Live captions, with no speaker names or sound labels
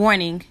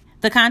Warning.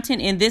 The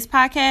content in this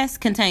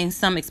podcast contains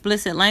some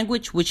explicit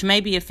language which may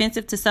be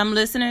offensive to some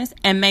listeners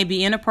and may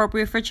be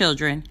inappropriate for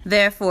children.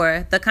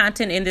 Therefore, the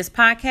content in this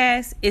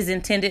podcast is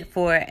intended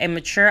for a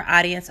mature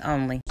audience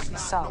only.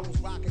 So,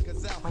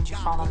 when'd you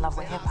fall in love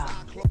with hip-hop?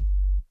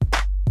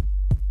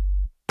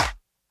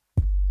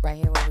 Right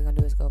here, what we're gonna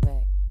do is go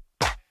back.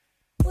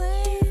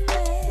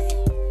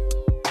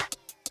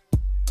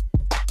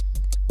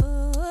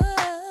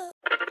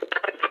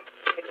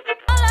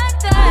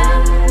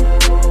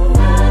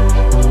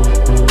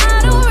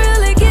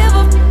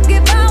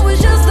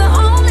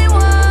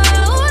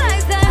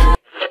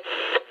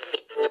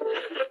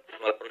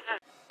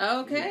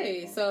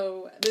 Okay,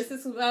 so this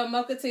is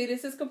Mocha T,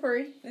 this is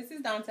Capri, This is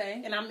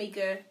Dante. and I'm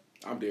Mika.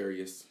 I'm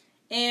Darius.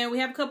 And we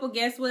have a couple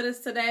guests with us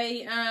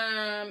today.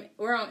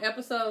 We're on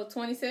episode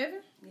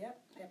 27. Yep,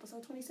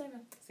 episode 27.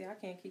 See, I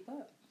can't keep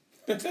up.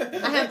 I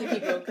have to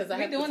keep up because I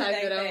have to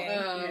type it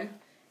on.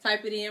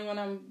 type it in when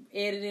I'm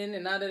editing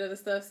and all that other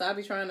stuff. So I'll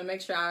be trying to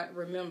make sure I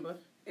remember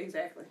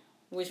Exactly.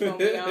 which one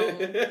we on,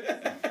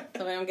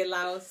 so I don't get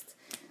lost.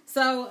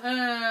 So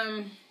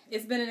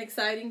it's been an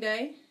exciting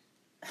day.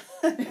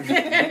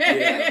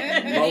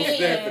 Yeah, most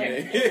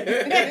definitely.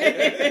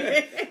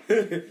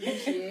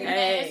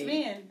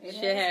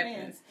 Shit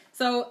happens.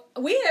 So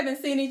we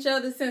haven't seen each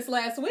other since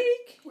last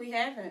week. We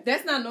haven't.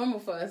 That's not normal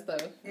for us, though.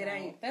 It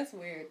ain't. That's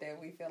weird that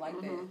we feel like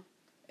that.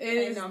 It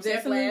is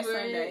definitely last weird.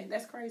 Sunday.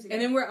 That's crazy.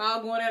 And then we're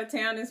all going out of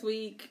town this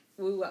week.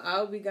 We will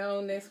all be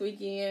gone next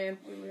weekend.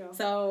 We will.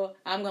 So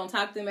I'm going to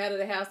talk them out of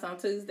the house on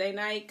Tuesday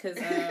night because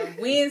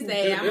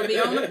Wednesday I'm going to be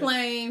on the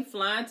plane,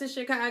 flying to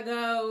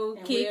Chicago,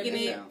 And kicking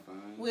it.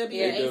 We'll be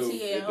Yeah, at They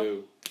ATL.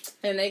 do.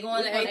 And they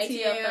going to We're going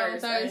ATL on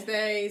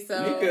Thursday.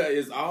 So Mika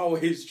is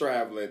always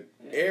traveling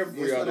every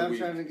That's what other I'm week.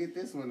 trying to get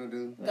this one to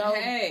do. Go.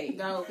 Hey,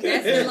 Go.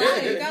 that's the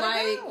life. You gotta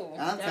Like, go.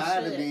 I'm That's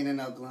tired it. of being in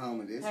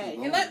Oklahoma. This Hey,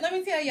 is And boring. let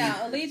me tell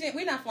y'all, Allegiant,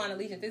 we're not flying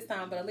Allegiant this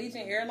time, but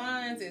Allegiant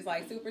Airlines is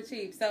like super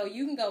cheap. So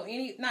you can go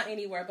not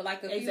anywhere, but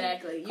like a few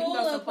Exactly. You can cool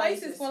go little some places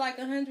places. for like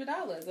 $100,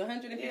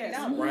 $150. Yes.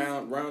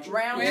 Round trip.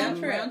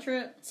 round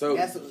trip. So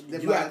That's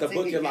the- you have to my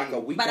book it ticket like a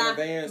game. week But in I'm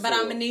advance. going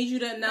or- to need you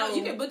to know. No,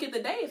 you can book it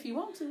the day if you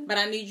want to. But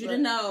I need you to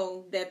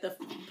know that the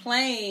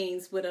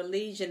planes with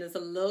Allegiant is a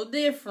little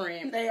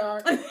different. They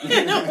are.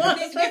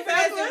 Different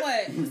as in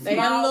what? They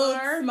got a little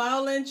Smaller.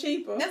 smaller and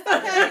cheaper. That's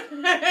okay.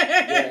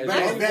 Yeah, But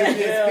as it's long better as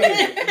you have- than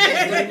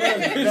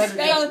Spirit.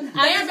 They, So, I they're just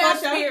about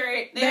want y'all-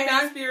 spirit. they They're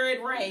got- about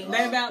spirit range.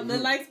 They about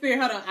look like Spirit.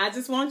 Hold on. I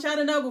just want y'all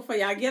to know before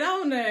y'all get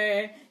on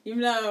there. You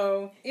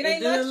know, It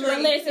ain't do a luxury.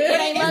 little- Listen, it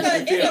ain't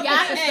luxury. It's a You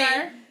got point to, A.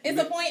 sir. It's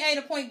a point A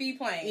to point B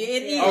plane. Yeah,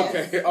 it is.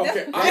 Okay. That's all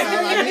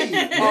I need.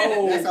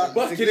 That's Oh, all-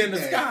 bucket to in the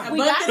get sky. A We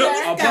bucket got in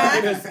that. the A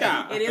bucket in sky. the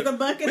sky. It is a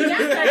bucket We in got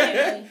the sky.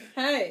 that.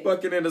 Hey.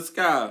 Bucket in the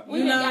sky. We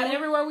You done know- got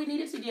everywhere we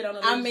needed to get on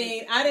the I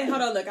mean, I didn't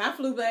hold on. Look, I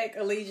flew back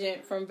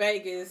Allegiant from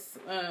Vegas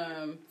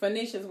for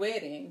Nisha's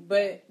wedding,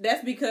 but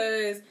that's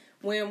because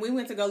when we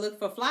went to go look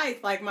for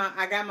flights, like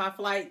I got my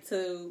flight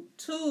to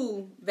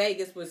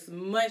Vegas was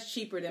much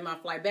cheaper than my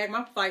flight back.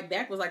 My flight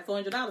back was like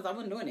 $400. I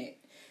wasn't doing it.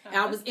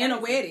 I was in a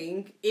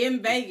wedding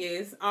in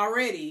Vegas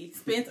already,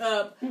 spent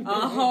up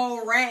a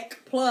whole rack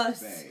plus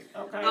Babe.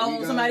 Okay.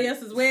 on somebody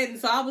else's wedding.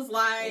 So I was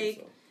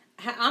like,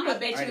 I'm I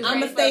bet you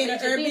gonna stay in an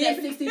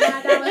Airbnb.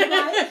 $69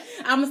 flight.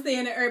 I'm gonna stay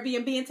in an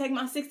Airbnb and take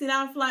my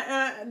 $60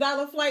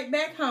 flight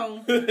back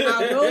home.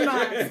 I will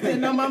not spend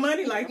no more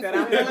money like that.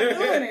 I feel like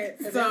doing it.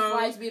 So So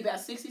flights be about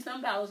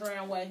 $60-some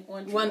round way.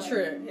 One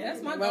trip. Yeah,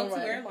 that's my One go-to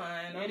way.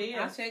 airline. It is.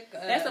 I check.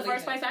 That's the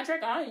first Allegiant. place I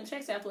check. I don't even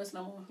check Southwest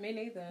no more. Me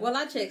neither. well,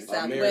 I check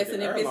Southwest, American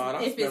and if Airlines,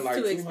 I it's spent like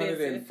too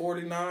expensive,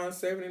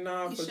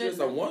 $249.79 You for shouldn't just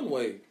a have. one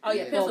way. Oh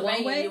yeah, Yeah. Pennsylvania.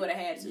 One way? You would have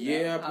had to.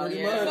 Yeah, Oh,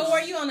 pretty yeah. much. So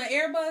were you on the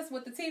Airbus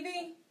with the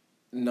TV?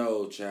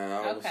 No,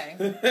 child. Okay.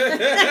 they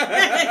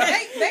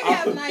They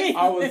have nice.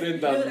 I was in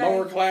the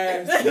lower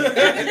class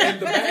in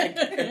the back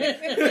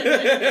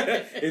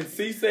in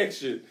C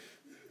section.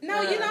 No,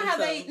 you know how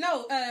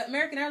So-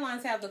 American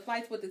Airlines have the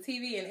flights with the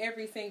TV in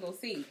every single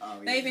seat. Oh,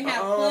 yeah. They even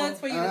have plugs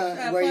for you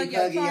to Where plug you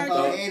your plug in your charger.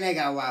 phone, and they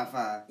got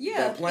Wi-Fi.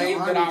 Yeah. The plane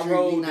The that I Army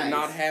rode treat me did nice.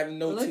 not have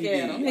no Look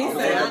TV. at him. He I was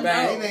said, in I the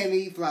back. They made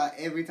me fly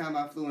every time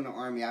I flew in the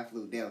Army. I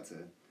flew Delta.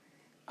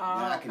 Oh,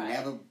 But I can okay.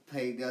 never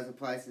pay Delta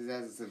prices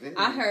as a civilian.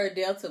 I heard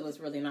Delta was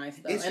really nice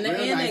though, It's and real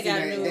they nice. got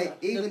and new,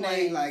 even new they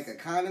planes. like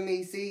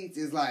economy seats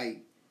is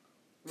like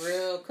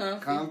real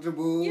comfy.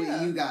 comfortable.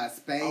 Yeah. You got I was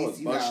space.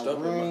 You bunched got up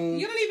in my- room.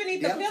 You don't even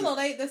need the Delta. pillow.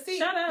 The seat,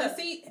 Shut up. the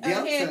seat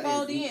Delta head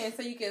fold is- in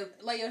so you can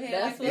lay your head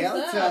That's like what's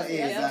this. up. Delta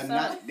is Delta.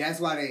 not. That's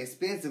why they're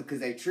expensive because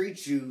they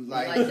treat you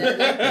like Like that.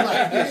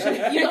 like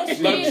that. You don't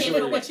spend it for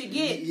Luxury. what you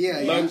get.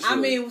 Yeah, Luxury. I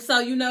mean, so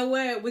you know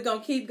what? We're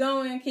gonna keep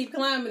going, keep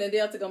climbing, and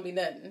Delta gonna be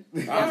nothing.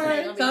 All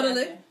right. Gonna be Totally.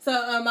 nothing. So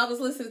I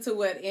was listening to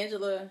what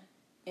Angela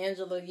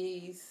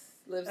Yee's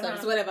lip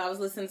service, whatever. I was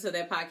listening to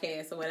their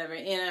podcast or whatever,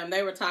 and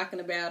they were talking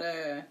about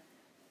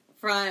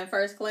flying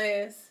first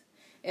class.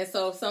 And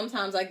so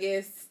sometimes I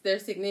guess their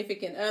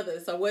significant other.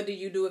 So what do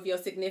you do if your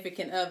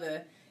significant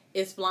other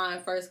is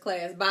flying first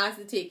class, buys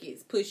the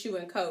tickets, puts you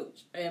in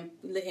coach and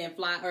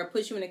fly, or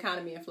puts you in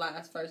economy and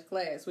flies first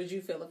class? Would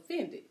you feel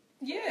offended?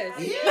 Yes.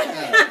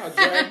 Yeah. I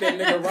dragged that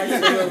nigga right to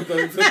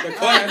the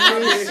class.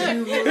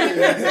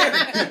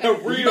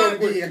 Real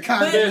quick.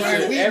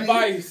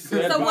 Advice.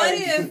 So what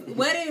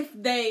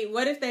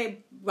if they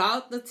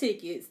bought the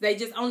tickets? They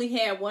just only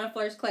had one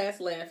first class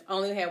left,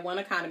 only had one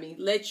economy.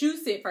 Let you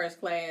sit first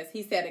class.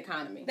 He said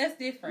economy. That's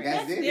different.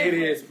 That's it. It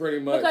is pretty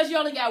much. Because you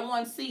only got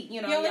one seat, you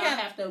You only y'all have-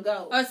 have to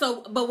go.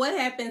 But what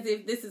happens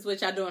if this is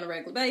what y'all do on a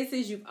regular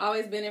basis? You've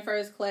always been in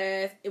first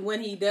class.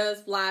 When he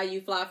does fly,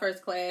 you fly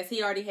first class.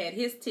 He already had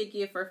his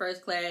ticket for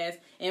first class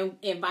and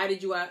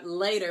invited you out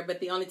later, but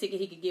the only ticket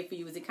he could get for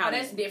you was Oh, economy.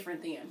 that's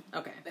different then.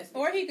 Okay. That's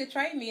Or he could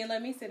trade me and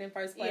let me sit in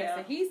first class Yeah.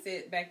 and he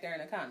sit back there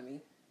in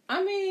economy.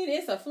 I mean,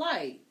 it's a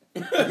flight.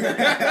 And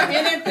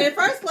if in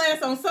first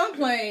class on some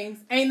planes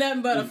ain't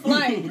nothing but a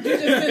flight, you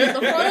just sit at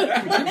the front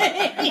of the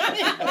plane.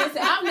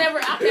 Listen, I've never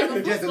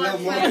Just a little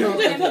more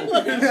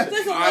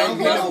Just a I don't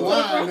get no little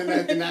wine or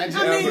nothing. I just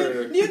I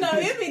mean, you know,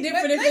 it'd be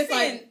different But if it's listen,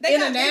 like they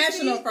got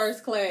international big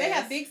first class. They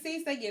have big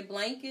seats, they get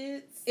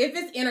blankets. If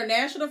it's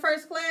international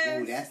first class,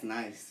 Ooh, that's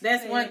nice.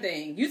 that's one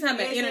thing. You talking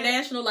about Is it?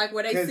 international, like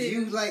where they Because sit?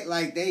 you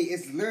like they,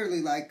 it's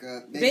literally like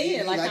a they Bed, give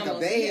you like like a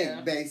almost, bed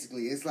yeah.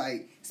 basically. It's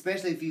like,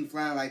 especially if you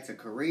flying like to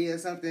Korea or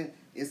something,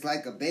 it's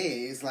like a bed.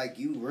 It's like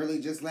you really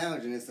just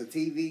lounging. It's a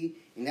TV,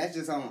 and that's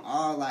just on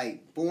all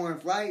like foreign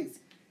flights.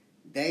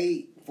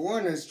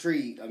 Foreigners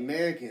treat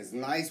Americans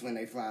nice when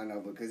they flying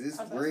over because it's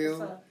Oh, that's real.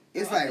 what's up.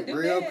 It's Oh, I like can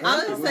do real. that. I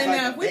was comfortable. gonna say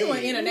It's now, like if we a doing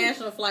bed.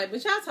 international flight,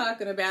 but y'all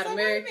talking about So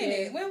American. wait a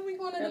minute, when are we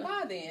going to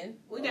Dubai then?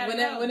 We gotta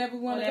Whenever go.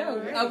 we want to Whenever go.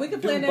 we're ready. Oh, we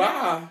can plan that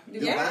out. Dubai.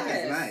 Dubai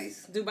Yes. is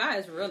nice. Dubai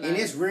is real nice. And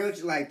it's real,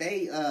 like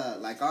they,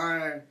 like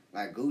our,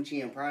 like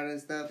Gucci and Prada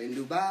and stuff in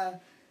Dubai,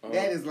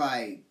 that is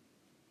like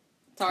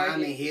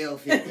Tommy Target.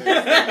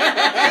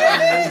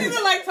 Hilfiger. You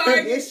look like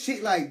Target. It's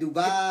shit like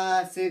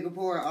Dubai,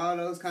 Singapore, all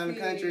those kind of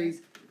Yeah.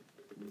 countries.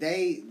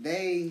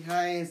 They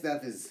high end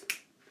stuff is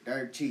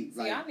dirt cheap,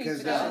 See, I like need because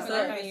to go.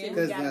 Okay, so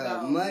we gotta the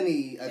go.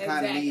 money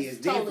economy Exactly. is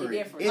It's totally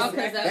different. different. It's,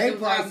 Okay, so they the-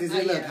 prices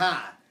it look yeah.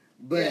 high,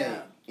 but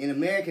Yeah. in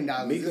American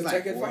dollars Mika, it's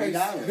like take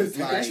 $40. advice.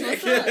 Like,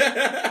 That's what's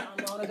up.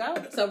 I'm gonna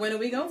go. So when are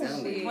we going?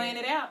 Tell me. Plan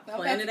it out. Don't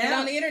Plan have it to get out.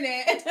 on the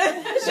internet.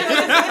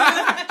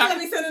 She'll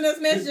be sending us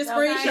messages, Okay.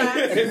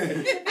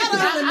 screenshots.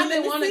 I've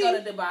been wanting to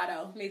go to Dubai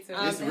though. Me too.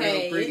 It's real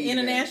Hey, pretty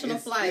international there.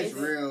 flights. It's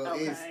real.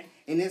 Okay.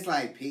 And it's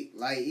like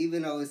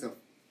even though it's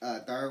a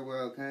third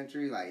world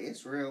country, like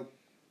it's real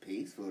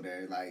peaceful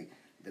there. Like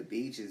the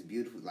beach is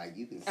beautiful. Like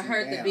you can see I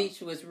heard down. the beach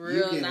was You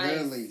real can nice.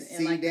 really and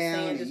see like the down,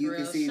 sand and is you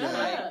real can see Shut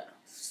the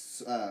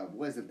up.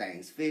 what's the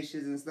things,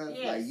 fishes and stuff.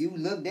 Yes. Like you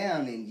look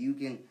down and you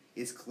can.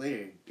 It's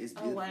clear. It's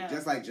Oh, beautiful. wow.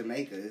 Just like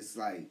Jamaica. It's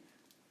like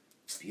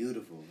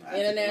beautiful.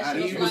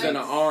 International He was in the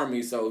flights.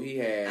 army, so he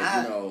had,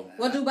 Well,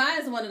 Dubai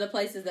is one of the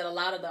places that a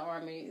lot of the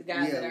army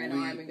guys that are in the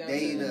army go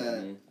they to.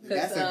 Mhm.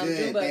 that's a Because, good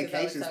Jubal is always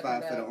vacation talking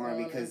spot for the about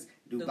army going to because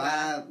Dubai.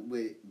 Dubai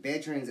with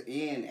veterans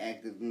and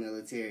active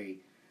military,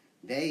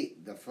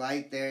 the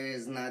flight there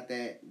is not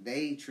that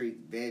they treat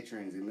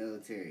veterans and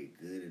military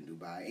good in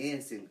Dubai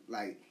and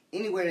like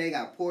anywhere they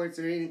got ports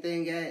or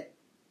anything at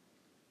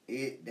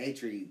they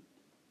treat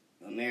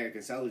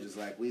American soldiers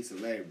like we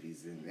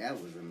celebrities, and that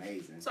was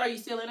amazing. So are you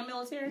still in the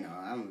military? No,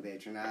 I'm a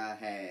veteran.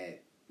 I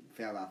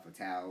fell off a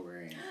tower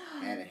and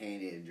had a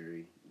hand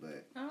injury,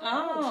 but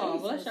Oh,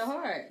 bless Jesus. your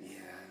heart.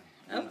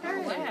 yeah. Okay.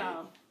 Oh,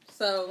 wow.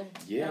 So,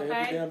 Yeah, Okay.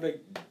 every damn day,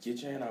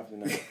 get your hand off the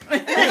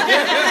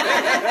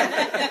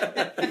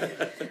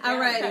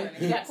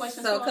alrighty. You got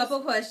questions So, a for couple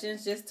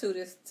questions just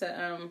to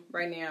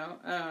right now.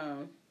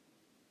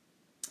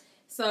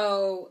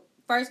 So,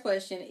 first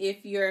question: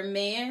 if your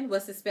man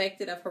was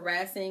suspected of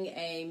harassing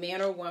a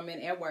man or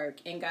woman at work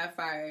and got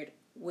fired,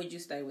 would you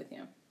stay with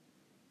him?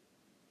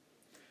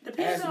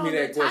 Depends Ask on me the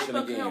that type question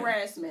of again.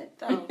 harassment,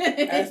 though.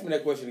 Ask me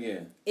that question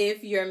again.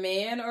 If your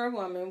man or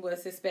woman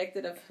was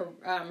suspected of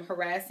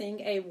harassing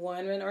a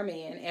woman or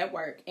man at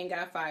work and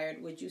got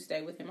fired, would you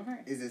stay with him or her?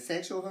 Is it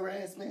sexual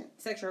harassment?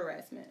 Sexual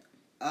harassment.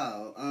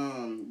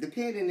 Oh,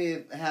 depending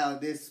if how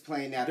this is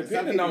playing out. 'Cause some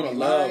Depending on people the be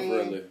love, lying.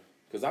 really.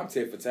 Because I'm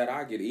tit for tat,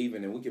 I'll get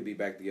even and we could be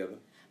back together.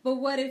 But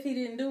what if he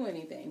didn't do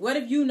anything? What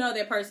if you know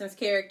that person's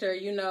character,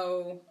 you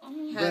know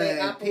how they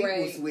But people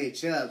operate?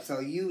 switch up, so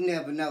you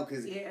never know.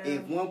 Because Yeah.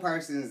 if one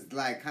person's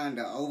like kind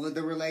of over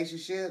the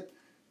relationship,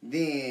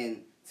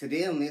 then to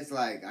them it's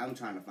like I'm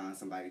trying to find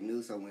somebody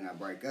new. So when I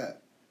break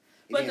up,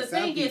 And But then the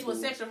some thing is people-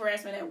 with sexual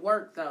harassment at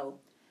work, though,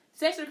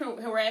 sexual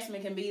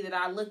harassment can be that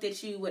I looked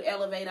at you with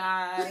elevate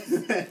eyes.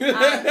 Because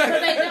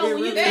they know It when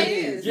you really take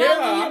is. Yeah,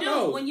 when I you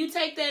know. when you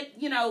take that,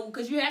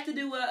 because you have to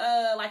do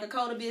like a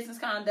code of business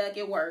conduct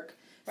at work.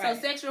 Right.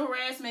 So sexual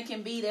harassment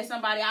can be that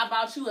I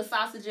bought you a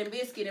sausage and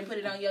biscuit and put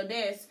it on your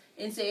desk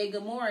and said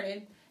good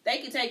morning. They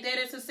can take that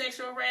as a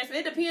sexual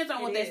harassment. It depends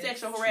on what It that is.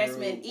 sexual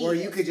harassment is. Or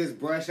you could just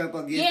brush up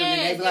against them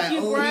and Yes, they be like, if you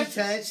 "Oh, brush- he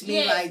touched me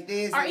yes. like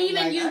this," Or and I'm even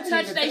like, you "I didn't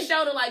touch even their think-"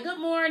 shoulder like good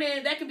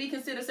morning. That could be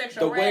considered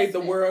sexual The way harassment. the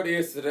world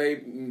is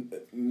today,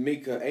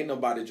 Mika, ain't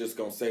nobody just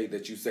gonna say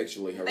that you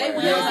sexually harassed. They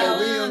will. Yes,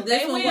 they will.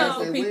 This They one will. works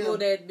for They people will.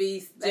 that be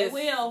just They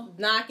will.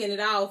 knocking it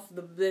off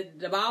the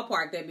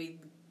ballpark, that be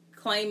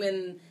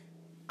claiming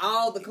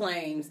all the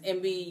claims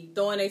and be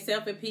throwing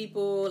themselves at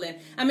people. And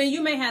I mean,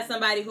 you may have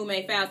somebody who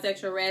may file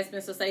sexual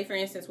harassment. So say, for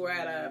instance, we're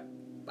at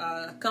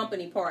a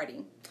company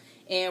party.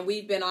 And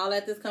we've been all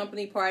at this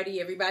company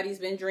party. Everybody's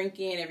been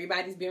drinking.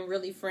 Everybody's been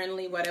really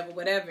friendly,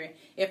 whatever.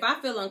 If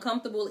I feel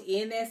uncomfortable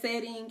in that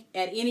setting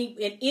at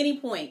any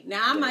point,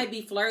 now I might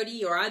be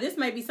flirty, or this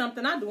may be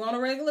something I do on a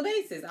regular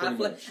basis.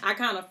 I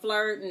kind of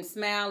flirt and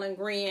smile and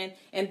grin,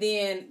 and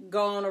then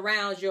go on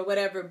around you or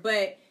whatever.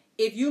 But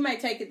if you may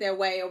take it that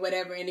way or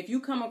whatever, and if you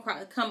come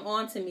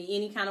on to me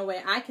any kind of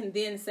way, I can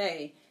then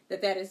say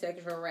that is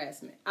sexual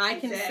harassment. I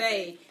can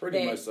say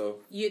pretty much so.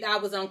 I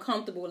was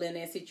uncomfortable in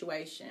that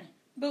situation.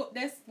 But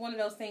that's one of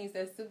those things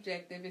that's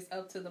subjective. It's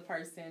up to the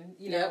person.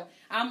 You know,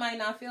 I might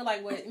not feel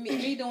like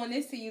me doing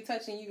this to you,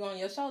 touching you on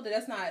your shoulder.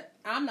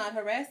 I'm not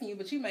harassing you,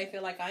 but you may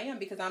feel like I am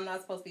because I'm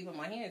not supposed to be putting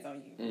my hands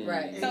on you. Mm.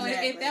 Right. So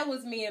if that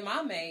was me and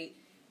my mate,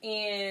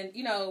 and,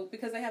 you know,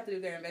 because they have to do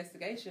their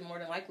investigation, more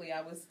than likely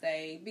I would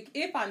stay,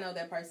 if I know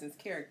that person's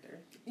character.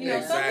 You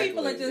know, some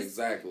people are just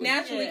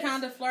naturally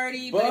kind of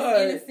flirty, but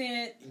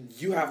innocent.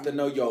 You have to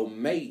know your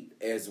mate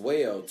as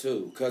well,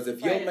 too. Because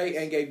if your mate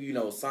ain't gave you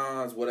no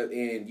signs,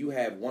 and you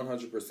have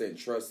 100%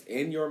 trust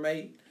in your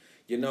mate,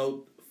 you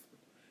know,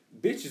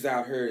 bitches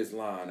out here is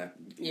lying.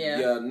 Yeah.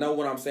 You know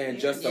what I'm saying?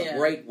 Just to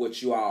break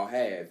what you all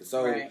have.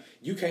 So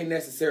you can't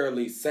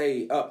necessarily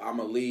say, I'm going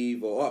to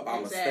leave, or I'm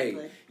going to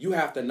stay. You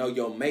have to know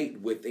your mate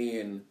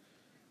within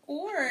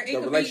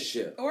the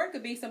relationship. Or it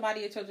could be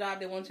somebody at your job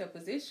that wants your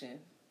position.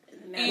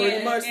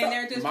 Pretty much and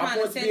they're just my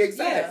trying to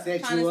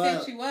set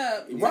you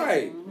up.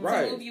 Right.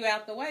 To move you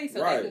out the way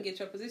so they can get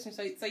your position.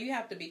 So you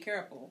have to be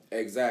careful.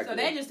 Exactly. So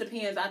that just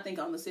depends, I think,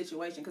 on the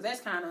situation, because that's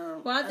kind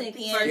of... Well, I think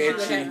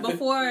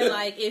before,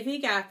 like, if he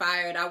got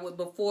fired,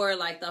 before,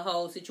 like, the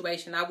whole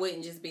situation, I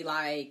wouldn't just be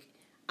like,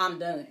 I'm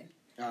done.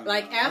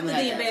 Like, after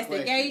the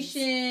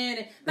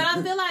investigation. But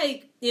I feel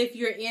like if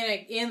you're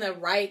in the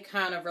right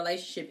kind of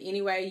relationship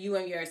anyway, you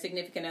and your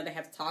significant other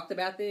have talked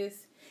about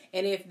this.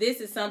 And if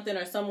this is something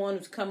or someone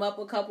who's come up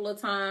a couple of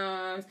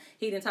times,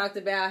 he done talked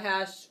about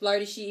how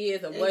flirty she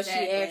is or what she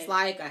acts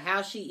like or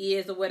how she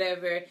is or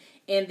whatever,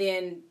 and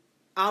then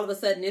all of a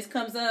sudden this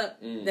comes up,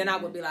 then I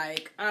would be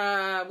like,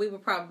 we were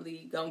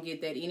probably going to get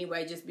that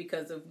anyway just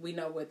because we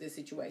know what this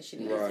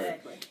situation is. Right.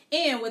 Exactly.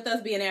 And with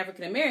us being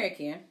African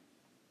American,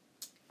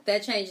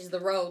 that changes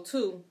the role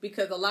too,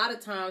 because a lot of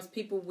times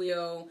people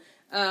will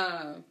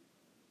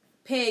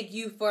peg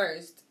you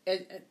first,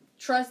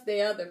 trust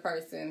the other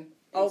person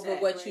over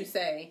what you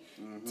say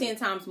 10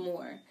 times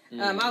more.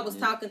 I was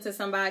talking to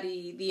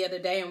somebody the other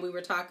day, and we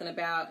were talking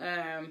about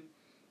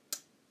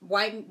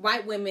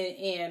white women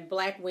and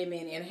black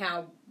women, and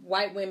how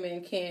white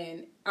women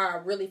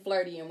are really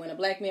flirty, and when a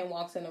black man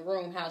walks in the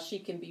room, how she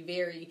can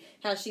be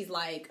how she's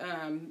like,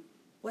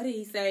 what did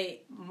he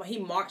say?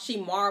 She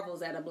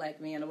marvels at a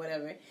black man or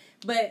whatever.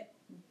 But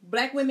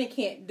black women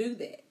can't do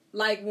that.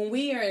 Like, when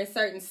we are in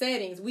certain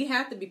settings, we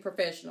have to be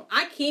professional.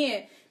 I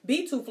can't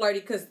be too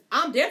flirty because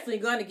I'm definitely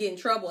going to get in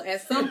trouble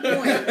at some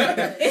point.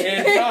 At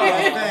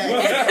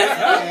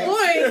some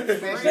point,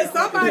 but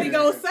somebody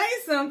going to say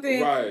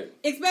something,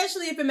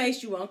 especially if it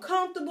makes you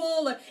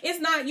uncomfortable. Or it's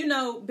not,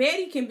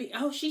 Betty can be,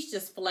 she's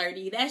just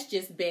flirty. That's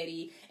just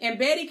Betty. And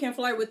Betty can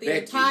flirt with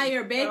the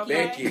entire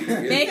Becky.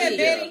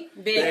 Betty.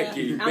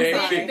 I'm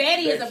sorry.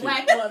 Betty is a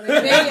black woman.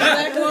 Betty is a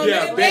black woman.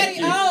 Yeah,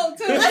 Betty old,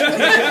 too.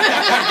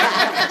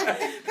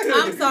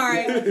 I'm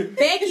sorry.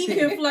 Becky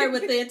can flirt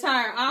with the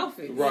entire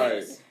office.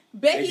 Right.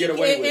 Becky get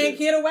away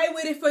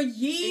with it for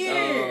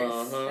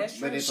years. That's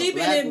true.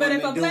 But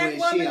if a black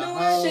woman do it,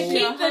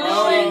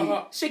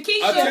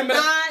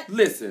 Shakita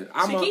listen,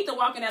 Shakita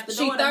walking out the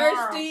door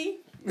thirsty.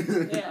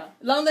 Yeah.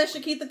 Long as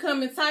Shakita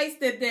come in tights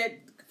that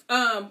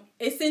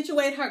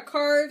accentuate her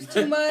curves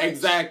too much.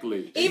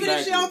 Exactly. Even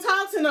if she don't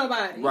talk to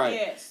nobody. Right.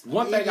 Yes.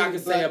 One thing I can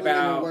say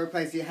about the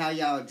workplace is how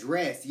y'all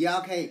dress.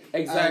 Y'all can't.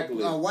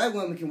 Exactly. A white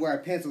woman can wear a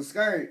pencil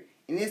skirt.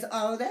 And it's,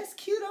 that's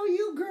cute on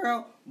you,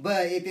 girl.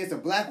 But if it's a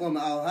black woman,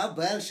 her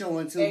butt's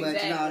showing too much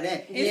and all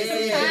that.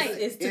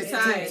 It's too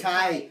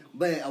tight.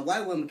 But a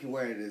white woman can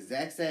wear it the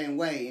exact same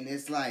way. And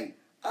it's like,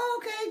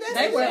 okay, that's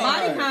they wear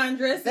bodycon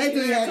dresses. They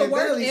do have a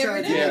belly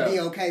shirt to be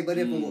okay. But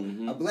if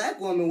a black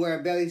woman wear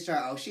a belly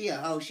shirt, she a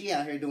hoe. She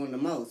out here doing the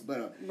most. But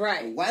a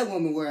white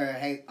woman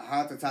wear a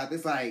halter top.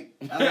 It's like,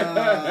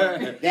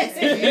 that's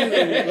cute.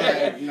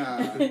 Like,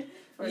 nah.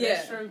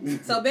 Yeah.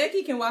 So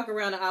Becky can walk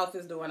around the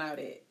office doing all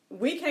that.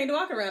 We can't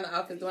walk around the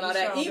office doing all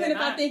that. Even if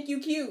I think you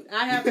cute,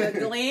 I have to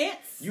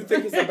glance. You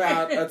think it's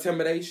about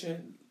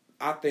intimidation?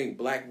 I think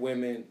black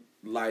women,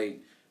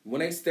 like,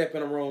 when they step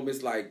in a room,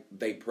 it's like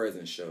they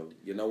presence show.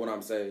 You know what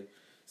I'm saying?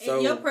 So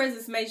and your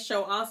presence may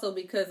show also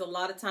because a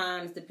lot of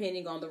times,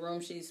 depending on the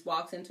room she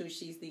walks into,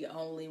 she's the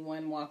only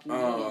one walking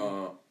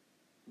in.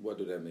 What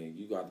do that mean?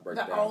 You got to break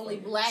the down. Only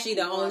black she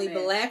the only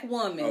black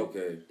woman.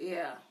 Okay.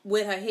 Yeah.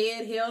 With her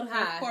head held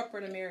high. In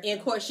corporate America. In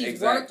court,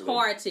 she's worked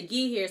hard to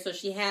get here, so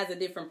she has a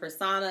different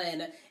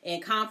persona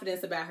and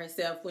confidence about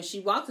herself. When she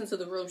walks into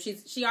the room,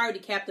 she already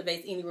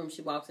captivates any room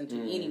she walks into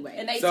anyway.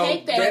 And they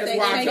take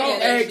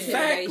that.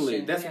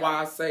 Exactly. That's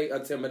why I say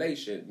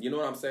intimidation. You know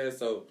what I'm saying?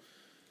 So.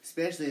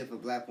 Especially if a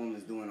black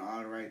woman's doing all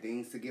the right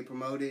things to get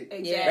promoted.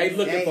 Exactly. They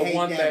looking for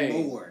one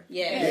thing. More.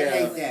 Yeah.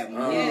 They hate that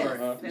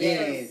more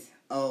than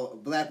a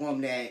black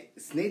woman that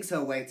sneaks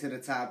her way to the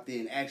top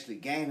then actually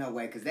gain her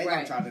way. Because they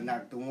gonna try to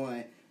knock the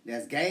one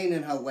that's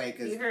gaining her way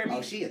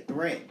because, she a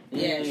threat.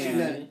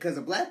 Yeah. Because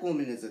a black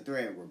woman is a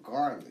threat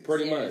regardless.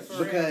 Pretty much.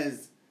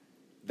 Because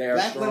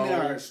black women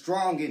are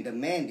strong and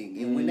demanding,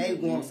 and when they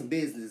want some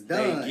business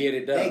done, they get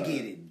it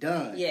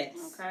done. Yes.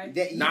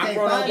 Okay. Not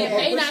grown up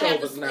they not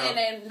have to,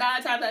 and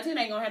 9 times out of 10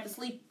 they gonna have to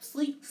sleep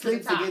to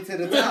get to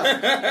the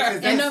top.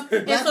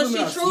 and so she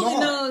truly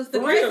knows.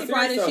 The crazy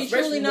part is she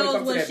truly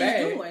knows what she's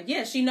doing.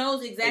 Yeah, she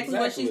knows exactly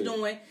what she's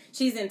doing.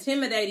 She's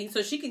intimidating,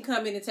 so she can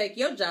come in and take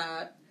your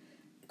job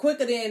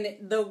quicker than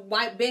the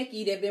white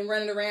Becky that been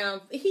running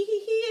around.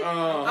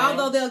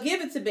 Although they'll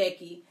give it to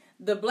Becky.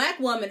 The black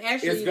woman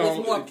actually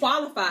was more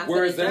qualified.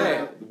 Where's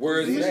that?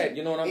 Where's that?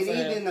 You know what I'm saying?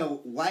 And even the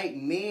white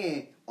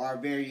men are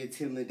very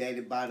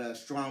intimidated by the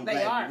strong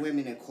black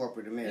women in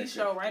corporate America. You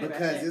sure right because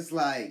about that. It's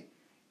like,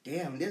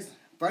 damn, this.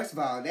 First of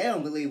all, they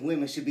don't believe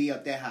women should be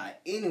up that high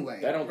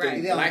anyway. They don't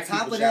think black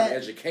people should have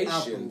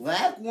education. A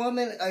black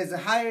woman is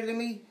higher than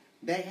me.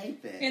 They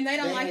hate that. And they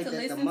don't like to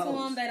listen to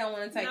them. They don't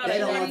want to take They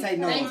don't want to take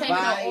no advice. They ain't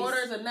take no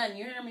orders or nothing.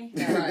 You hear me?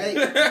 They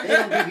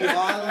don't give you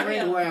all the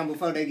ring around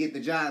before they get the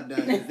job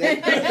done. They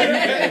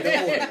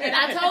the order. And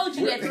I told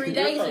you that 3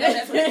 days ago.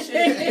 That's what you should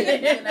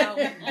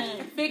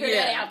figure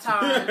that out,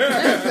 Tom.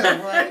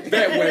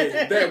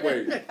 That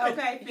way.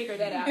 Okay, figure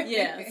that out.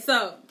 Yeah.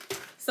 So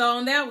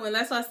on that one,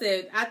 that's why I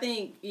said I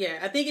think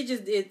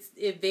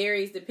it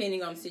varies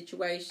depending on the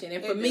situation.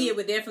 And for me, it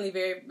would definitely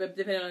vary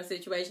depending on the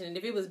situation. And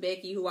if it was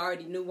Becky, who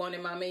already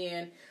wanted my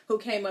man, who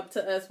came up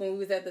to us when we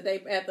was at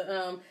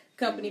the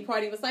company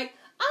party, was like,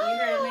 "Oh, you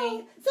heard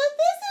me? So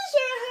this is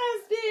your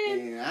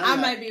husband." Yeah, I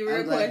might be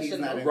real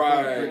questionable.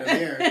 Right. I'm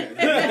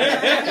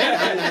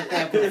not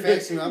that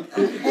professional.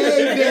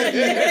 Hey, Becky.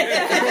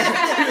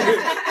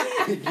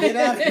 Get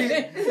out of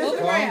here.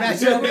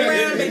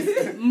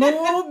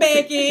 Move,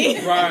 Becky.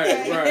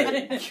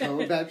 Right.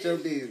 Go about your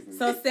business.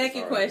 So,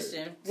 second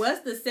question. What's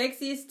the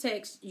sexiest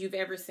text you've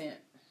ever sent?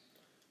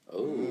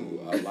 Ooh,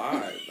 a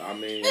lot. I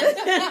mean...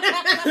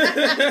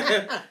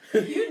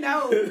 You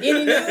know.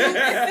 Any news?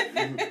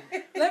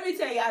 Let me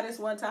tell y'all this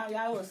one time.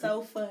 Y'all was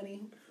so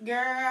funny. Girl,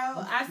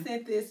 I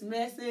sent this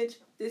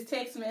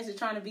text message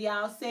trying to be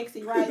all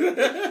sexy, right?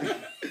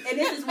 And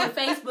this is when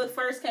Facebook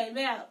first came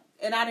out.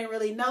 And I didn't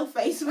really know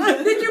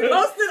Facebook. Did you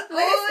post it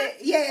on?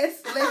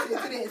 Yes.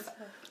 Listen to this.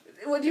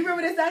 Well, do you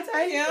remember this? I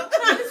tell you? Yeah.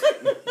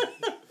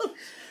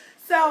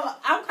 So,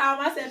 I'm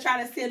calling myself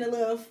trying to send a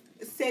little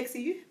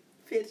sexy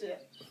picture.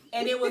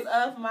 And it was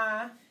of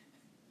my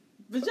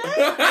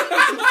vagina.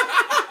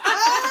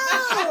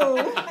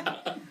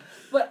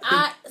 But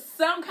I,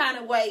 some kind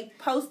of way,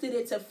 posted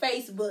it to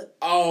Facebook.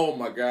 Oh,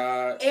 my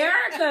God.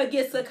 Erica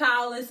gets a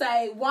call and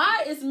say,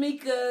 "Why is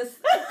Mika's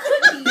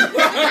cookie?"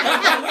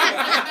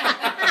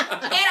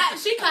 And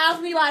she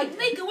calls me like,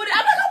 "Mika, what?"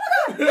 I'm like,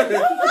 "Oh, my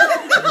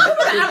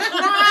God." I'm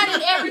crying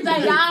and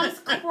everything. I was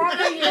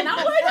crying. I'm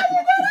like, "Oh,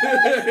 my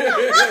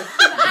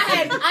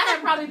God." I had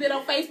probably been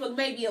on Facebook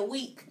maybe a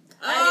week.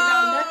 I didn't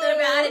know nothing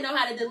about it. I didn't know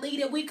how to delete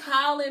it. We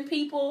calling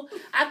people.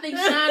 I think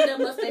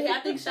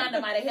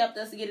Shonda might have helped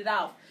us to get it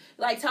off.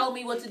 Like, told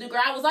me what to do.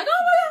 Girl, I was like,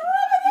 "Oh,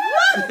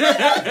 my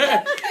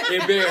God."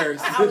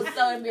 Embarrassed. I was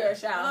so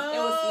embarrassed, y'all. It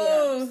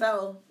was,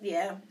 So,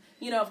 yeah.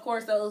 You know, of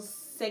course, those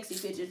sexy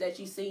pictures that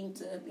you seem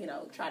to,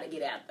 try to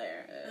get out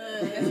there.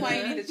 That's why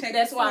you need to check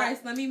the source.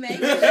 Let me make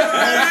sure.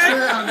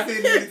 I'm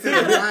sending it to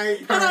the right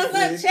person. Hold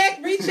on, look, check,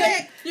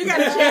 recheck. You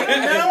gotta check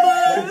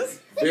numbers.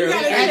 You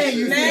gotta check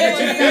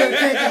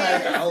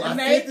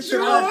names.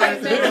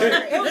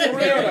 It was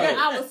weird.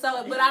 I was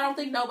so, but I don't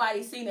think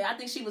nobody's seen it. I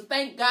think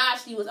thank God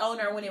she was on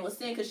her when it was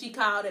sent, because she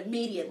called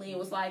immediately. It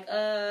was like,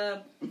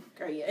 girl,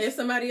 yeah. If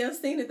somebody else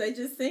seen it, they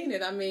just seen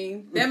it. I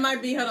mean, that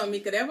might be, hold on,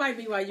 Mika, that might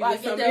be why you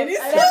get so many. You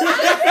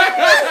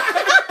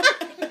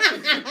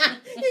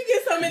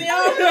get so many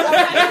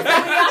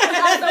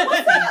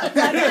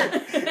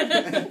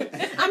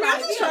I'm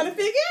just trying to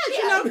figure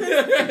out,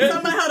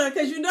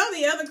 because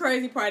the other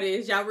crazy part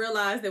is y'all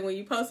realize that when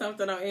you post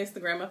something on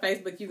Instagram or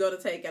Facebook, you go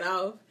to take it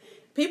off.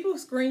 People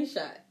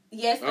screenshot.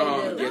 Yes, they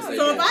do. Yes, they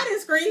so do. if I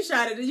didn't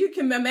screenshot it, you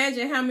can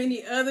imagine how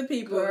many other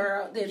people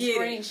did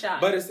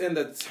screenshot. But it's in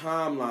the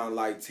timeline,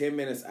 like 10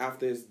 minutes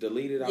after it's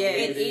deleted. It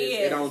is.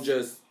 It don't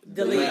just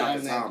delete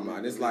out the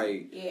timeline. It's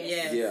like,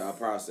 a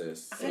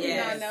process. I did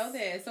not know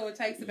that. So it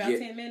takes about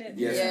 10 minutes?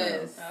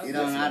 Yes. You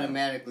don't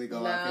automatically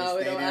go off. No,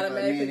 it don't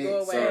automatically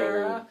go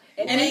away.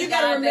 And then you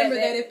got to remember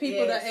that if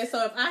people, and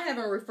so if I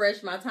haven't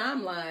refreshed my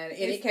timeline and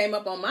it came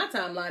up on my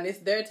timeline, it's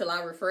there till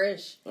I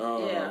refresh.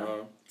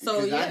 Yeah.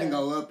 So I can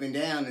go up and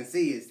down and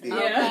see it still.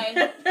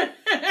 Okay.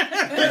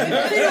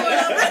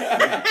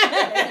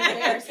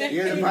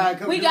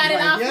 We got it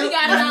off. We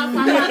got it off.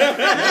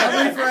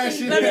 I'm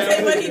refreshing. Let me tell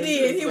you what he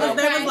did. He was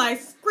there was like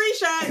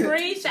screenshot.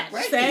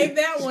 Save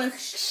that one.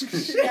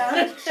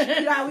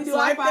 Yeah, we do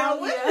our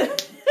phone.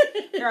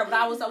 Yeah,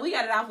 but we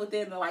got it off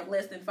within like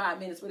less than 5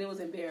 minutes, but it was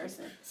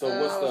embarrassing. So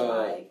what's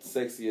the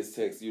sexiest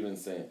text you done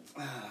sent?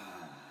 I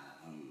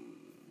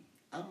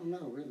don't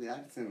know, really. I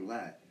sent a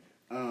lot.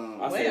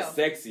 I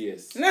said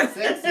sexiest.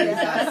 Sexiest,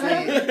 I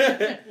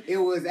said. It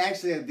was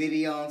actually a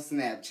video on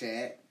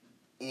Snapchat,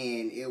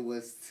 and it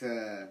was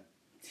to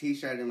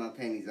t-shirt and my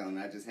panties on.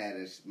 I just had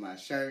my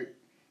shirt.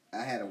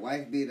 I had a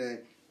wife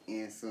beater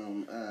and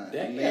some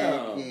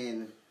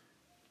American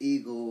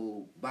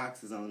Eagle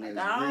boxes on there.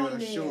 Real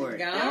short.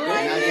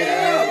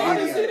 I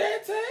didn't see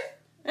that tag.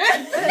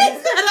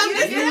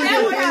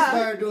 You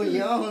started doing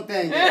your own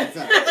thing at the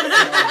time.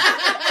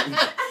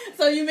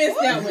 So you missed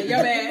that one.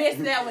 Your bad. You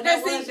missed that one.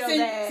 That was your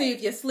bad. See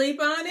if you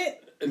sleep on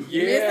it.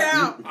 Yeah, miss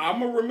out.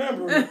 I'ma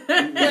remember it.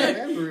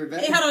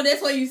 Hey, hold on.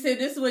 That's what you said.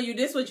 This what you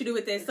do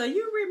with that. So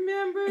you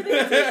remember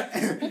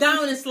this?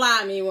 Go on and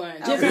slide me one.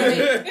 Just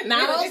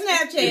not on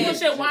Snapchat. People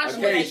should watch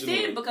what they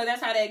send because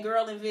that's how that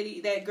girl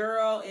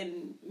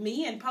and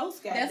me and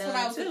Post got That's done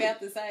what I was too. about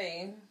to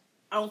say.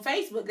 On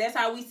Facebook, that's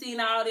how we seen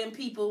all them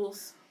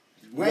people's.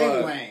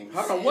 Wang.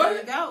 Hold on, what?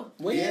 There you go.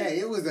 Yeah,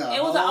 it was an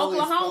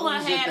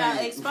Oklahoma had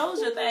an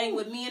exposure thing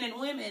with men and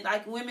women,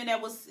 like men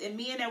that was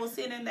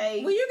sending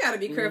they. Well, you got to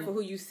be careful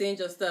who you send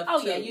your stuff to. Oh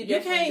yeah, you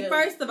can't. Do.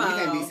 First of all, you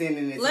can't be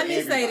sending it. Let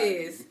me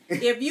say this: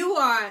 if you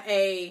are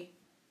a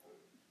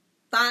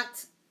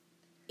thought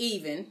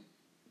even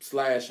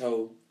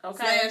 /hoe.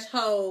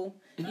 /hoe,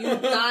 you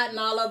thought in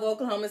all of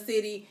Oklahoma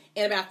City,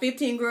 and about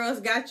 15 girls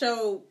got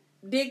your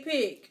dick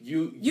pic.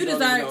 You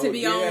deserve to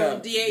be on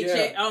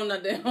DHS on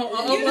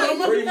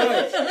Oklahoma. Pretty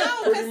much.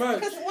 No,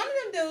 because one of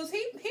them dudes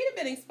he'd have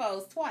been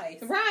exposed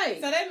twice. Right.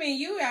 So that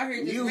means you out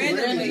here just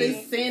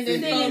randomly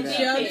sending folks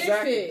your dick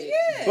pic.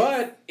 Yes.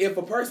 But if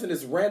a person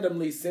is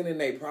randomly sending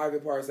their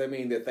private parts, that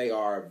means that they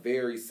are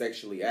very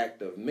sexually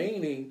active,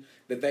 meaning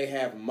that they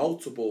have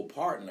multiple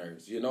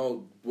partners. You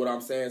know what I'm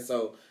saying?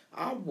 So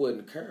I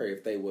wouldn't care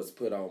if they was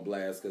put on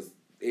blast because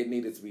it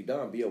needed to be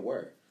done. Be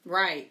aware.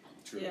 Right.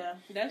 True. Yeah,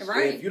 that's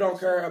right. If you don't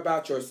care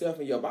about yourself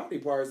and your body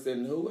parts,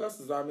 then who else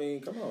is? I mean,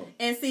 come on.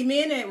 And see,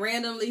 men that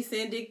randomly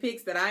send dick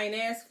pics that I ain't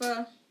asked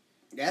for.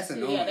 That's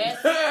annoying. Yeah,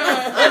 that's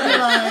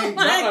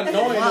not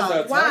annoying.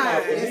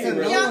 Why? It's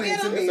annoying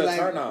to me. It's a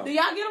turn off. Do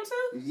y'all get them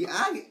too? Yeah,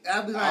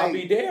 I'll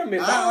be damned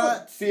if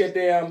I see a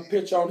damn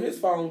picture on his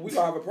phone. We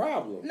gonna have a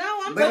problem.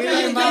 No, I'm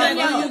talking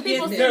about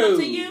people send them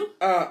to you.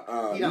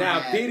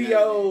 Now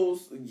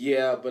videos,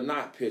 yeah, but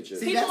not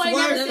pictures. See, that's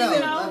worse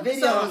though. A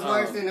video is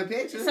worse than a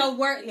picture.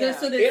 So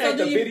it ain't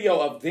the video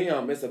of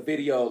them. It's a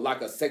video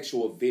like a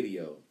sexual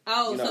video.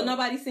 Oh, so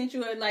nobody sent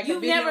you a video?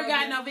 You've never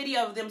got no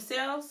video of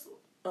themselves?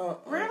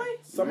 Really?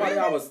 Somebody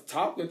I was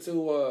talking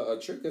to a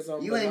trick or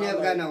something. You ain't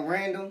never got no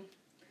random.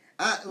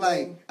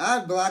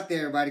 I blocked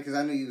everybody because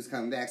I knew you was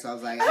coming back, so I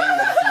was like, I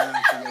ain't got time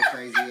for your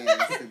crazy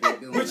ass to be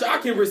doing. Which I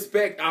can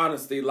respect,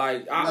 honestly. You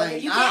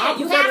have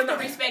to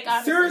respect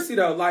honesty. Seriously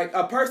though, like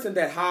a person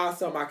that hides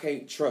something, I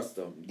can't trust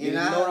them. You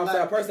know what I'm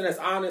saying? A person that's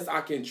honest,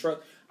 I can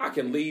trust. I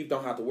can leave,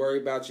 don't have to worry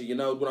about you. You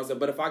know what I'm saying?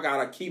 But if I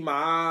gotta keep my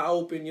eye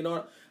open, you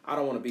know, I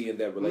don't want to be in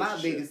that relationship.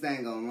 My biggest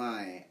thing on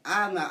lying,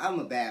 I'm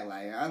a bad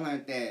liar. I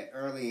learned that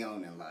early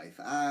on in life.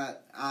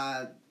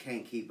 I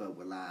can't keep up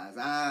with lies.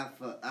 I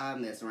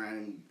mess around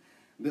and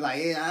be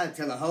like, yeah, I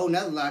tell a whole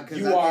nother lie.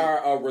 You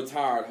are a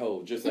retired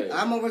hoe. Just say it.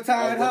 I'm a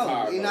retired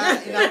hoe. And I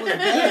was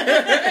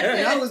bad.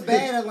 And I was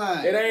bad at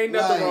lying. It ain't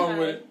nothing wrong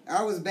with it.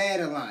 I was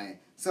bad at lying.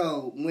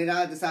 So when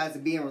I decided to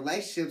be in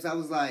relationships, I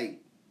was like,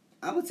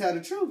 I'm going to tell the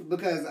truth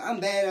because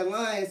I'm bad at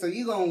lying, so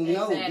you going to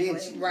know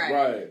eventually.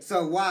 Right.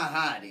 So why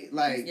hide it?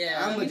 Like,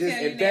 I'm going to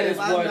just... And that is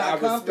what I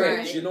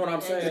respect. You know what I'm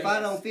saying? If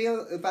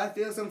I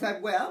feel some type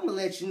of way, I'm going to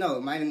let you know.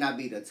 It might not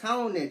be the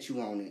tone that you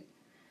want it,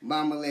 but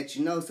I'm going to let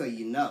you know so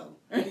you know.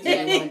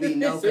 There won't be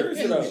no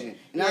confusion.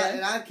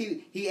 And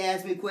he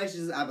asked me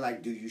questions, I'll be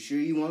like, do you sure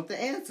you want the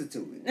answer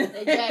to it?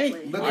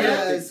 Exactly.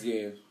 Because...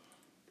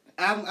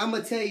 I'm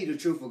going to tell you the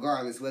truth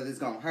regardless, whether it's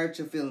going to hurt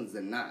your feelings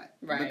or not.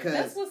 Right. Because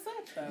that's what's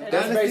up, though.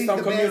 That's based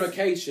on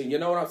communication. You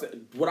know what I'm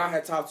saying? What I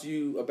had talked to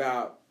you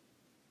about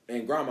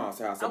in Grandma's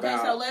house. Okay,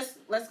 so let's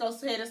go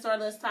ahead and start.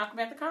 Let's talk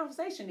about the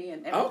conversation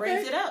then. That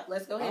brings it up.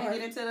 Let's go ahead and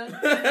get into the...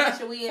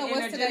 Should we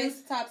introduce?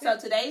 Today's topic? So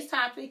today's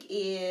topic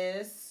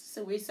is,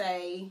 so we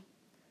say...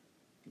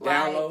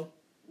 Down low.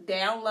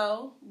 Down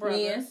low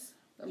brothers.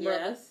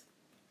 Men.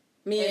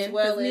 As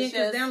well as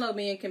because down low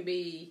men can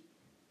be...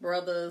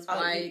 brothers,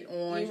 white,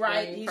 orange,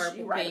 green, purple,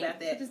 you're right pink.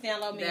 about that. Just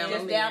down low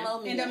men. Down low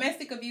men. And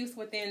domestic abuse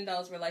within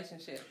those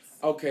relationships.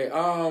 Okay.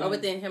 Or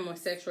within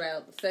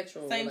sexual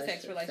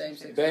same-sex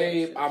relationships.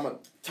 Babe, I'm going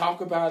to talk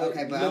about it.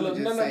 Okay, but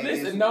listen, we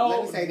ain't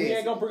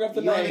going to bring up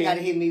the name. You only got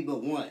to hit me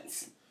but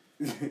once.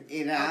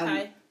 and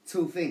I'm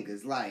 2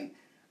 fingers. Like,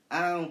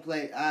 I don't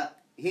play.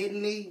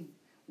 Hitting me,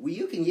 well,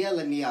 you can yell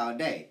at me all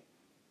day,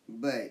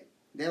 but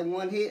that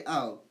one hit,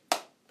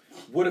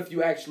 What if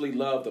you actually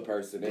love the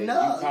person and you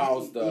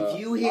cause the if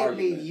you hit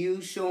argument? me,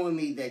 you showing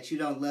me that you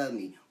don't love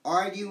me.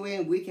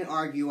 Arguing, we can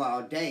argue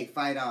all day,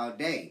 fight all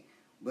day.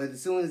 But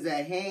as soon as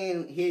that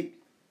hand hit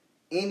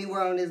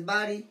anywhere on his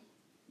body...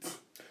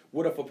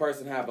 What if a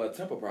person have a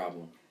temper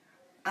problem?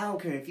 I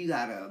don't care if you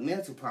got a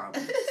mental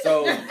problem.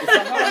 So,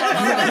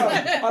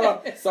 hold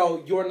on.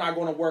 So you're not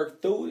going to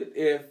work through it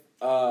if...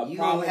 you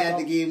don't have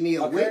to give me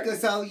a week or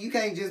so. You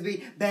can't just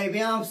be,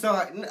 baby, I'm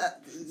sorry.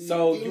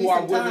 So you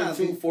are willing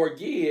to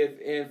forgive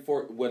and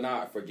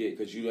not forget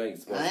because you ain't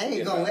supposed to forget. I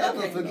ain't going to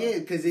ever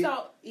forget because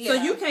So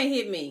you can't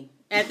hit me.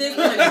 At this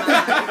point in my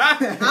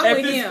life, I'm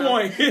with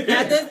him.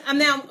 At this,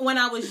 now, when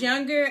I was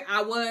younger,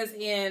 I was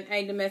in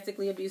a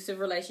domestically abusive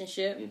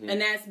relationship,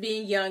 and that's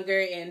being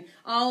younger. And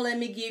let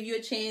me give you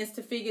a chance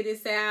to figure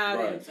this out.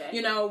 Right.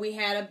 And we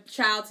had a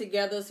child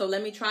together, so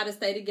let me try to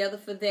stay together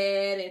for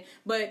that.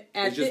 But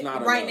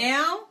right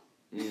now.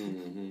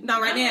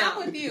 Not right now.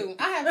 I'm with you.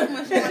 I have too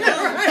much going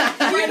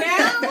on right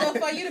now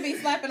for you to be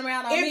slapping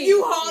around on me. If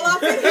you haul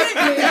off and hit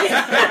me,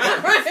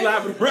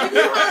 slapping around. If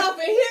you haul off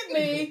and hit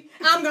me,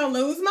 I'm gonna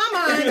lose my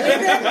mind in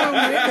that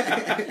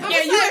moment.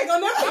 Yeah, you ain't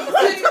gonna know.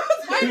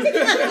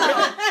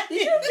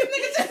 This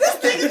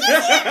nigga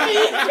just hit me.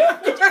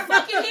 Did you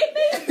fucking hit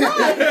me?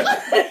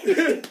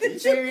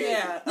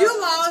 Right. You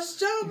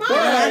lost your mind.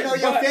 I know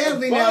your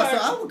family now, so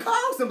I would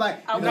call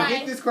somebody. Okay.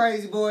 Get this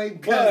crazy boy.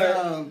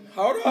 Because,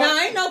 hold on. Now,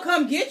 ain't no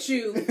come get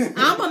you.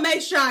 I'm gonna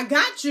make sure I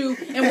got you,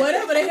 and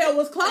whatever the hell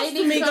was close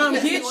to me gonna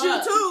get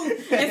you too.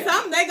 And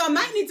they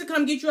might need to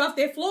come get you off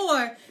that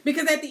floor,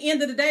 because at the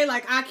end of the day,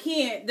 like, I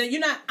can't.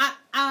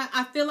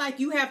 I feel like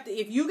you have to.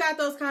 If you got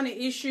those kind of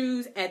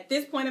issues at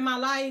this point in my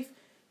life,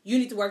 you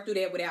need to work through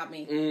that without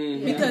me,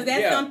 because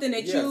that's something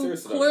that you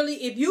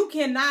clearly. If you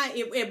cannot,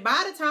 if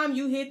by the time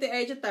you hit the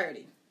age of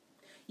 30,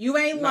 you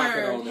ain't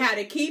learned how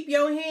to keep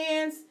your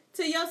hands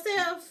to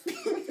yourself.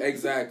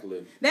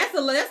 Exactly. That's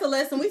a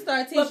lesson we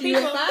start teaching you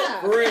at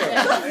 5. For real.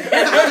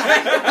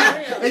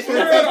 For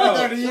real.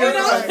 25 years.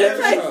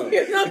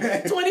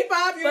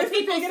 But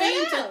people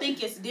seem to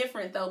think it's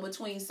different though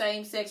between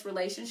same-sex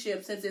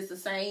relationships, since it's the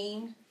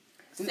same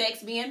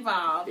sex being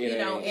involved. It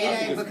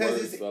ain't,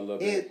 because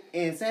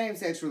in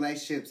same-sex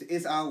relationships,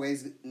 it's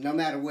always, no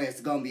matter what, it's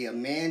gonna be a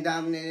man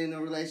dominant in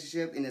a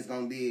relationship, and it's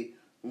gonna be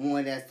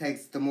one that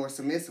takes the more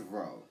submissive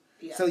role.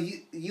 Yeah. So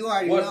you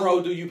already know. What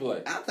role do you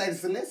play? I play the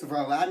submissive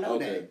role. I know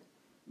that.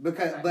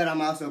 But I'm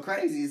also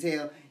crazy as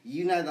hell.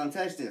 You're not gonna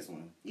touch this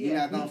one. You're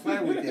not gonna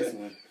flirt with this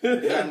one.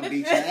 I'm gonna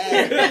beat your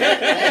ass.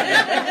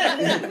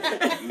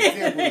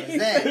 Simple as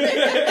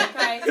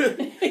that.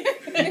 Okay.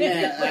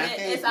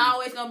 It's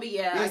always gonna be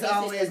It's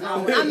always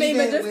gonna be. I mean,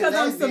 but just because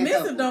I'm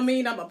submissive don't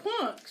mean I'm a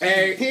punk.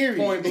 Period.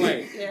 Point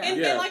blank.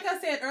 And like I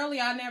said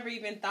earlier, I never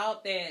even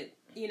thought that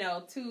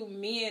 2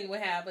 men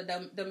would have a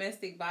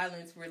domestic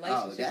violence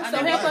relationship. So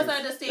help us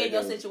understand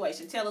your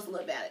situation. Tell us a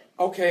little about it.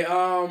 Okay,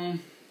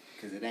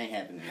 because it ain't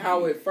happening.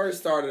 How it first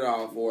started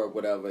off, or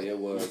whatever, it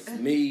was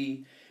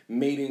me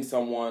meeting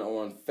someone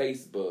on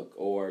Facebook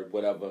or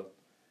whatever.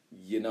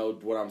 You know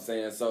what I'm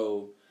saying?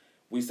 So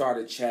we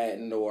started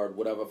chatting or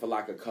whatever for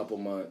like a couple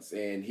months,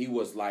 and he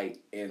was like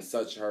in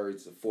such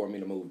hurries for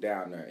me to move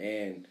down there.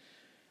 And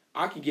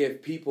I can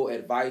give people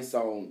advice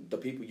on the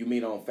people you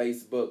meet on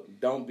Facebook.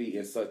 Don't be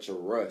in such a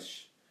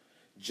rush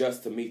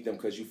just to meet them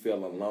because you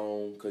feel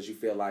alone, because you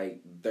feel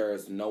like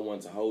there's no one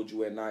to hold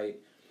you at night.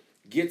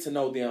 Get to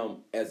know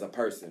them as a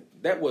person.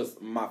 That was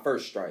my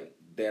first strike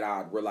that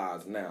I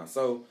realized now.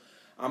 So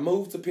I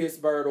moved to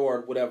Pittsburgh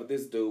or whatever.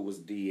 This dude was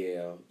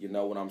DL. You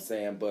know what I'm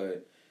saying?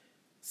 But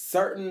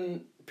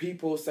certain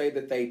people say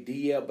that they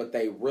DL, but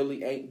they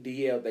really ain't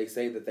DL. They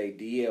say that they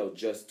DL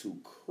just to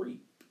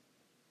creep.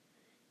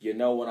 You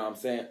know what I'm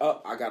saying?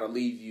 I got to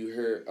leave you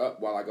here.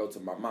 While I go to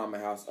my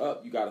mama's house.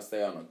 You got to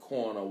stay on the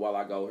corner while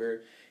I go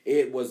here.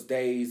 It was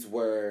days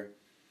where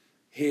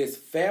his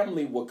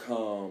family would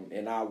come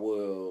and I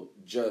will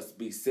just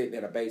be sitting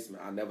in a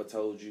basement. I never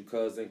told you,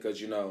 cousin,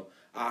 because,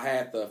 I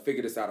had to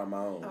figure this out on my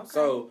own. Okay.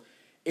 So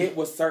it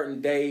was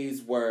certain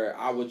days where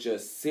I would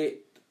just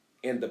sit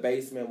in the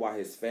basement while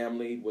his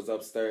family was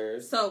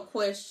upstairs. So,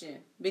 question,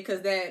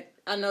 because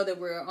I know that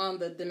we're on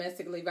the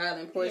domestically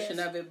violent portion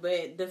of it,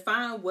 but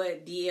define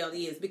what DL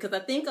is, because I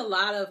think a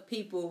lot of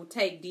people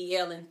take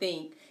DL and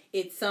think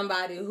it's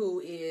somebody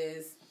who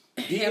is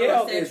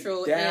DL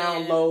heterosexual.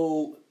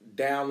 Is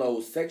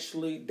download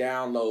sexually,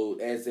 download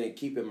as in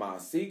keeping my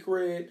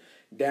secret,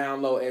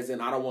 download as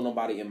in I don't want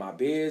nobody in my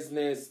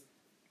business,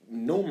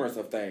 numerous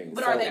of things.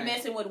 But are they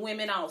messing with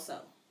women also?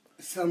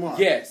 Some are.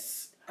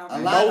 Yes.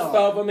 Okay. Most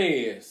of them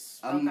is.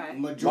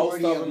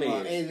 Majority of them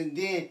are. And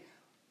then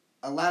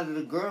a lot of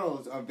the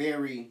girls are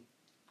very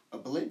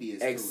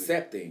oblivious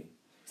accepting.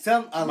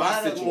 A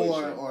lot of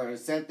them are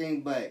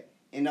accepting, but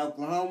in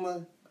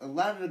Oklahoma, a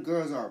lot of the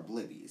girls are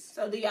oblivious.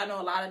 So do y'all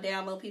know a lot of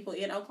down low people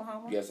in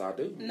Oklahoma? Yes, I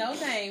do. No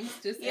names,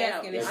 just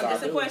asking. Yes, I'm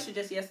just a question,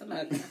 just yes or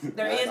no.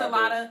 There is a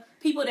lot of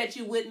people that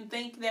you wouldn't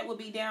think that would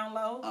be down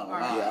low.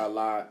 Yeah, a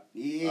lot.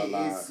 Yeah,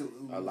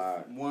 a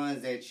lot.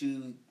 Ones that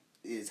you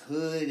as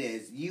hood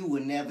as you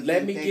would never.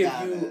 Let me give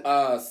you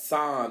a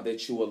sign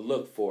that you will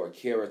look for,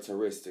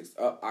 characteristics.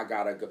 I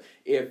gotta go.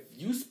 If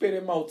you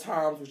spending more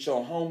times with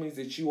your homies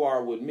that you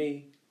are with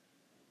me,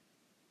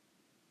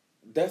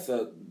 that's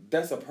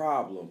a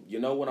problem. You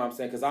know what I'm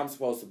saying? Because I'm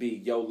supposed to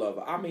be your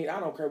lover. I mean, I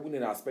don't care. We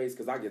need our space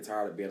because I get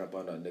tired of being up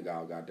under a nigga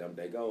all goddamn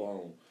day. Go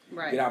on.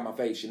 Right. Get out of my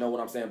face. You know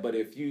what I'm saying? But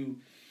if you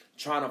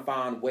trying to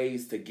find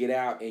ways to get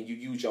out and you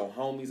use your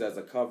homies as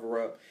a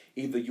cover-up,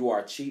 either you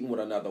are cheating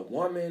with another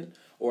woman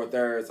or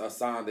there's a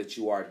sign that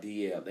you are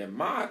DL. In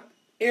my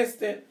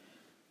instant,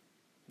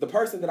 the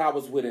person that I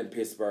was with in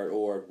Pittsburgh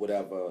or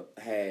whatever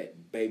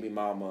had baby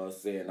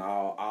mamas and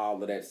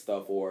all of that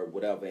stuff or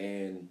whatever,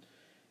 and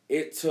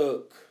it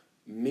took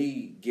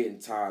me getting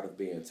tired of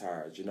being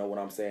tired. You know what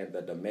I'm saying?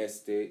 The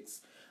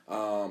domestics,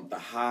 the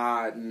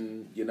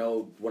hiding, you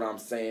know what I'm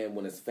saying?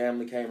 When his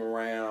family came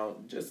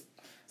around, just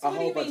so a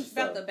whole bunch of stuff.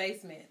 stuff. About the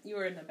basement? You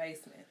were in the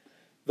basement.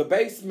 The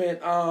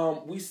basement,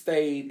 we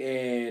stayed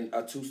in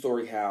a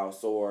 2-story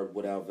house or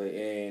whatever,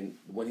 and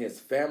when his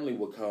family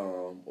would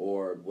come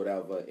or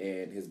whatever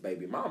and his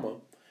baby mama,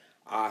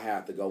 I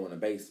have to go in the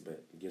basement.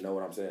 You know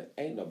what I'm saying?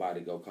 Ain't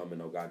nobody go come in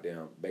no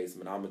goddamn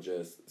basement. I'ma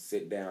just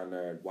sit down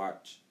there and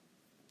watch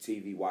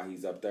TV while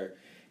he's up there.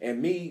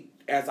 And me,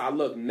 as I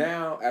look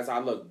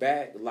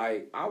back,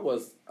 like, I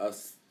was a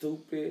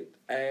stupid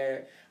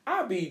ass.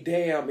 I'd be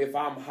damn if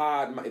I'm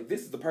hiding. If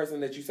this is the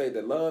person that you say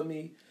that love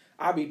me,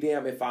 I'd be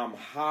damn if I'm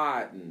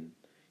hiding.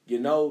 You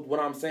know what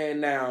I'm saying?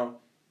 Now,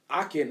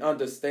 I can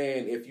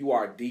understand if you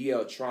are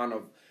DL trying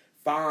to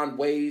find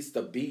ways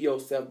to be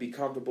yourself, be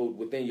comfortable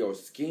within your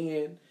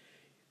skin,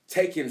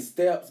 taking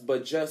steps,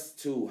 but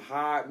just to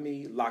hide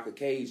me like a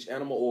caged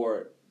animal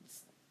or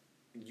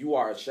you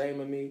are ashamed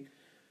of me,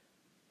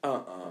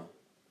 no.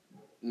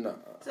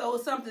 So it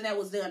was something that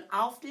was done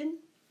often?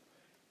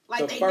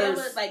 Like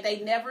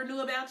they never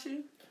knew about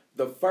you?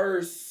 The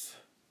first,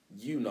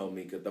 you know,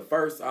 Mika, the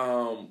first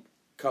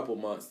couple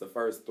months, the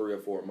first 3 or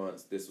 4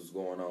 months this was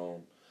going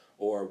on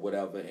or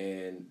whatever,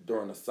 and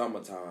during the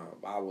summertime,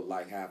 I would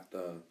like have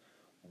to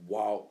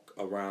walk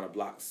around a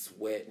block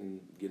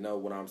sweating, you know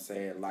what I'm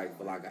saying, like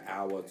for like an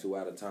hour or two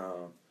at a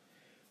time.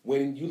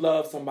 When you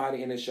love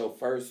somebody and it's your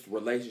first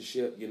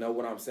relationship, you know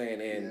what I'm saying?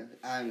 And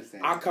yeah, I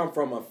understand. I come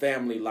from a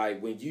family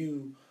like we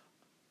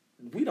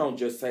don't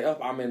just say,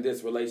 I'm in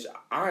this relationship.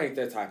 I ain't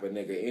that type of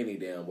nigga any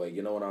damn way,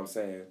 you know what I'm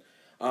saying?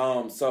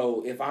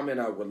 So if I'm in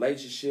a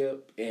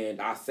relationship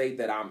and I say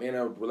that I'm in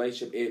a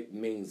relationship, it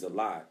means a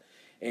lot.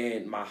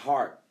 And my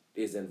heart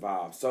is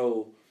involved.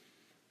 So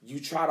you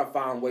try to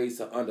find ways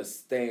to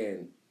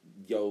understand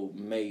your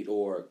mate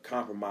or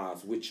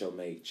compromise with your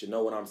mate. You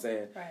know what I'm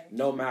saying? Right.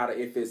 No matter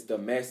if it's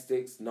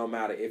domestics, no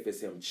matter if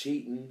it's him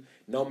cheating,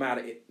 none of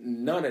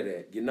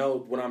that. You know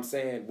what I'm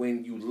saying?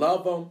 When you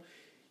love them,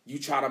 you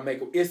try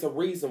to it's a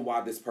reason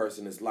why this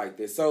person is like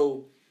this.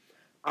 So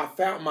I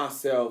found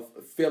myself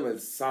feeling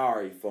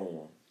sorry for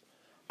him.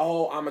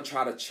 Oh, I'm going to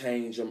try to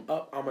change him.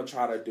 I'm going to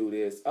try to do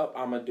this.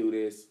 I'm going to do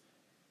this.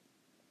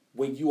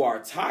 When you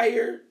are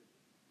tired,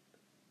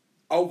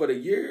 over the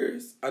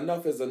years,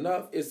 enough is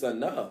enough. It's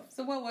enough.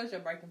 So what was your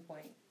breaking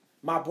point?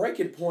 My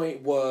breaking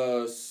point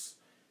was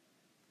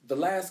the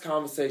last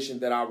conversation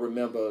that I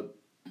remember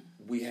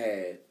we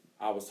had.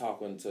 I was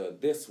talking to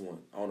this one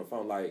on the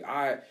phone. Like,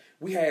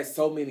 we had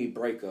so many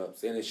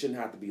breakups, and it shouldn't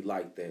have to be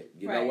like that.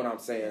 You know what I'm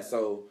saying? Yeah.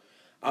 So,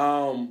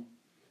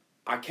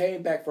 I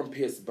came back from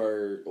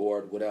Pittsburgh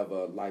or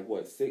whatever,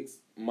 6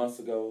 months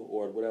ago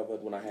or whatever,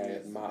 when I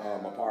had my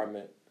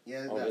apartment.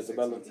 Yeah, on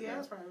Isabella. Yeah,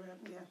 that's probably right.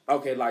 Yeah.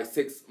 Okay,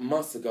 6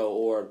 months ago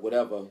or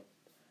whatever,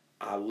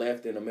 I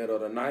left in the middle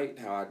of the night,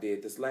 how I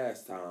did this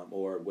last time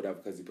or whatever,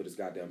 because he put his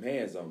goddamn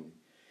hands on me.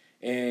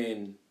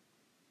 And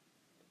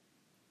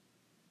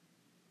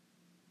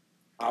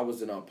I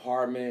was in an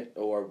apartment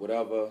or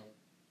whatever,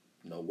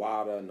 no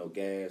water, no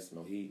gas,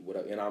 no heat,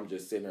 whatever. And I'm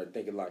just sitting there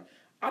thinking, like,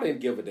 I didn't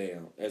give a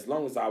damn as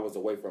long as I was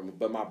away from him.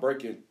 But my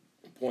breaking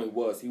point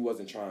was he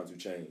wasn't trying to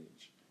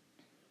change.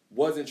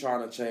 Wasn't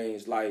trying to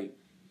change. Like,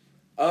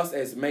 us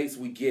as mates,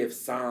 we give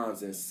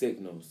signs and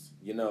signals,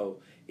 you know.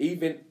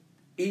 Even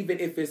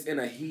if it's in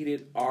a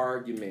heated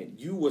argument,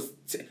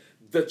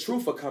 the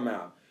truth will come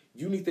out.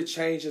 You need to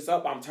change this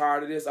up. I'm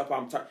tired of this.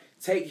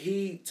 Take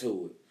heed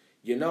to it.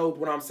 You know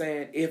what I'm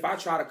saying? If I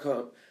try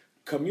to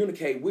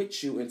communicate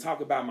with you and talk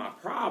about my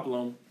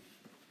problem,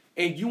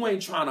 and you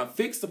ain't trying to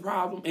fix the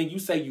problem, and you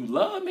say you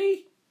love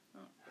me,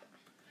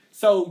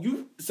 so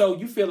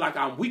you feel like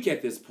I'm weak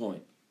at this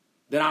point.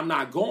 That I'm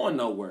not going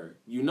nowhere.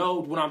 You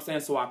know what I'm saying?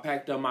 So I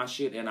packed up my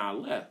shit and I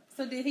left.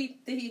 So did he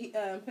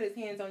put his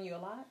hands on you a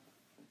lot?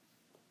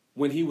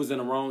 When he was in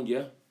the wrong,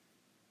 yeah.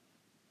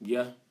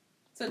 Yeah.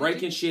 So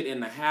breaking shit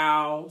in the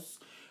house.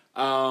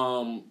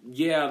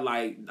 Yeah,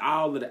 like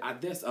all of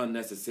that. That's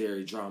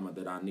unnecessary drama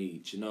that I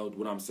need. You know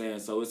what I'm saying?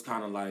 So it's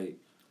kind of like.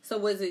 So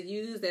was it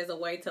used as a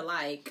way to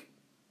like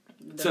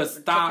to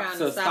stop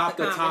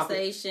the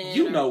conversation?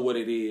 You know what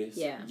it is.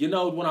 Yeah. You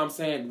know what I'm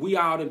saying? We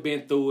all done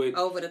been through it.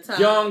 Over the top.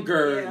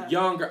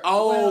 Younger.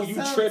 Oh, well, you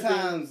tripping.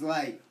 Sometimes,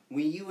 like,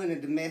 when you in a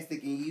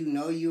domestic and you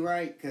know you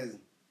right, because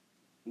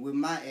with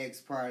my ex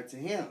prior to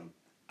him,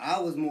 I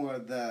was more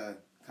of the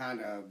kind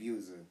of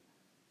abuser.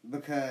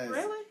 Because...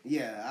 Really?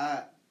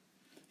 Yeah,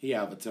 he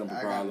have a temper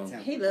problem.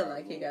 He look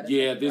like he got a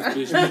this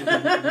bitch.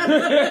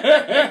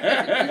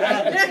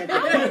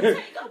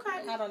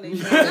 I don't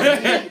need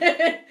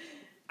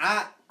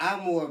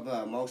I'm more of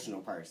an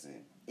emotional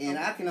person. And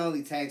I can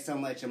only take so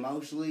much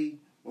emotionally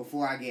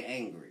before I get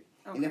angry.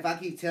 Okay. And if I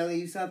keep telling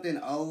you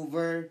something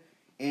over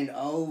and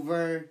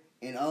over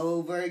and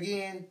over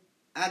again,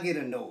 I get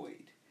annoyed.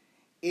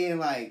 And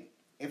like,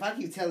 if I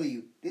keep telling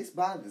you, this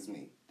bothers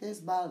me.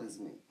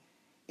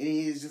 And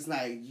it's just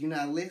like, you're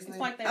not listening.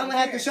 Like I'm going to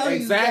have to show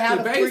you how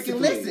to freaking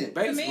listen.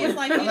 To me, it's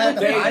like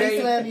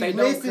they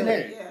listen.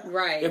 Yeah.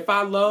 Right. If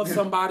I love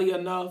somebody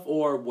enough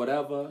or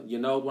whatever, you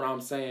know what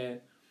I'm saying?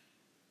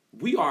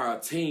 We are a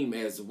team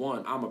as one.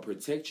 I'm going to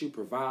protect you,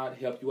 provide,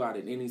 help you out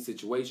in any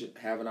situation.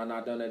 Haven't I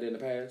not done that in the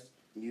past?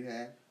 You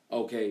have.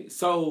 Okay,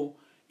 so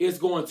it's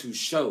going to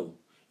show.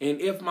 And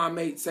if my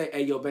mate say,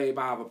 hey, yo, babe,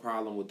 I have a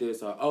problem with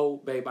this, or, oh,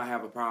 babe, I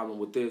have a problem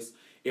with this,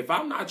 if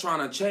I'm not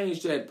trying to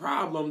change that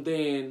problem,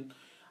 then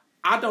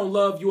I don't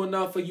love you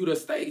enough for you to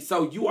stay.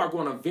 So you are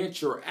going to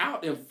venture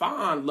out and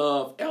find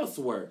love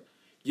elsewhere.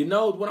 You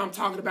know what I'm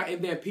talking about?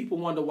 And then people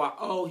wonder why,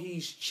 oh,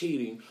 he's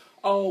cheating.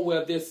 Oh,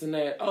 well, this and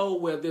that. Oh,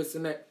 well, this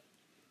and that.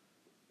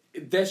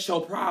 That's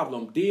your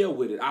problem. Deal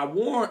with it. I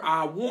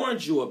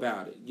warned you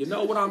about it. You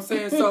know what I'm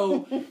saying?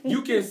 So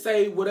you can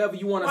say whatever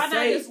you want to say.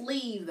 Why not just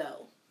leave,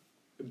 though?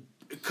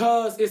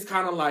 Because it's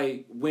kind of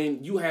like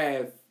when you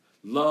have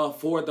love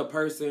for the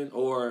person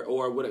or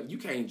whatever, you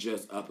can't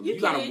just up.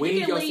 You gotta wing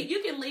yourself.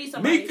 You can leave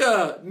somebody.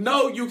 Mika,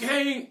 no, you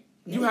can't.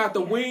 You have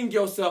to wean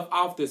yourself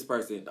off this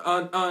person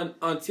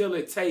until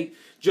it take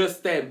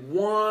just that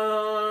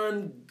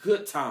one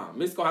good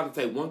time. It's gonna have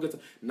to take one good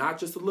time, not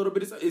just a little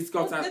bit. It's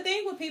gonna. The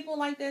thing with people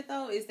like that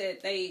though is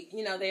that they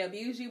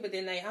abuse you, but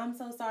then I'm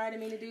so sorry, I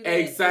didn't mean to do that.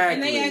 Exactly.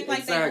 And they act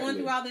like they're going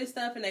through all this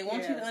stuff, and they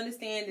want you to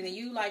understand, and then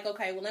you like,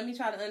 okay, well, let me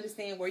try to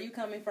understand where you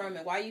coming from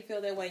and why you feel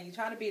that way. And you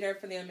try to be there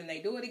for them, and they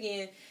do it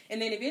again,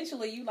 and then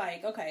eventually you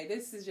like, okay,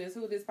 this is just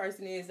who this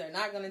person is. They're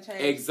not gonna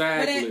change.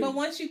 Exactly. But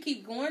once you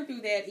keep going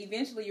through that,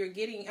 eventually you're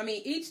getting. I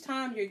mean, each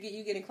time you're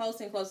getting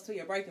closer and closer to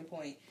your breaking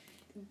point.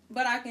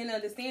 But I can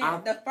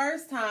understand the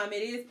first time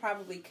it is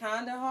probably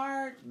kind of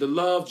hard. The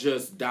love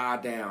just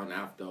died down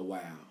after a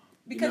while.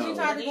 Because you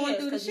tried to go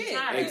through the shit.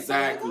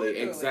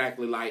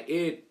 Exactly. Like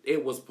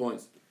it was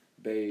points,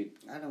 babe.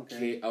 I don't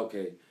care.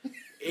 Okay.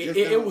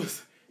 It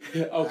was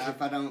okay.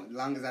 If I don't,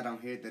 long as I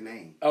don't hear the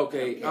name.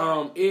 Okay.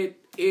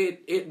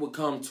 It would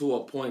come to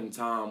a point in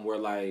time where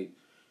like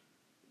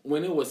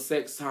when it was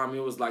sex time,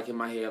 it was like in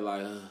my head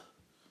like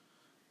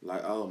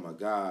oh my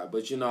God.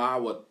 But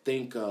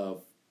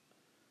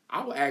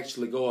I would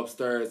actually go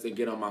upstairs and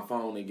get on my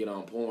phone and get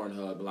on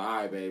Pornhub. Like, all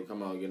right, babe,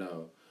 come on,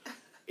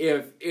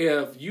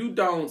 If you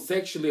don't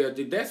sexually,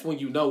 that's when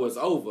you know it's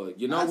over.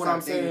 You know what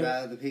I'm saying? I think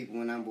about other people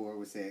when I'm bored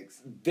with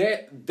sex.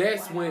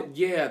 That's when,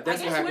 that's what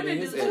happened in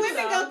his ex. Women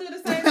go through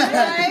the same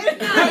thing.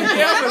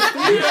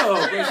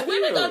 Yeah,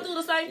 women go through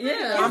the same thing.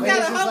 Yeah. I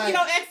gotta hope you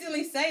don't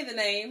accidentally say the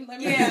name.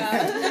 But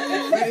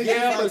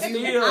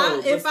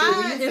still. If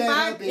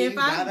I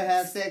gotta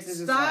have sex,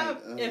 it's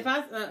stop,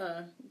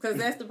 because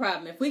that's the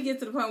problem. If we get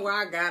to the point where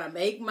I gotta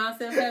make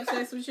myself have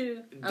sex with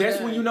you, that's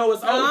when you know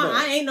it's over.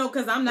 I ain't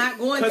because I'm not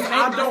going to. Because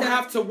I don't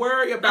have to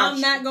worry about.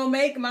 I'm not gonna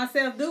make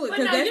myself do it.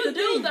 But no, you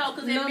do though.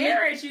 Because in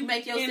marriage, you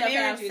make yourself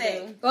have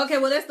sex. Okay,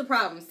 well that's the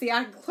problem. See,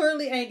 I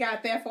clearly ain't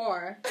got that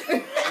far.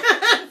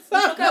 Because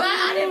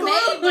I didn't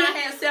make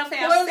myself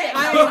have sex.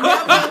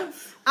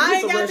 I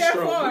ain't got that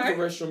far. Use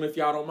the restroom if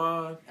y'all don't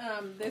mind.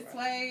 This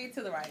way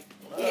to the right.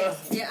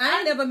 Yes. Yeah, I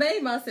ain't never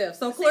made myself,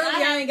 so clearly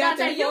I ain't got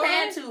that far. You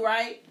had to,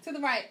 right? To the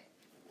right.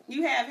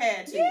 You have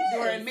had to. Yes.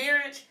 During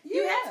marriage,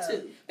 you have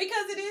to.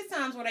 Because it is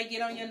times where they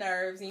get on your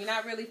nerves and you're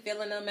not really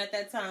feeling them at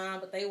that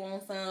time, but they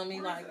want some.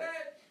 You like,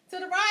 to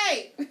the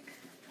right.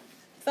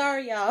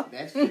 Sorry, y'all.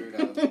 That's true,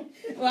 though.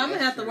 Well, I'm going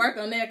to have to work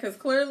on that because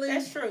clearly.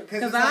 That's true.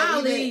 Because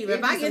I'll leave.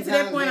 If I get to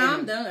that point,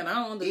 I'm done. I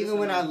don't want to do even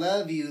when I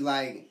love you,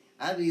 like,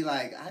 I'd be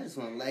like, I just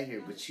want to lay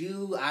here. But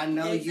I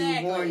know you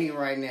horny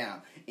right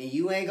now. And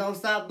you ain't going to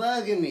stop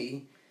bugging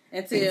me.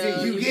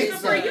 Until you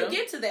get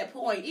to that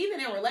point. Even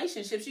in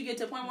relationships, you get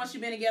to a point once you've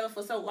been together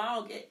for so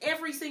long.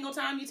 Every single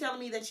time you telling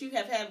me that you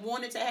have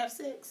wanted to have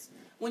sex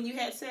when you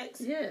had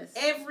sex. Yes.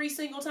 Every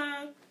single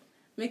time.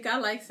 Mick, I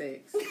like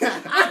sex.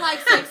 I like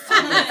sex too.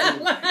 I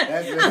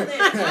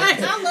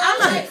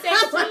like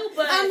sex too,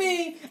 but I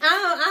mean,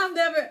 I've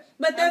never.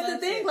 But that's the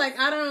thing. Sex. Like,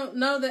 I don't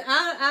know that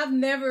I've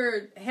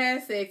never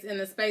had sex in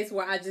a space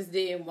where I just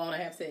didn't want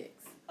to have sex.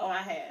 Oh, I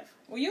have.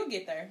 Well, you'll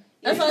get there.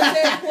 That's what I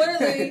said.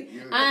 Clearly,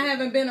 I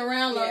haven't been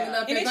around long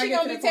enough. And then she's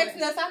going to be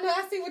texting us.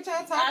 I see what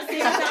y'all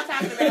talking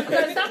about.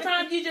 Because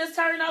sometimes you just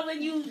turn over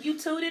and you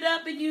toot it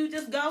up and you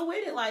just go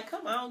with it. Like,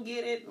 come on,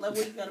 get it. Like,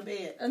 when you go to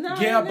bed.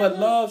 But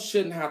love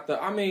shouldn't have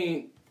to. I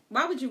mean...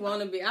 Why would you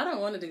want to be? I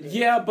don't want to do that.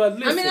 Yeah, but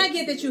listen. I mean, I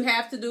get that you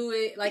have to do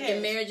it, like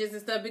in marriages and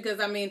stuff,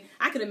 because, I mean,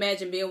 I could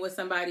imagine being with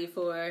somebody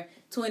for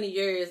 20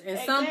 years and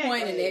some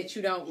point in that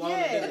you don't want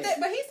to do it.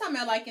 But he's talking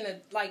about, like, in a,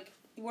 like,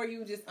 where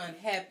you were just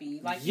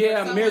unhappy. Like,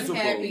 miserable.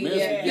 Unhappy.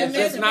 Yeah,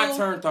 just not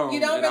turned on.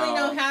 You don't really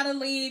know how to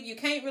leave. You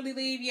can't really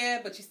leave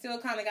yet, but you still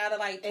kind of got to,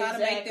 like, try to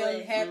make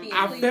them happy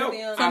and please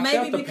them. So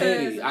maybe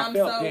because I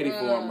felt petty for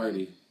him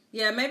already.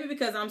 Yeah, maybe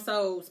because I'm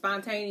so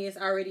spontaneous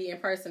already in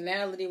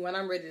personality, when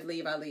I'm ready to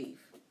leave, I leave.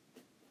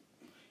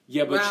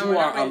 Yeah, but you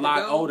are a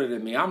lot older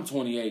than me. I'm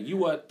 28. You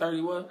what,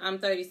 30 what? I'm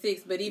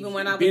 36, but even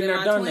when I was in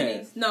my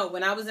 20s... No,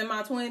 when I was in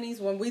my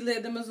 20s, when we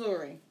lived in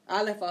Missouri,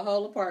 I left a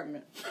whole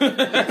apartment. I was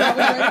ready to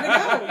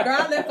go. Girl,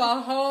 I left a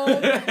whole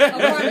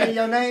apartment. In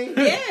your name?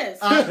 Yes.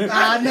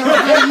 I know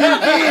how you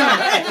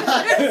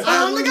feel. I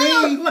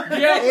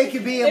believe it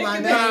could be in my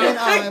name and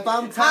all. If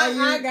I'm tired...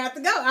 I got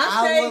to go.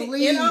 I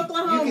stayed in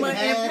Oklahoma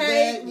and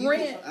paid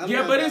rent.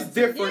 Yeah, but it's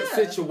different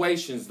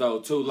situations,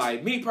 though, too.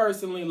 Like, me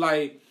personally,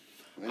 like...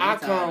 I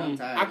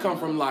come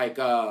from like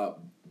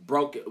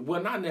broken,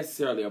 well, not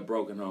necessarily a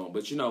broken home,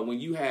 but you know, when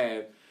you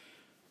have,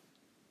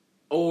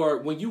 or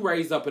when you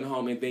raise up in a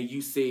home and then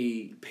you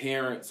see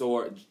parents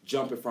or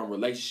jumping from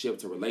relationship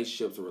to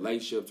relationship to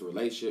relationship to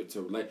relationship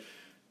to relationship,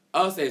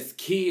 us as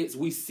kids,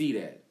 we see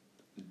that.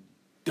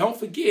 Don't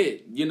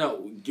forget, you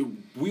know,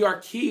 we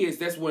are kids.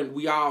 That's when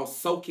we all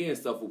soak in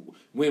stuff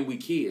when we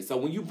kids. So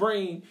when you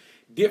bring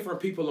different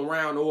people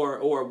around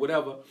or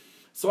whatever,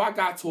 so I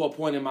got to a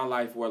point in my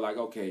life where like,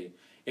 okay,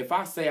 if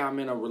I say I'm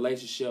in a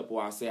relationship or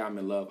I say I'm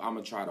in love, I'm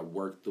going to try to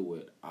work through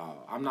it.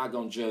 I'm not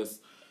going to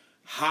just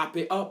hop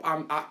it up.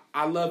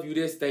 I love you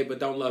this day, but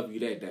don't love you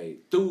that day.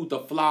 Through the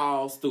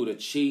flaws, through the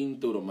cheating,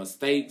 through the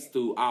mistakes,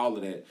 through all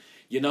of that.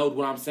 You know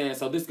what I'm saying?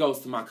 So this goes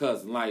to my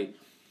cousin. Like,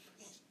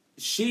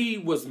 she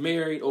was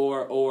married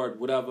or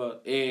whatever,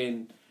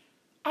 and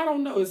I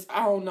don't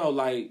know.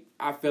 Like,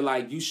 I feel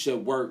like you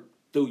should work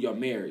through your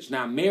marriage.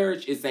 Now,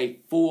 marriage is a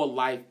full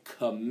life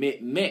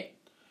commitment.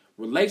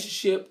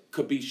 Relationship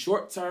could be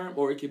short term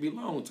or it could be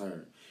long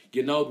term.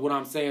 You know what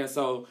I'm saying?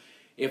 So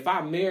if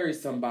I marry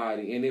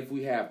somebody and if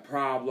we have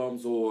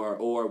problems or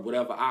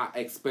whatever, I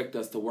expect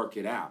us to work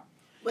it out.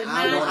 But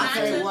I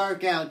can't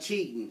work out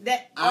cheating.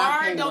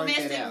 Or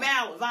domestic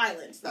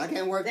violence. Though. I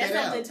can't work that out.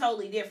 That's something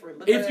totally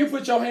different. If you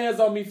put your hands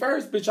on me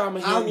first, bitch, I'm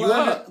going to hand you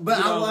up. But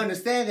I will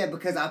understand that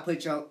because I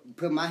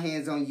put my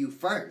hands on you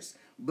first.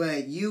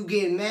 But you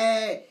get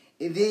mad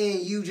and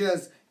then you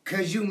just...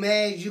 Cause you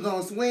mad, you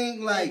gonna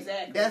swing like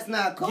that's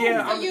not cool.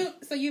 Yeah,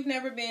 so you've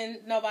never been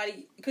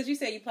nobody. Cause you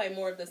said you play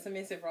more of the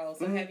submissive role.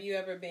 So have you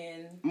ever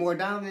been more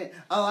dominant?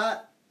 Oh,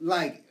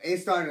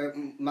 it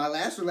started. My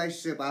last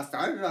relationship, I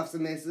started off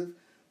submissive,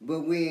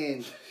 but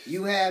when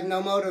you have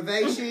no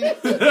motivation, you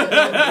don't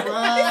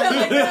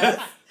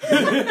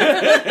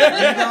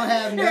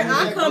have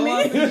nothing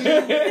going for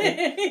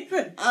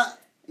you.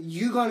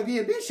 You're going to be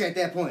a bitch at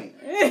that point.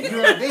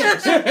 You're a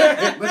bitch.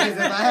 Because if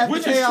I have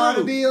to pay all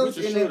the bills,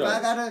 and if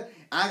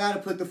I gotta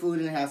put the food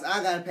in the house,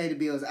 I gotta pay the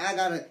bills,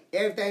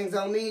 everything's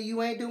on me and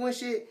you ain't doing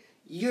shit,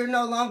 you're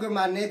no longer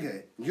my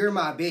nigga. You're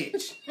my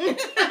bitch. and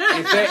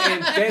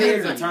that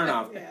is a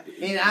turnoff.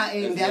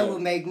 And that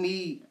would make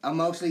me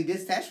emotionally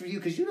detached from you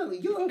because you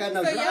don't got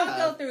no drive. So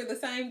y'all go through the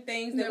same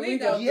things that we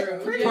go through.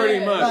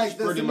 Pretty much. Like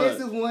the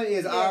submissive one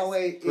is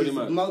always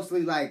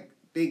mostly like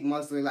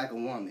a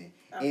woman.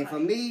 Okay. And for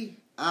me,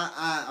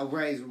 I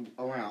raised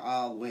around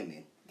all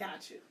women.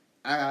 Got you.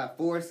 I got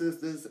 4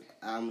 sisters.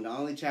 I'm the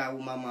only child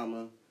with my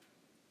mama.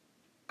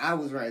 I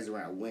was raised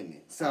around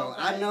women. So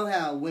I know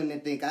how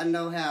women think. I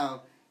know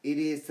how it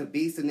is to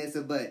be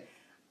submissive, but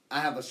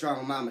I have a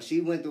strong mama.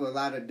 She went through a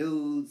lot of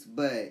dudes,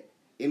 but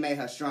it made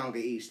her stronger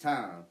each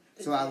time.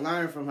 So I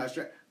learned from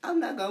her.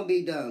 I'm not going to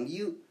be dumb.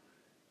 You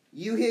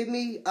hit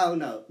me? Oh,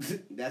 no.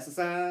 That's a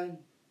sign.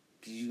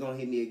 Because you're going to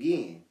hit me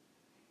again.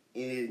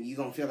 And you're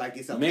going to feel like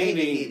it's okay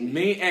to hit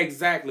me.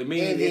 Exactly.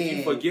 Meaning if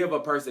you forgive a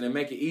person and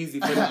make it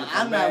easy for them to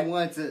come back,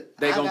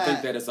 they're going to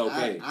think that it's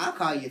okay. I'll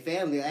call your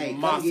family. Hey,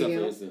 come get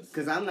him.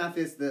 Because I'm not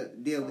fit to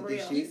deal with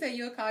this shit. You say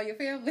you'll call your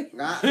family?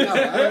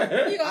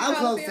 I'm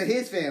close to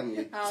his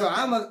family. So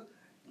I'm a...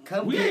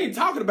 We ain't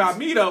talking about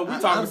me, though. We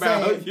talking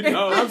about,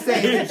 I'm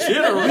saying in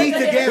general. We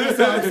together,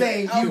 so I'm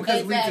saying you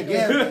because we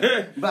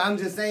together. But I'm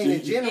just saying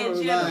in general,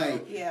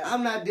 like,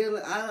 I'm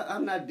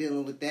not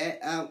dealing with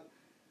that.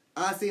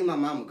 I seen my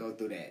mama go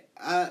through that.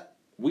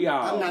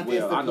 I'm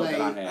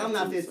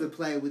not fit to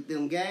play with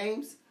them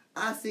games.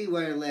 I see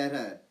where it led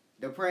her.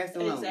 Depressed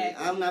and lonely.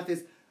 I'm not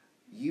fit.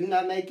 You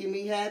not making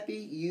me happy.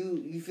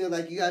 You feel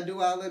like you gotta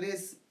do all of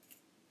this.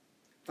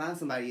 Find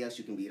somebody else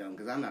you can beat on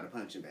because I'm not a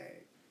punching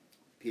bag.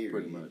 Period.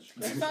 Pretty much.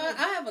 So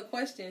I have a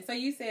question. So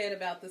you said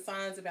about the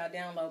signs about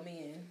down low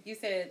men. You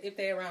said if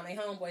they're around their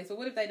homeboys. So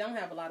what if they don't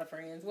have a lot of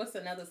friends? What's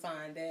another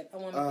sign that a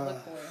woman can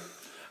look for?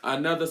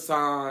 Another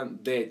sign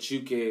that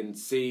you can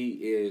see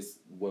is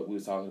what we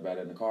were talking about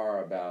in the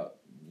car about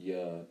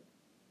your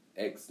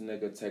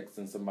ex-nigga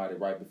texting somebody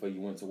right before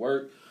you went to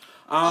work.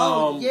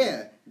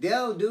 Yeah.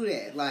 They'll do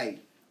that.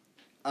 Like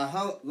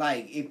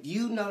if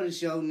you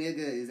notice your nigga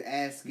is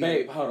asking...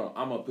 Babe, hold on.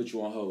 I'm going to put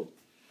you on hold.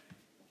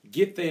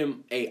 Get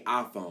them a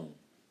iPhone.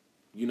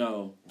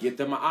 Get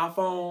them an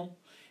iPhone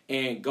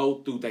and go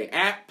through their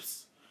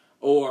apps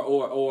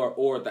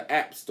or the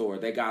app store.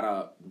 They got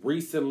a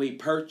recently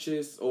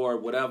purchased or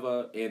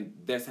whatever, and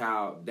that's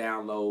how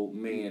down low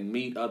men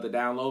meet other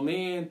down low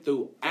men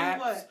through apps.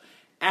 What?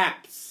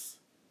 Apps.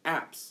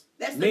 That's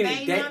the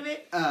name of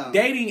it?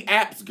 Dating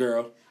apps,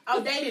 girl. Oh,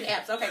 dating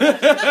apps. Okay.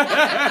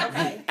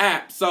 Okay.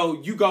 Apps.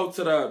 So you go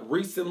to the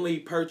recently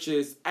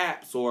purchased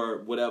apps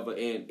or whatever,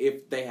 and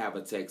if they have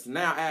a text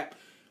now app,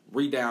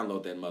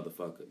 re-download that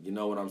motherfucker. You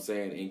know what I'm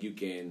saying? And you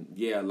can,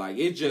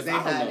 it just,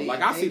 I don't know.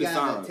 Like, I see the signs.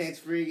 They got a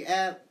text-free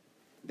app.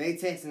 They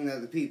texting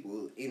other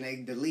people, and they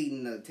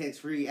deleting the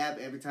text-free app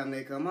every time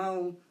they come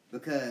home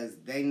because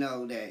they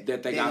know that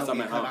they got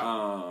something.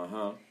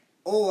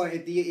 Or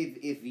if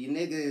your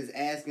nigga is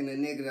asking the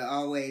nigga to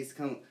always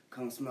come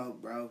smoke,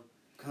 bro.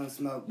 Come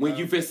smoke, bro. When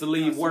you fit to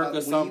leave work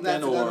or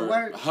something,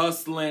 or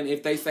hustling,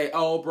 if they say,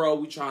 "Oh, bro,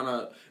 we trying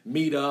to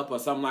meet up" or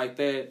something like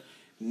that,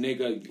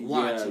 nigga,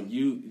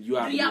 you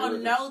out. Do y'all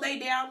know they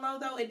down low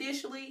though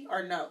initially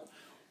or no?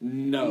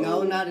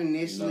 No, not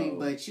initially,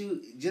 but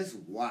you just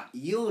watch.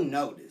 You'll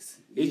notice.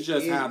 It's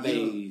just how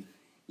they.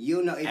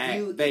 You'll know if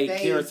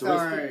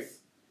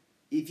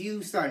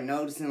you start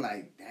noticing,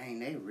 like, dang,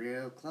 they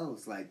real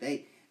close. Like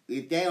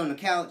if they on the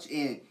couch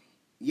and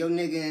your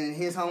nigga and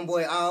his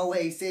homeboy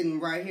always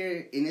sitting right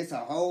here, and it's a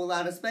whole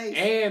lot of space.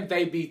 And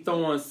they be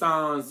throwing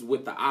signs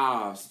with the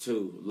eyes,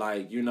 too.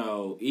 Like,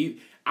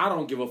 I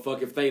don't give a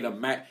fuck if they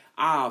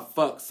I'll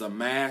fuck some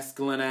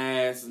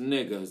masculine-ass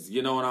niggas.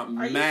 You know what I'm...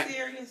 Are you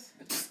serious?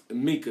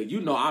 Mika,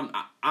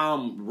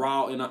 I'm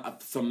raw in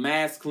some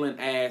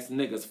masculine-ass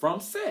niggas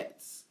from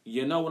sets.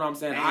 You know what I'm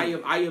saying?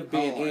 I have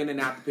been in and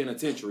out the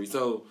penitentiary.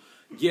 So,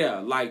 yeah,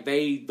 like,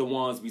 they the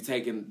ones be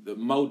taking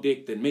more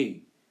dick than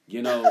me.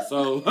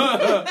 So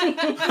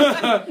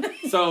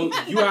so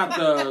you have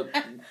to.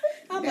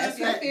 That's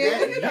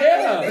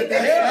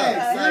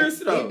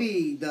it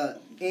be the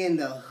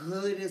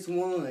hoodest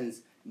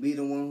ones be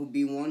the one who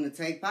be wanting to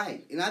take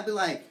pipe, and I'd be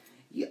like,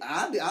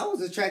 I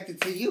was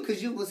attracted to you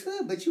because you was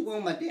hood, but you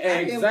want my dick.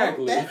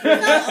 Exactly. So y'all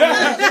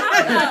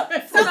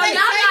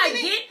not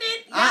getting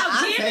it?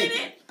 Y'all giving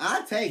it?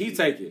 I take it. He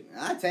take it.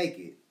 I take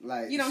it.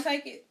 Like you don't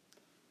take it.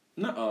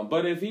 Nuh-uh.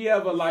 But if he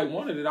ever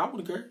wanted it, I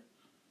wouldn't care.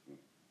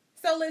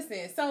 So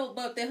listen,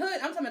 but the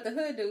hood, I'm talking about the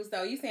hood dudes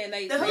though. You saying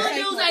the hood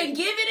dudes ain't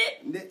giving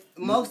it?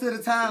 Most of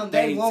the time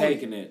they won't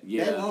taking it.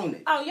 Yeah. They want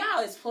it. Oh, y'all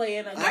is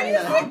playing. I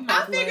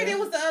figured it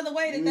was the other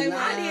way that they were.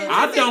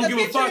 I don't give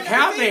a fuck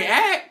how they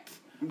act.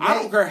 I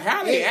don't care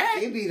how they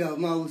act. It be the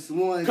most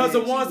ones. Because the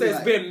ones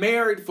that's been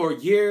married for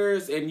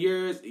years and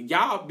years,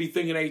 y'all be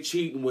thinking they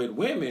cheating with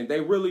women.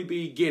 They really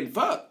be getting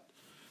fucked.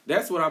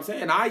 That's what I'm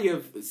saying. I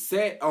have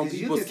sat on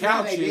people's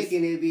couches. You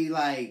can it be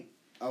like,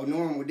 oh,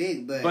 normal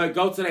dick, but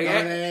go to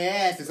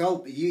their ass is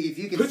open. If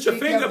you can put your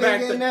finger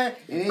back in there.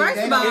 First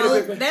of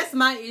all, that's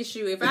my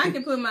issue. If I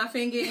can put my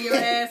finger in your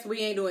ass, we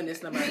ain't doing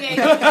this no more. So if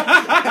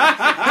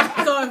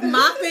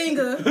my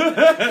finger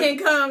can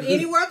come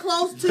anywhere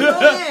close to your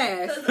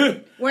ass,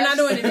 we're not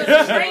doing it.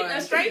 A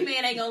straight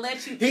man ain't gonna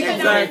let you.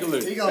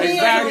 Exactly. He ain't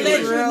gonna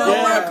let you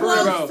nowhere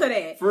close to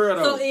that. For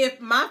real. So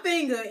if my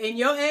finger and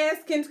your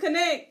ass can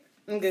connect.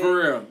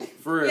 Good.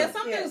 For real. Yeah,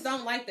 some dudes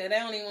don't like that. They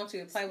don't even want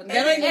you to play with them.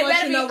 They don't even want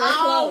you to know what's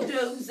all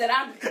dudes that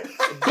I'm.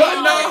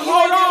 But no,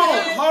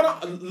 hold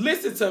on.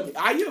 Listen to me.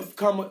 I have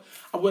come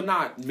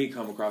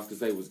across because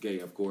they was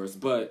gay, of course.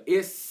 But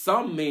it's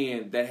some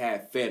men that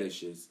have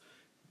fetishes.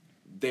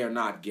 They're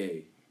not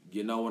gay.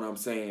 You know what I'm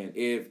saying?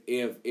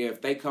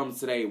 If they come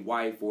to their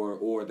wife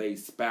or their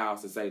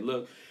spouse and say,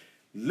 look,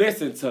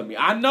 listen to me.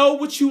 I know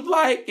what you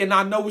like and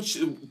I know what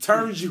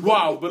turns you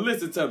off. But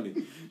listen to me.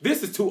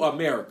 This is to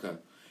America.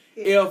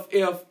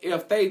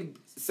 If they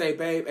say,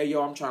 babe, hey,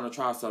 yo, I'm trying to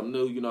try something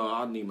new,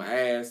 I need my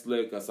ass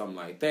licked or something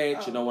like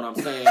that, you know what I'm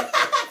saying?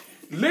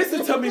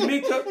 Listen to me,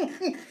 Mika.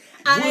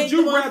 Would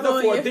you rather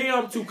for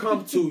them to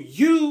come to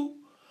you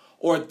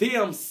or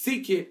them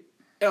seek it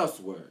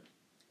elsewhere?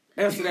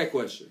 Answer that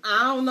question.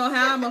 I don't know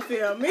how I'm going to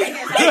feel.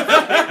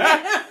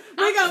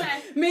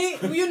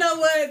 You know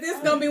what? This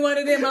is going to be one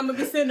of them. I'm going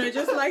to be sitting there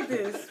just like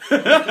this.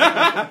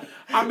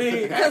 I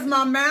mean, because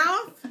my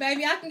mouth.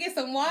 Baby, I can get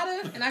some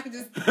water and I can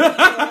just. I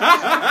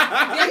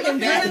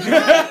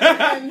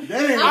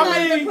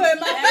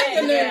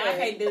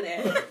can't do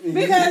that.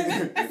 Because,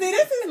 see,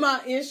 this is my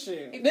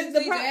issue.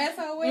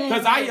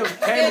 Because I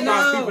have came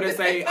across people that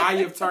say, I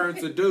have turned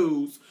to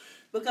dudes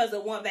because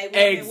of one baby.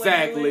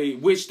 Exactly,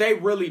 which they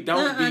really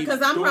don't.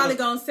 Because I'm probably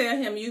gonna tell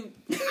him you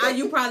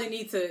probably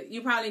need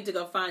to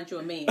go find you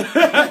a man.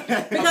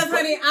 Because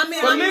honey, I'm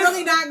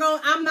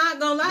not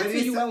gonna lie to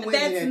you.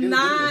 That's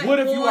not. What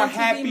if you are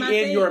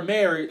happy in your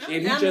marriage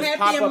and he just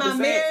pop up and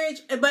say,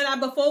 marriage, but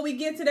before we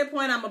get to that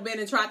point, I'm a been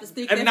and try to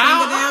stick that finger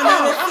down in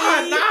the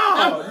seat.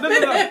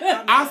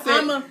 No. I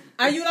said.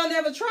 You don't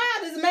ever try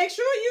this. Make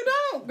sure you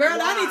don't, girl.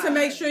 Why? I need to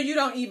make sure you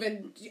don't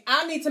even.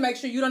 I need to make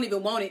sure you don't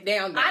even want it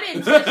down there. I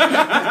didn't touch this.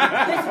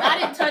 I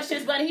didn't touch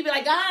this, but he'd be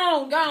like, "Go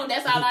on."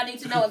 That's all I need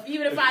to know.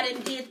 Even if I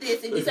didn't get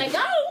this, and he say, "Go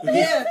on."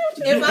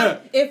 Yeah.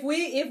 If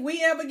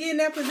we ever get in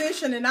that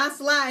position and I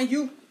slide and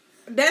you,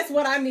 that's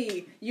what I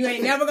need. You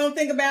ain't never gonna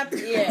think about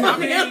the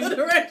other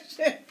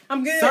direction.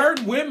 I'm good.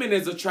 Certain women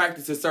is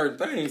attracted to certain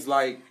things.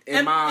 Like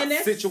in my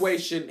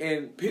situation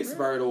in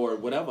Pittsburgh or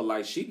whatever,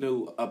 like she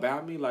knew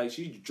about me. Like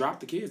she dropped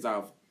the kids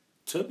off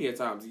to me at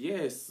times.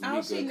 Yes. Oh,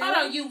 she knew. Hold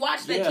on, you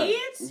watch the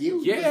kids?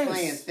 You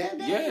playing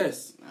stepdad?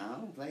 Yes. I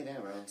don't play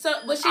that role. So,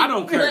 but she, I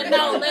don't care.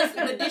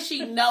 But did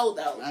she know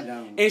though? I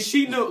don't. And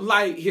she knew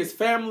like his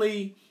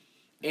family.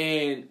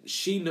 And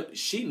she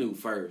knew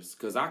first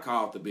because I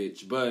called the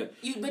bitch, but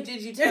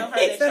did you tell her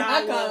that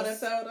y'all was?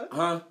 Told her.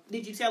 Huh?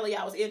 Did you tell her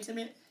y'all was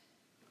intimate?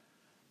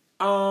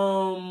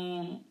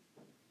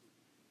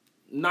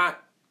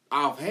 Not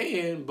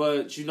offhand,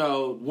 but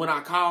when I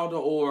called her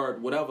or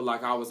whatever,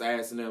 like I was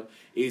asking them,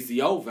 is he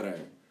over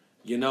there?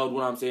 You know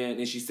what I'm saying?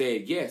 And she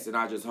said yes, and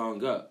I just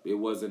hung up. It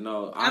wasn't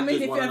no. I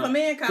mean, if a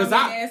man comes and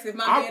asks if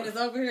my man is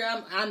over here,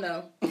 I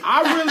know.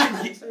 I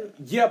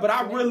really, but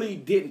I really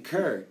didn't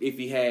care if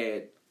he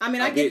had. I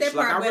mean, I get that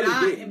part,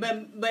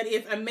 but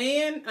if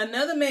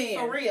another man,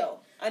 for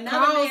real,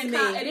 another man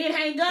and then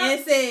hang up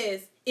and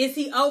says, "Is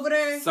he over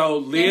there?" So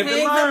live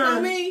and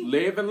learn.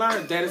 Live and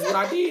learn. That is what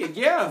I did.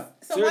 Yeah.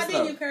 So why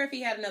didn't you care if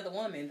he had another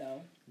woman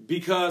though?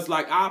 Because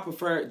I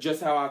prefer,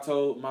 just how I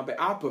told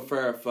I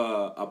prefer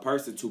for a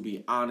person to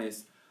be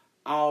honest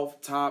off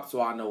top,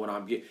 so I know what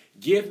I'm getting.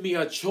 Give me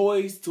a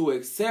choice to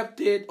accept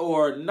it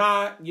or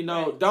not.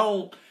 Right.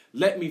 Don't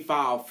let me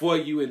file for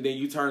you and then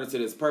you turn into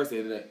this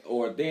person,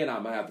 or then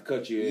I'm gonna have to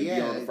cut you and be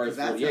on the first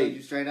 48. I told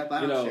you straight up,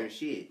 I don't share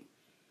shit.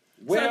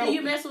 Well, so do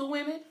you mess with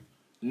women?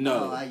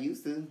 No. I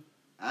used to.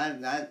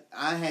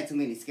 I had too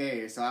many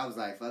scares, so I was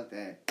like, fuck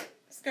that.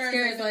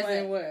 Scares like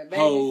what?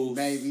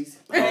 Babies.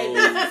 He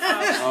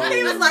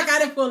was like, I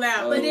didn't pull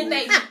out. But did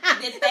they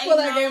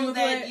know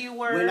that you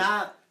were when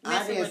I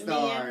didn't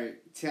start men?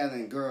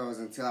 telling girls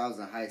until I was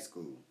in high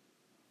school.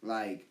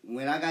 Like,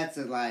 when I got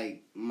to,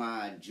 like,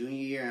 my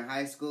junior year in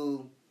high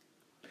school...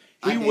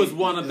 He was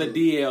one of the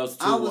DLs,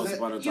 too. I was a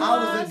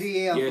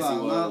DL yes, for a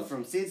month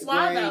from 6th grade.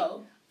 Why,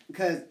 though?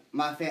 Because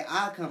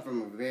I come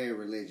from a very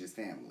religious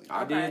family.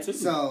 I did, too.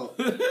 So,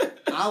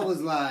 I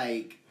was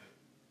like,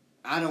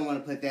 I don't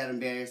want to put that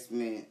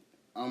embarrassment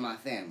on my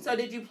family. So,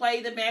 did you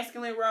play the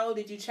masculine role?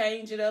 Did you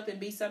change it up and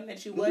be something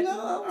that you wasn't? No,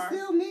 I was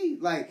still me.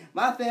 Like,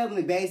 my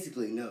family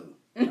basically knew.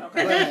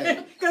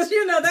 Okay. Because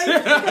they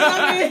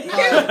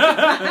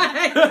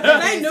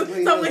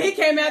knew. So when he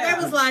came out, they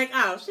was like,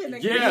 "Oh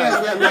shit!"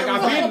 Yeah, like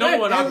I've been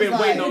knowing. I've been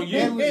waiting on you.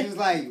 It was just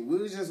like we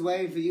was just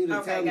waiting for you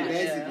to tell me,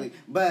 basically.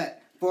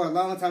 But for a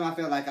long time, I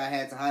felt like I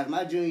had to hide.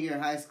 My junior year in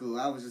high school,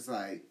 I was just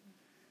like,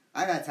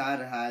 I got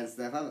tired of hiding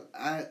stuff.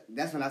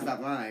 That's when I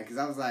stopped lying because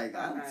I was like,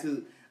 I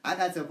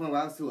got to a point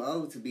where I was too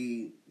old to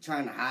be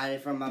trying to hide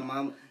it from my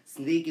mom,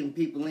 sneaking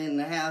people in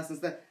the house and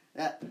stuff.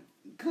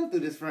 Come through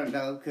this front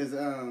door, because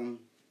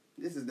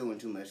this is doing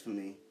too much for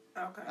me.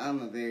 Okay.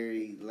 I'm a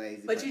very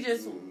lazy But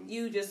person.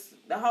 you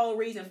just, the whole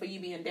reason for you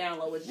being down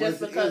low was just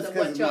because of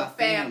what your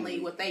family,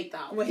 what they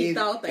thought. What he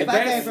thought they If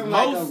I came from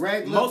like a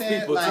regular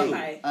people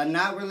family, a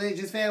not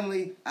religious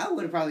family, I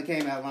would have probably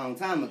came out a long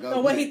time ago.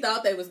 But what he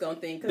thought they was going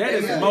to think. That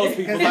is most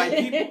people.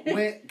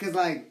 Because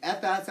like,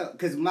 after I told,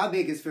 because my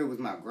biggest fear was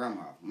my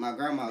grandma. My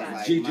grandma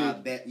was like,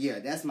 my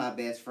that's my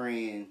best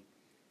friend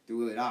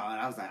through it all. And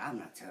I was like, I'm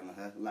not telling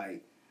her.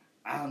 Like,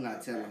 I'm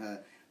not telling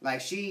her.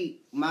 Like,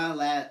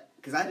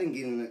 because I didn't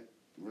get in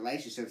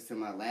relationships to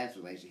my last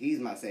relationship. He's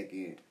my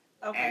second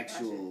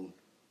actual,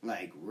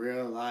 like,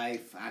 real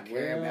life. I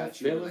care about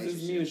you. Feelings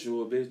is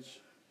mutual, bitch.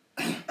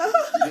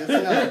 Just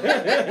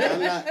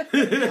know,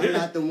 I'm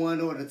not the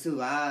one or the two.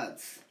 Like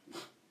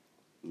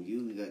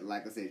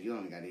I said, you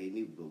only got to hit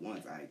me but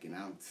once, Ike, and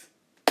I'm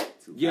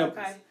too. Yeah,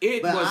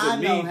 it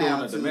wasn't me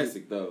doing a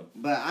domestic, though.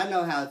 But I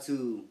know how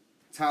to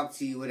talk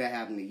to you without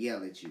having to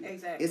yell at you.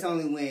 Exactly. It's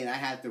only when I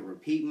have to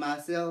repeat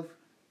myself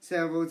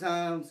several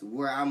times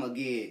where I'm going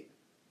to get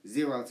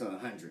 0 to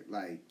 100.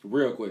 Like,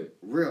 real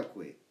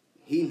quick.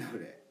 He know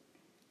that.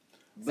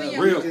 But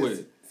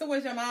quick. So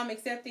was your mom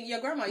accepting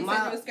your grandma? You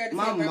said you were scared to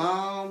say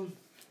grandma.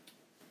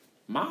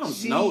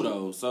 Moms know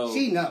though, so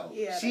she know.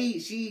 Yeah,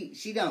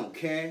 she don't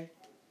care,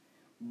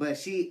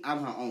 but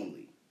I'm her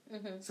only.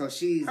 Mm-hmm. So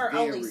she's her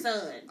only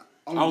son,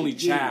 only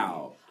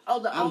child.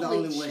 Oh, I'm the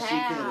only one she could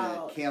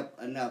have kept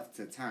enough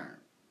to term.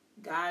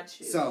 Got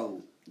you.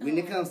 So when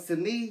it comes to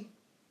me,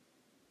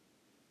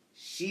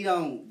 she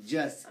don't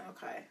just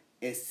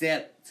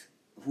accept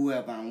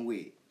whoever I'm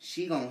with.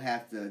 she gonna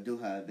have to do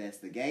her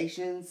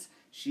investigations.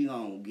 She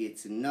gonna get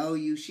to know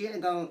you. She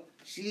ain't gonna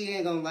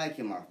like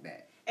him off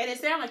that. And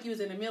it sounded like you was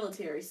in the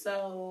military,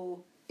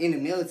 so... In the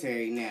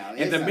military now.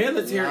 In the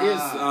military,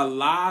 it's a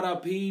lot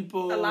of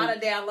people. A lot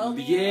of down low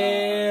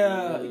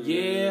men.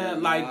 Yeah.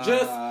 Like,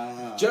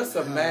 just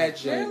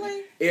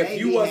imagine if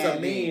you was a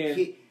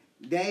man.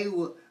 They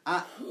would...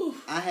 I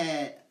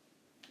had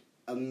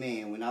a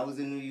man when I was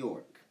in New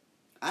York.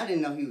 I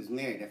didn't know he was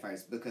married at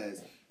first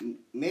because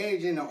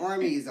marriage in the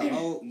Army is a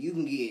whole... You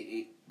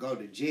can go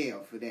to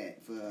jail for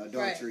that, for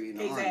adultery in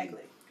the Army.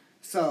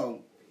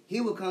 So... He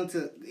would come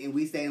to, and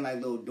we stayed in like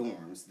little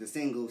dorms. The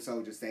single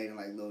soldiers stayed in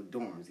like little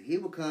dorms. He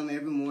would come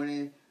every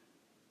morning.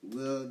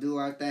 We'll do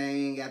our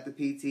thing, got the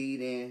PT,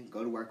 then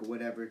go to work or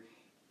whatever.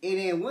 And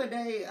then one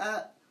day,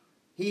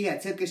 he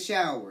had took a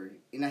shower,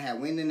 and I had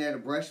went in there to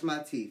brush my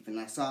teeth, and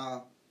I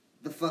saw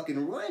the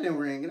fucking wedding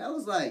ring, and I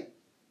was like,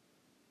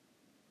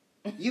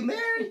 "You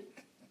married?"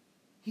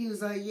 He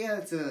was like,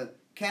 "Yeah, to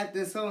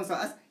Captain so-and-so."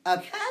 A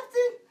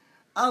captain?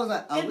 I was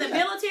like, in the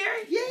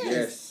military?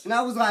 Yes. And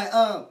I was like,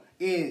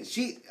 and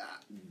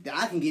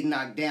I can get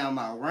knocked down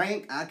my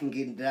rank. I can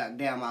get knocked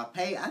down my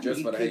pay. I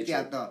can get kicked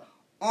out the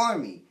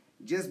Army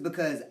just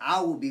because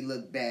I will be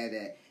looked bad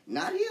at.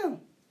 Not him.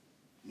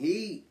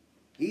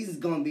 He's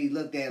going to be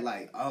looked at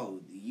like,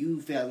 oh,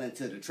 you fell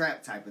into the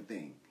trap type of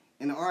thing.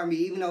 In the Army,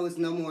 even though it's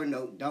no more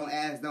don't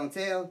ask, don't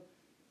tell,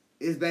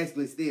 it's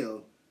basically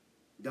still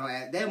don't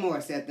ask. They're more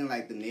accepting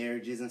like the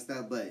marriages and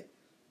stuff, but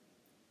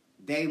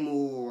they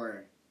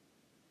more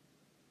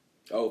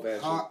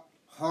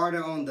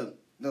harder on the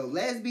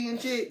lesbian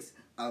chicks.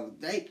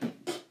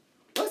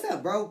 What's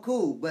up, bro?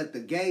 Cool. But the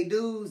gay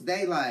dudes,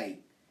 they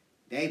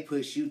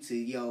push you to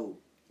your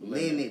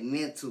limit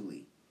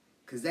mentally.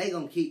 Cause they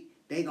gonna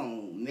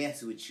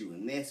mess with you.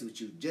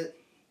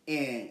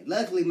 And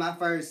luckily my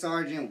first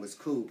sergeant was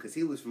cool, cause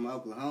he was from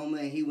Oklahoma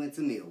and he went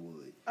to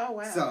Millwood. Oh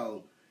wow.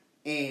 So,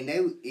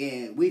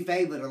 and we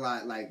favored a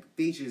lot, like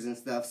features and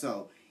stuff.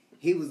 So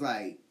he was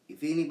like,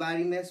 if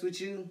anybody mess with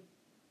you,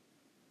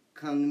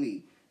 come to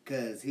me.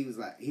 Cause he was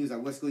like,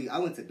 what school? I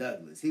went to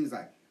Douglas. He was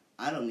like,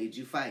 I don't need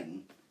you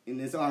fighting in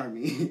this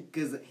Army.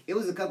 Cause it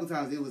was a couple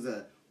times. It was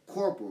a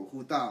corporal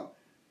who thought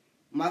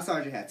my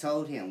sergeant had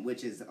told him,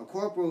 which is a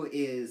corporal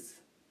is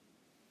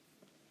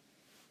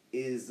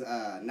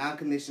a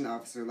non-commissioned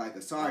officer like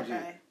a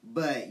sergeant,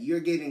 but you're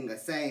getting the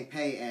same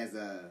pay as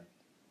a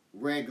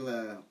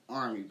regular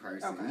Army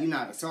person. Okay. You're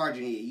not a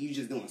sergeant yet. You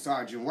just doing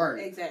sergeant work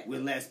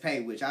with less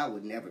pay, which I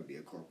would never be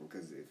a corporal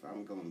because if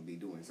I'm going to be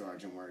doing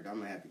sergeant work, I'm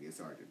going to have to get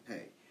sergeant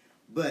pay.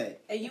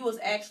 And you was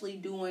actually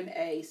doing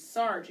a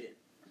sergeant.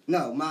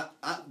 No,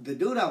 the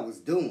dude I was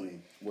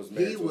doing was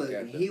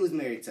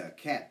married to a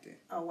captain.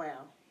 Oh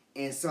wow!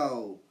 And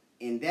so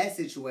in that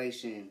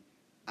situation,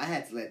 I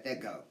had to let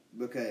that go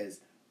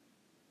because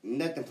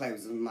nothing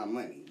plays with my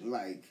money.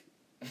 Like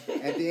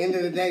at the end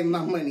of the day,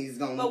 my money is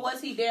gonna. But was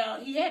he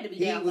down? He had to be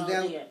down. He was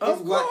down.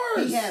 Of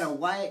course, he had a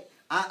white.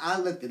 I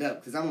looked it up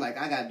because I'm like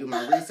I gotta do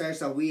my research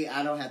so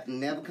I don't have to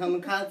never come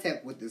in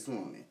contact with this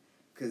woman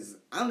because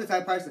I'm the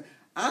type of person.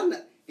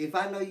 If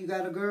I know you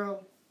got a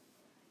girl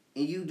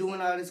and you doing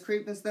all this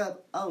creeping stuff,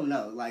 oh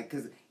no, like,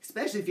 cause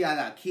especially if y'all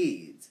got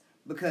kids,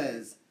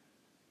 because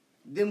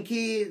them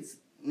kids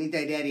need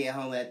their daddy at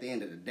home at the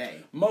end of the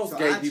day. Most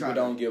gay people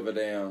don't give a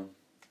damn.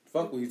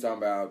 Fuck what you talking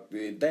about.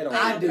 They don't.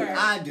 I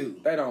do.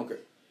 They don't care.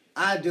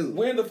 I do.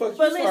 When the fuck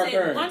you start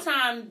caring? One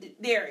time,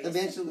 Darius.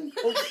 Eventually.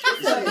 One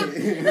time,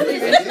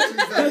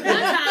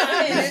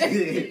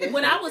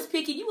 when I was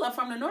picking you up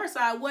from the north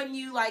side, wasn't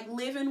you like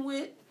living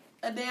with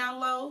a down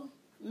low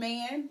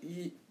man?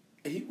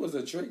 He was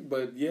a trick,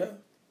 but yeah.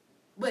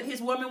 But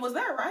his woman was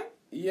there, right?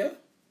 Yeah.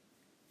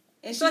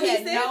 And she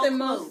had no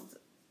clue.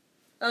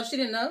 Oh, she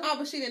didn't know? Oh,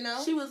 but she didn't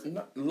know? She was,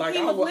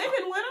 living with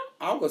him?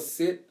 I would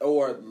sit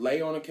or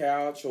lay on the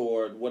couch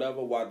or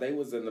whatever while they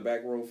was in the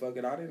back room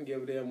fucking. I didn't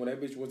give a damn when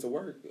that bitch went to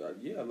work.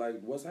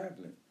 What's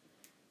happening?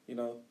 You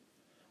know?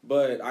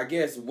 But I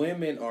guess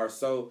women are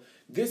so...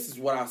 This is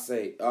what I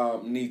say,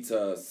 need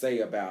to say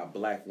about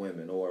black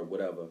women or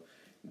whatever.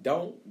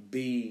 Don't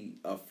be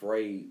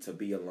afraid to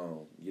be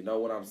alone. You know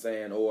what I'm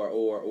saying?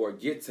 Or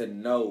get to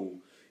know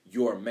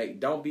your mate.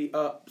 Don't be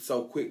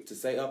so quick to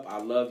say I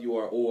love you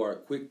or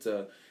quick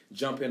to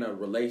jump in a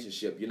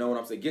relationship. You know what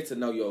I'm saying? Get to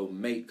know your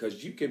mate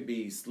because you can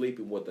be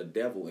sleeping with the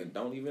devil and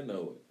don't even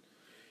know it.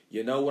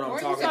 You know what I'm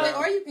talking about?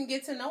 Or you can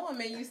get to know him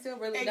and you still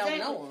really don't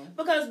know him.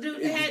 Because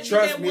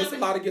trust me, it's a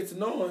lot to get to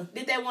know him.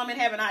 Did that woman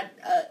have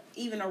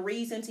even a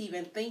reason to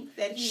even think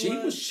that she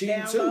was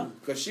cheating too?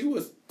 Because she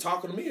was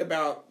talking to me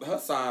about her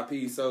side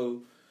piece.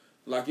 So,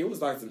 it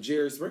was like some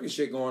Jerry Springer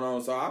shit going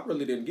on. So I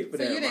really didn't give a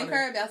damn. So you didn't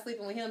care about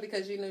sleeping with him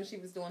because you knew she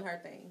was doing her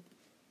thing.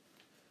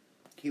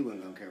 He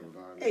wasn't gonna care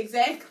regardless.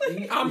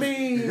 Exactly. I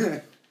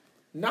mean,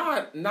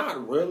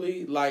 not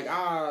really.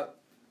 I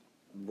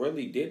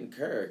really didn't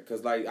care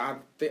because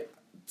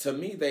to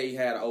me they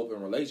had an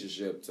open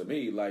relationship. To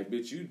me,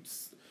 bitch, you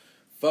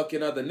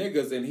fucking other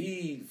niggas and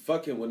he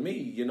fucking with me.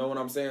 You know what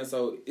I'm saying?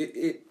 So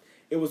it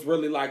was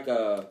really like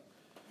a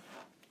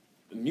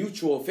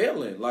mutual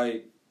feeling.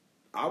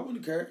 I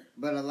wouldn't care.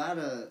 But a lot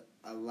of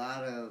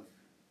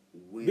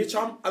women. Bitch,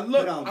 I'm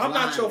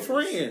not your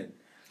friend.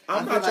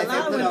 I'm not your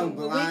friend.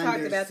 We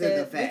talked about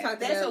that. We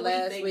talked about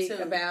last week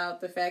about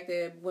the fact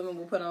that women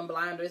will put on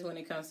blinders when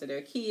it comes to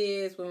their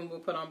kids. Women will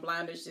put on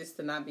blinders just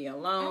to not be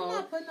alone. I'm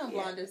not putting on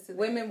blinders to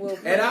women will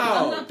at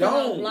all. I'm not putting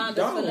on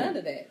blinders for none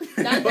of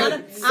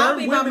that.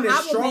 Some women is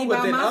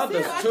stronger than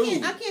others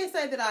too. I can't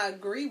say that I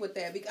agree with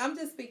that. I'm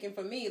just speaking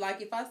for me.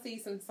 Like if I see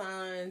some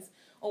signs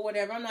or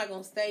whatever, I'm not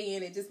gonna stay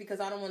in it just because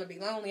I don't want to be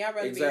lonely. I'd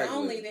rather be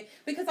lonely than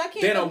because I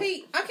can't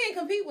compete. I can't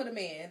compete with a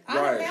man. I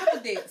don't have a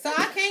dick, so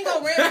I can't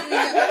go real.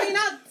 I mean,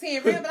 not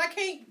saying real, but I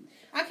can't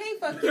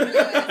fuck you.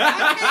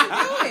 I can't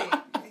do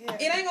it.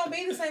 It ain't gonna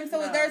be the same. So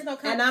there's no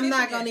competition. And I'm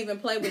not gonna even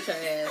play with your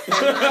ass.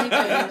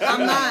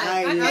 I'm not.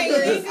 I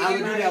would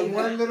do that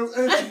one little.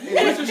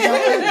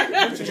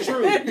 Which is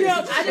true.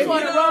 I just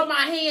want to roll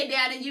my hand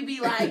down and you be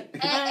like,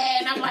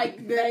 and I'm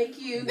like, thank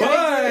you.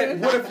 But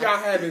what if y'all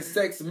having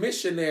sex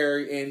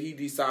missionary and he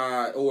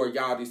decide or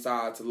y'all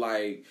decide to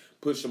like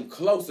push him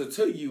closer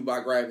to you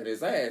by grabbing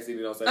his ass?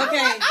 You know what I'm saying?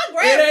 Okay,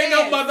 it ain't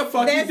no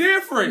motherfucking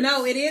difference.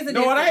 No, it is a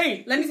difference. No, it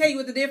ain't. Let me tell you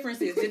what the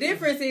difference is. The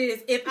difference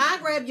is if I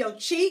grab your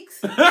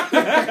cheeks and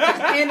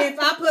if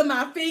I put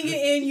my finger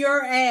in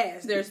your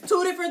ass. There's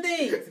two different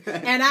things.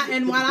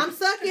 And while I'm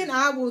sucking,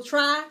 I will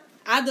try.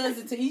 I does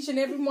it to each and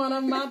every one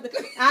of them.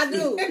 I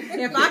do.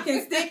 If I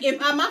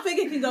can my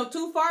finger can go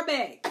too far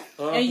back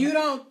and you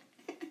don't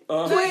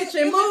twitch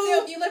and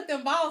move. You lift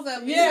them balls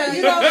up. Yeah,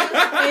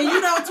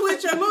 you don't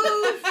twitch or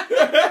move.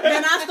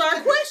 Then I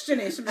start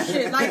questioning some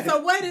shit. Like,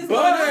 so what is going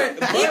on?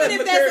 Even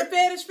if that's a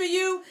fetish for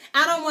you,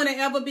 I don't want to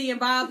ever be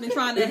involved in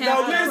trying to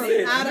have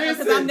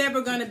because I'm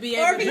never going to be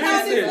able to. Or if he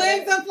has his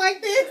legs up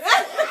like this.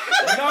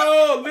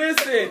 No,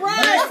 listen.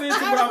 Right. Listen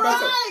to what I'm about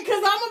to say.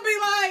 Because I'm going to be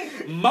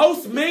like.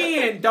 Most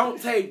men don't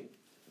take,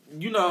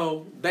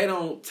 they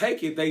don't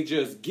take it. They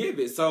just give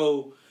it.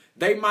 So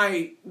they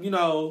might,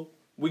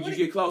 when you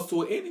get close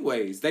to it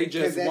anyways. They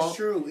just want... That's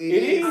true.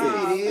 It is.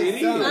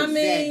 I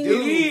mean... It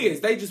is.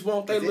 They just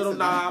want their little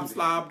knob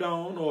slobbed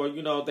on or,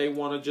 they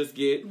want to just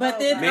get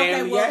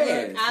manly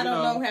ass. I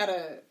don't know how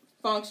to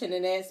function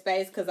in that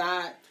space because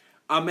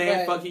a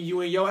man fucking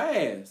you in your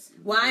ass.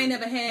 Well, I ain't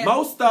never had...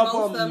 Most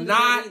of them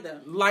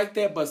not like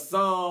that, but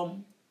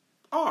some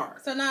are.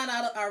 So not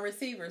all are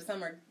receivers,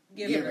 some are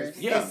givers.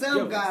 Yeah, and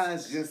some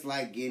guys just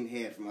like getting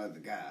head from other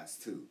guys,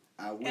 too.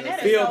 I will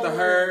feel the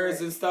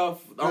hers and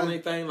stuff. Only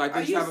thing like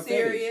this. Are you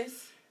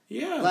serious?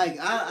 Yeah. Like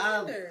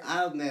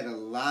I've met a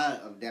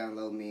lot of down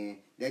low men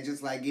that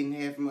just like getting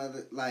head from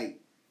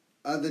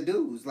other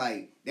dudes.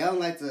 Like they don't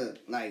like to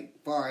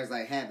far as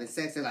like having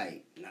sex. They're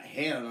like, nah,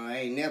 hell no, I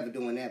ain't never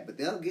doing that. But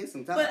they'll get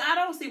some time. But I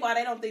don't see why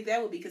they don't think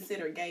that would be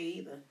considered gay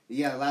either.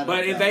 Yeah, a lot of.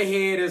 But if they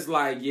head is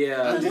like, would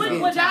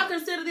y'all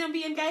consider them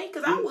being gay?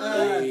 Because I would.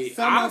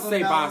 I would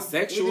say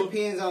bisexual. It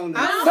depends on.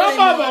 Some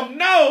of them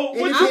no.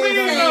 What you mean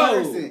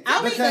no?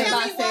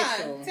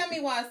 Tell me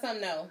why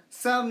some no.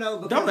 Some no.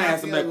 Because don't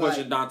ask them that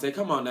question, Dante.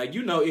 Come on now.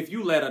 If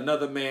you let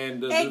another man,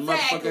 the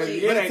motherfucker,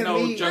 it ain't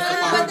no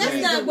justifying. But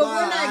that's not. But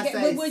we're not gay.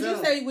 But would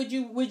you say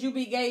would you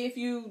be gay if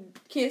you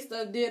kissed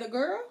or did a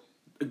girl?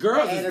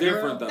 Girls is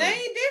different though. They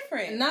ain't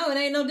different. No, it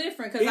ain't no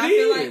different. Because I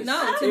feel like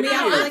to me,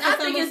 I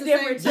think it's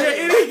different too. Yeah,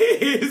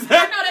 it is.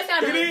 I know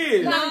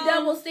that's not a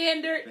double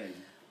standard.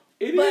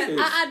 It but is.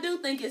 I do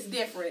think it's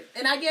different,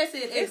 and I guess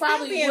it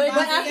probably would.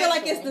 But I feel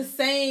like it's the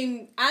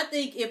same. I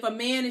think if a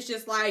man is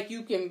just like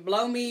you can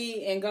blow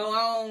me and go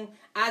on,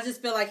 I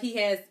just feel like he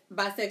has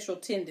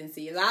bisexual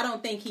tendencies. I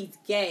don't think he's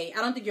gay.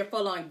 I don't think you're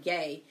full on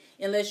gay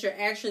unless you're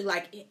actually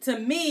like. To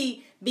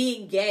me,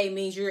 being gay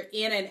means you're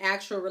in an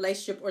actual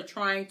relationship or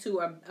trying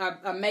to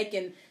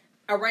making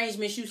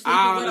arrangements you sleep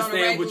I with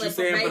understand on a what you're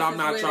saying, but I'm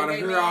not trying to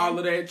hear all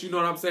of that. You know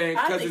what I'm saying?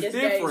 Because it's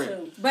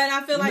different. But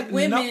I feel like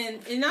women,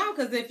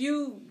 because if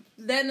you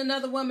letting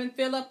another woman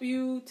fill up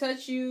you,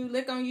 touch you,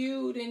 lick on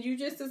you, then you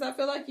just I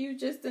feel like you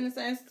just in the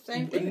same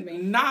thing to me.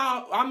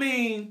 No, I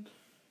mean,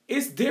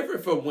 it's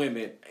different for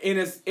women, and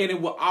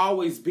it will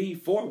always be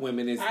for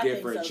women. It's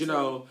different,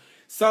 so,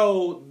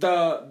 So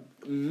the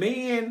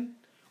men,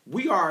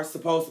 we are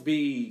supposed to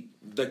be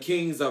the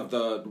kings of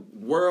the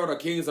world or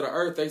kings of the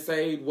earth. They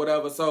say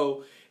whatever.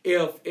 So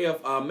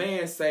if a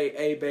man say,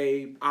 "Hey,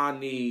 babe, I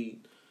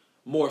need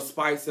more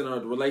spice in a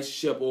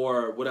relationship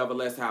or whatever,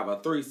 let's have a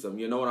threesome,"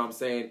 you know what I'm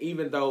saying?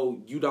 Even though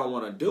you don't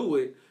want to do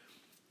it,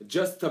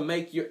 just to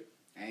make your...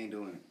 I ain't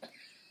doing it.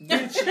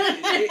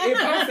 If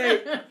I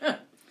say...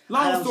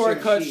 Long story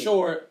cut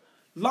short,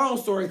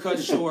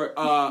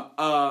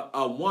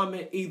 a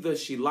woman, either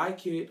she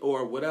like it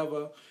or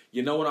whatever,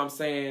 you know what I'm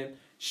saying?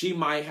 She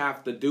might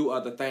have to do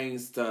other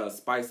things to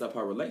spice up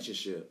her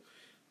relationship.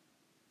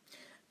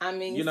 I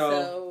mean, I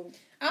still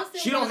want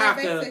to go back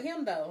to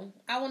him though.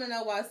 I want to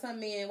know why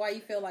you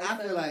feel like. I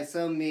feel like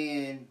some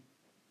men,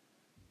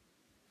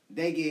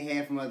 they get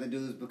head from other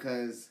dudes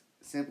because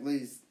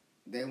simply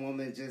their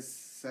woman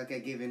just suck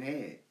at giving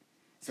head.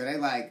 So they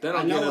like. They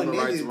don't get them the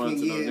right to run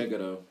to no nigga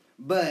though.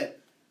 But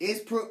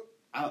it's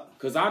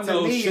because I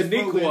know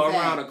Shaniqua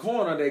around the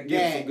corner that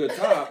gives some good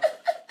top.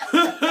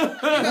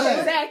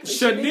 Exactly.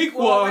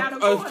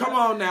 Shaniqua, come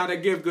on now, to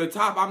give good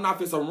top. I'm not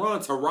just a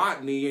run to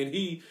Rodney, and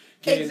he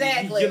can,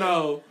 exactly. You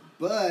know.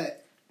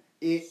 But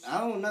I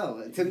don't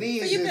know. To me,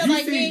 so it's you just, feel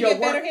like men get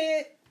better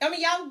head? I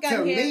mean, y'all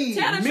got to head.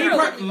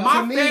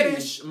 My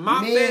fetish.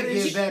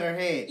 get better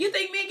head. You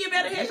think men get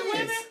better head than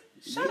women?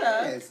 Shut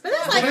up. But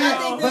that's like, I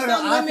think that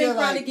some women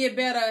probably get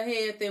better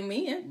head than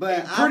men.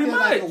 But I feel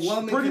like a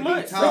woman can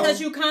be taught. Because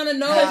you kind of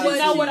know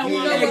what a woman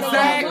wants.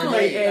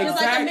 Exactly. Just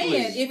like a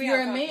man. If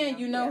you're a man,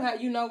 you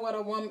know what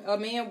a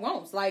man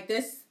wants. Like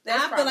this,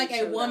 I feel like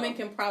a woman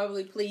can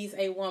probably please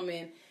a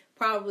woman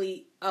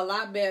probably a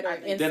lot better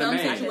in some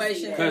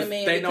situations than a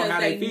man. They know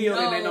how they feel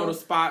and they know the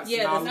spots.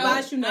 Yeah, the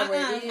spots, you know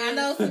where it is. I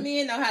know some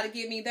men know how to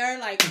get me there.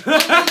 Like,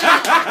 I'm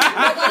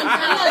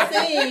not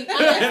saying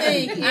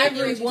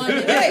every woman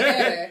is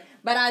better.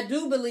 But I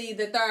do believe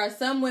that there are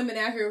some women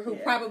out here who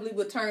probably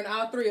would turn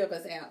all three of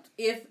us out.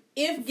 If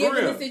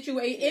given the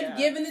situation,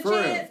 given the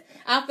chance,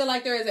 I feel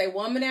like there is a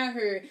woman out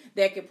here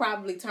that could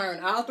probably turn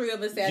all three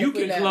of us out. You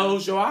can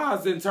close your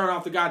eyes and turn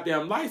off the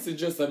goddamn lights and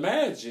just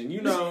imagine,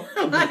 you know.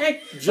 Just but I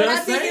think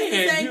saying,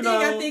 it's the same thing.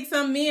 I think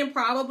some men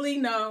probably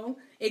know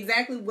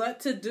exactly what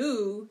to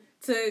do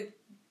to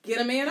get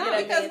a man out.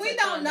 Because we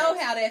don't know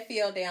how that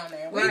feel down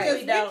there. We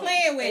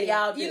playing with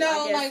it. You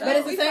know, like, but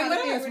it's the same with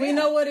us. We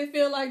know what it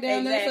feel like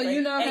down there, so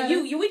you know. And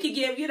we could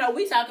give,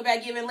 we talk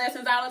about giving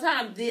lessons all the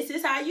time. This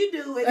is how you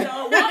do it. So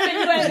a woman,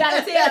 you ain't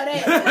gotta tell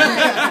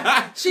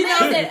that. She knows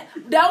that.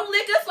 Don't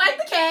lick us like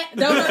the cat.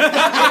 Don't.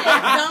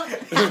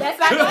 That's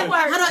not gonna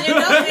work.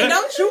 And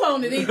don't chew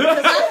on it either.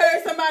 Because I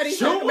heard somebody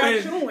talk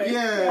about chewing.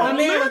 Yeah. A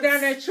man was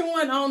down there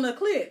chewing on the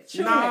clit.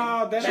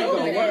 No, that ain't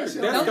gonna work.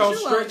 That's gonna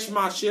stretch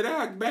my shit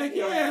out. Back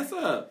your ass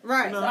up.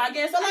 Right. You know? So I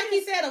guess, like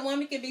you said, a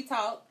woman can be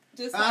taught.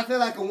 I feel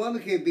like a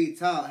woman can be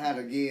taught how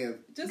to give.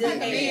 Just like a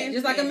man.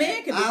 Just like a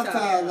man can be taught. I've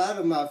taught a lot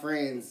of my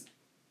friends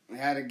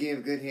how to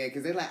give good head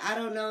because they're like, I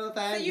don't know if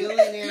I'm doing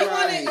it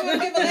right. You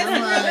want to give a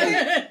lesson real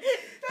quick?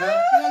 You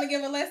want to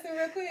give a lesson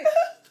real quick?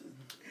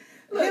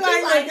 Look, I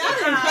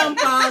didn't come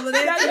for all of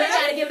that. They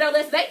gotta give no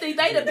lesson. They think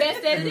they the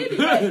best at it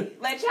anyway.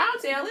 Let y'all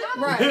tell it.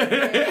 Right.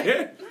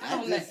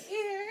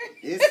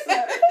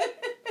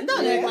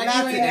 Don't act like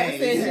you ain't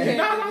said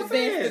the best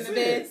and the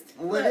best.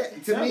 Well,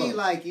 to me,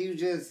 like, you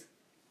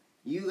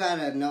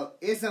gotta know.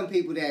 It's some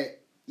people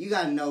that you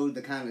gotta know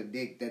the kind of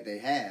dick that they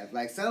have.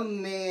 Like,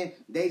 some men,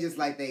 they just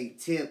like they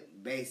tip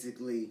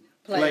basically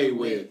play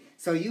with.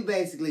 So you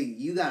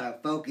gotta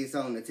focus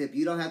on the tip.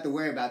 You don't have to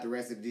worry about the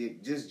rest of the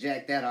dick. Just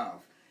jack that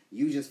off.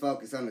 You just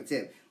focus on the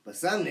tip. But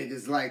some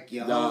niggas like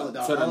the nuts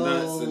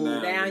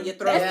and down your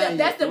throat.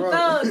 That's the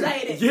thugs,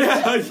 ain't it?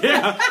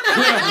 Yeah.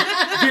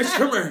 Bitch,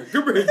 come here.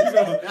 You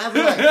know.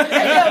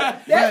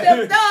 That's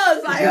them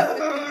thugs, like.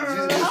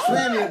 Just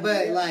swimming,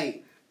 but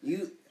like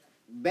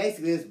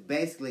it's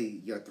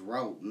basically your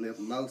throat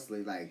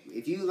mostly. Like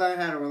if you learn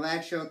how to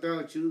relax your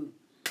throat, you.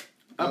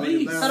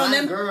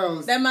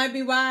 Girls. That might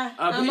be why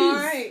I'm all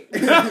right.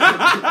 That's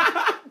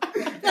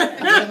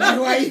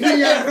why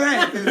you're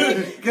right.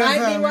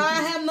 Might be why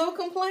I have no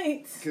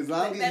complaints. Because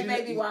long as that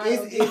may be why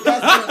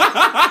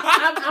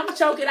I'm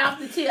choking off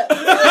the tip.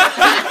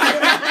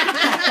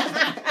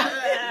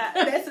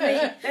 That's me.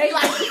 They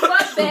like,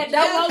 fuck that.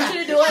 Don't want you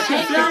to do it.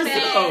 Ain't gonna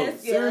ask.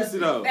 Seriously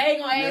though. They ain't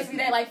gonna ask me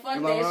that. Like,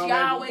 fuck that. She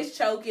always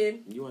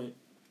choking. You ain't.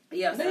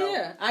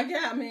 Yeah, I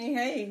mean,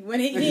 hey, when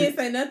he didn't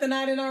say nothing,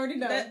 I didn't already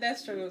know.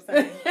 That's true.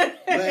 But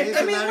it's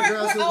a lot of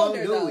girls who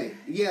won't do it.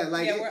 Yeah,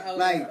 we're older,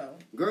 like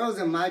girls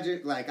in my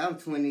I'm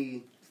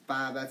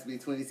 25, about to be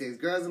 26.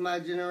 Girls in my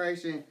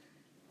generation,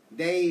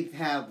 they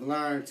have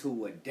learned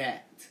to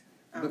adapt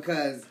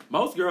because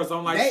most girls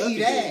don't like. They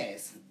eat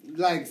ass.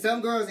 Like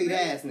some girls eat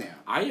ass now.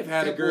 I have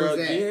had a girl.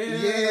 Yeah.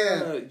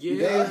 They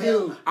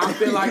do. I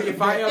feel like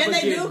if I ever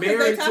get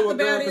married to a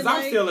girl, because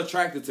I'm still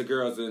attracted to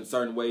girls in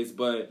certain ways,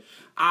 but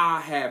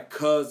I have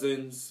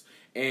cousins,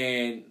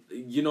 and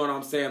you know what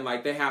I'm saying.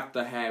 Like they have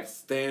to have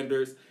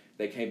standards.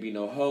 They can't be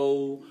no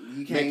hoe.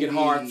 Make it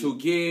hard to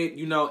get,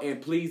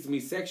 and please me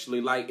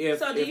sexually. Like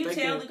So do you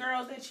tell the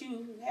girls that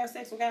you have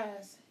sex with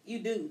guys? You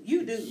do.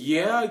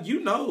 Yeah,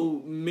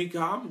 Mika,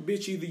 I'm a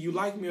bitch. Either you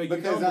like me or you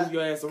don't move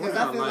your ass around. Because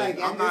I feel like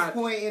at this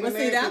point in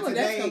America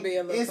today,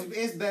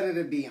 it's better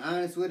to be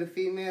honest with a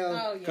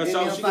female. Because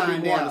she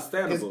can be more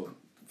understandable.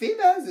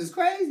 Females is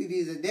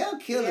crazy. They'll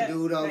kill a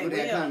dude over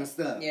that kind of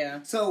stuff.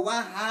 Yeah. So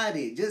why hide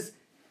it? Just,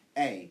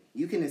 hey,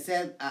 you can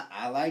accept,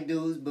 I like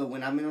dudes, but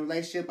when I'm in a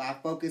relationship, I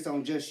focus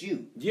on just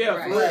you. Yeah,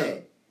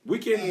 right. We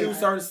can do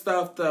certain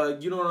stuff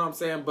you know what I'm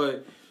saying?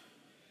 But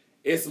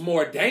it's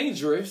more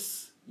dangerous.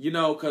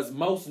 Because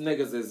most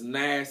niggas is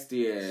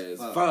nasty as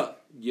fuck.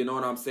 You know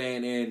what I'm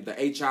saying? And the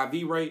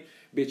HIV rate,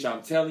 bitch,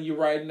 I'm telling you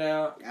right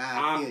now.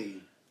 I feel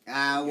you.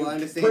 I will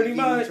understand if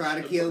you try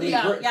to kill me.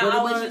 Y'all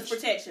always use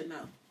protection,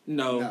 though.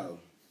 No.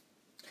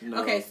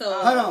 Okay, so...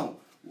 Hold on.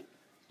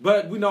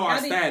 But we know our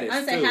status.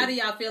 I say, how do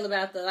y'all feel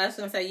about I was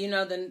gonna say,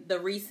 the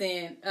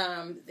recent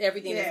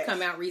everything that's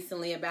come out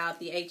recently about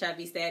the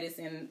HIV status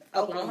in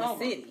Oklahoma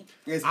City.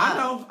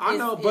 I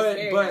know,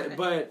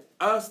 but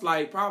us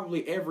like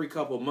probably every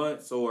couple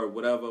months or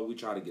whatever, we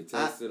try to get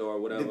tested or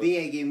whatever. The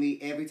VA give me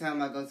every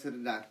time I go to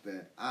the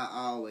doctor.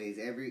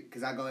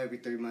 Because I go every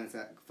 3 months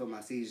for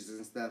my seizures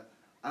and stuff.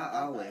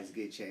 I always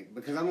get checked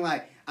because I'm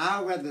like,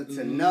 I'd rather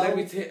to know. Let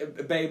me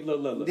babe,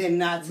 look. Than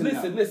not to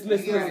know. Listen.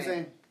 You know what I'm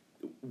saying?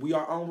 We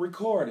are on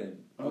recording,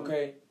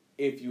 okay?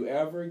 If you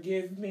ever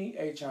give me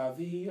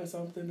HIV or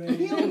something,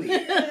 baby, I'm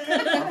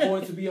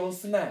going to be on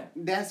Snap.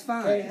 That's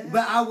fine. Okay?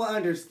 But I will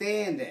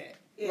understand that.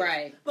 Yeah.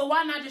 Right. But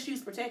why not just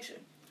use protection?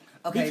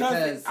 Okay,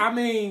 because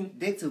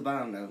dick too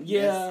bomb though.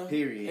 Yeah. That's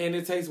period. And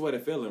it takes away the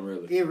feeling,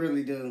 really. It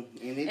really do.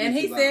 And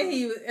he said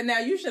and now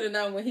you should have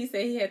known when he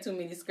said he had too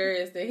many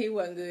skirts that he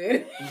wasn't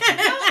good.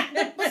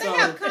 But they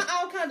have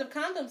all kinds of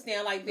condoms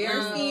now, like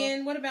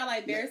bearskin. What about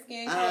like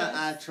bearskin?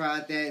 I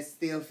tried that.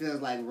 Still feels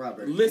like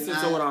rubber. Listen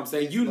to what I'm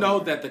saying. You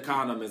know that the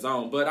condom is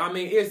on, but I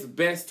mean, it's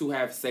best to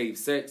have safe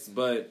sex.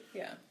 But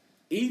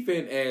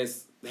even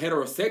as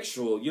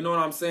heterosexual, you know what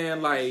I'm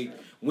saying? Like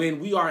when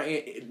we are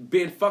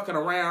been fucking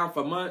around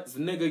for months,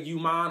 nigga, you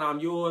mine, I'm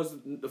yours.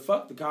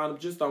 Fuck the condom.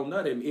 Just don't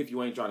nut him if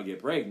you ain't trying to get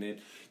pregnant.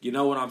 You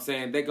know what I'm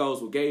saying? That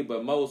goes with gay,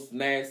 but most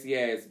nasty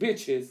ass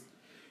bitches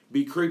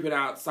be creeping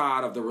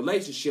outside of the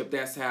relationship.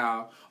 That's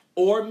how,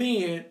 or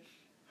men,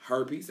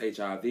 herpes,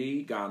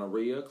 HIV,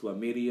 gonorrhea,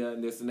 chlamydia,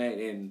 and this and that,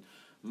 and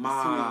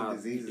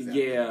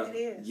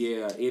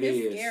it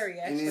is scary,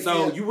 actually.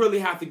 So you really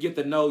have to get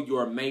to know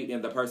your mate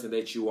and the person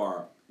that you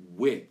are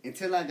with.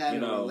 Until I got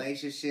in a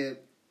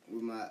relationship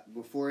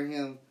before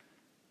him,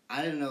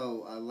 I didn't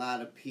know a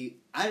lot of people.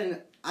 I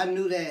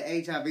knew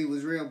that HIV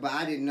was real, but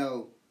I didn't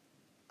know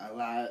a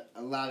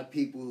lot of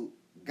people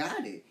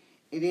got it.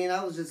 And then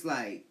I was just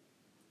like,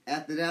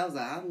 after that, I was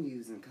like, I'm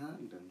using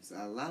condoms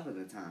a lot of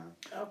the time.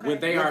 Okay. When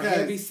they are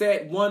heavy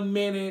set 1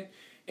 minute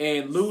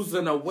and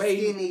losing a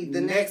weight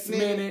the next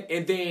minute,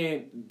 and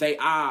then they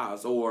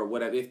eyes or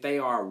whatever, if they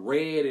are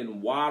red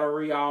and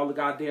watery all the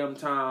goddamn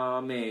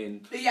time.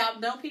 And do y'all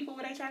know people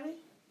with HIV?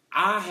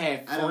 I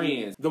have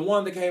friends. The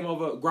one that came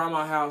over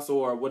grandma's house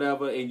or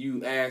whatever, and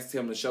you asked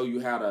him to show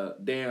you how to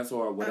dance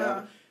or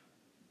whatever.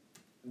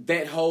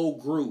 That whole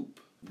group,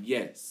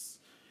 yes.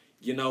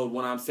 You know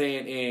what I'm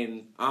saying?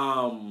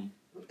 And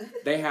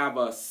they have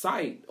a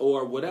site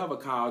or whatever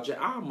called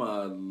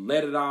I'ma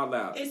let it all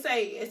out. It's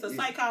a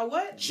site called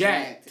what?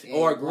 Jacked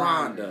or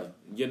Grindr.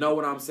 You know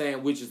what I'm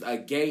saying? Which is a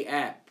gay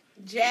app.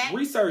 Jack.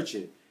 Research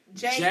it.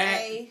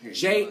 J-A-K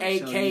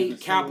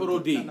capital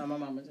D. No, my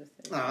mama just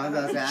said. I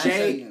was gonna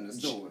say, in the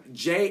store.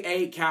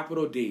 J-A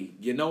capital D.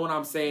 You know what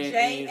I'm saying?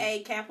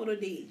 J-A capital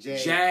D.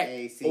 Jack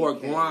or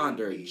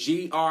Grindr.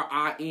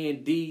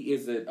 G-R-I-N-D.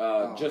 Is it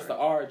just the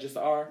R? Just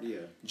the R? Yeah.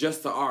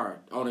 Just the R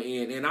on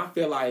the end. And I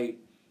feel like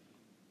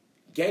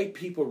gay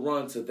people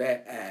run to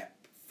that app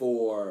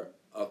for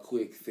a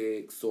quick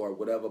fix or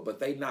whatever, but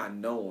they not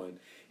knowing.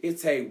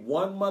 It take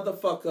one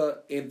motherfucker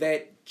in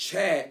that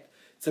chat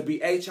to be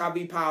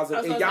HIV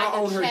positive, and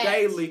y'all on her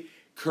daily.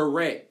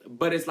 Correct.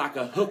 But it's like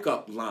a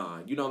hookup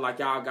line. You know, like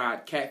y'all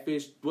got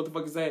catfish. What the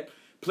fuck is that?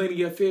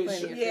 Plenty of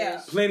fish.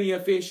 Plenty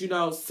of fish. You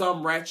know,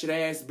 some ratchet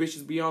ass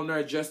bitches be on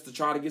there just to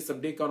try to get some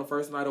dick on the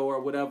first night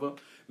or whatever.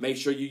 Make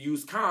sure you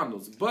use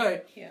condoms.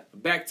 But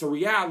back to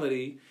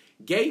reality,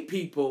 gay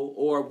people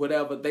or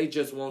whatever, they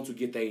just want to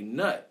get their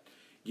nut.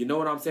 You know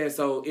what I'm saying?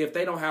 So if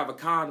they don't have a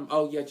condom,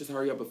 just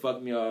hurry up and fuck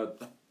me or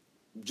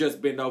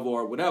just bend over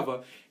or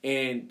whatever.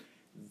 And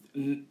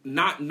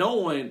not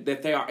knowing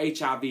that they are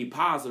HIV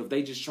positive,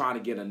 they just try to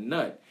get a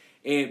nut.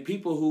 And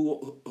people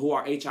who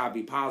are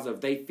HIV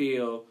positive, they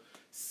feel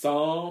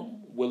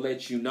some will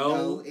let you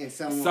know, and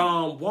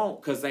some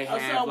won't because they have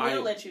some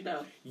will let you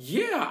know.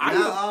 Yeah,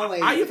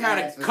 I have had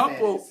a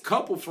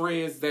couple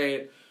friends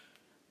that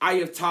I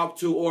have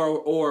talked to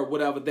or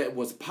whatever that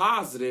was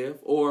positive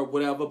or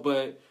whatever,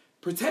 but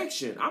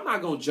protection. I'm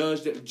not gonna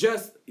judge them.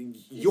 Just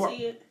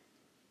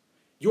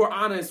you're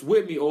honest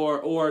with me or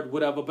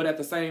whatever, but at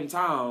the same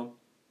time.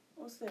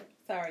 What's that?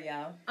 Sorry,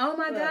 y'all. Oh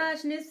my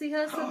gosh, Nipsey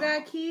Hussle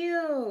got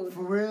killed.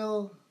 For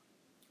real?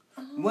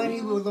 When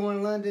he was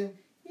on London?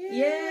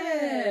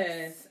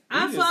 Yes.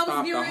 I was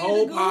getting ready to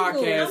Google the whole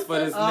podcast for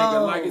this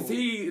nigga. Like, is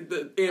he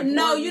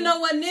No, you know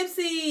what,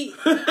 Nipsey?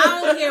 I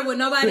don't care what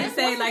nobody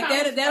say. Like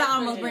that'll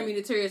almost bring me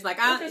to tears. Like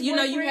you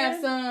have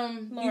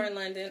some Lauren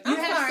London. I'm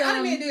sorry, I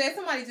didn't mean to do that.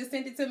 Somebody just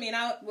sent it to me, and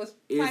I was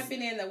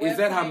typing in the website. Is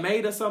that her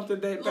maid or something?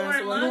 That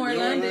Lauren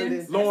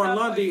London. Lauren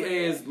London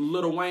is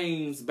Lil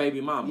Wayne's baby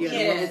mama. Yeah,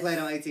 the one who played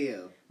on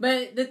ATL.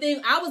 But the thing,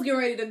 I was getting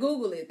ready to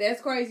Google it. That's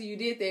crazy you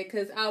did that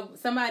because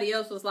somebody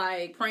else was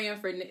like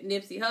praying for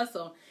Nipsey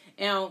Hussle.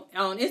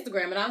 On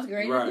Instagram, and I was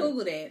going to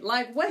Google that.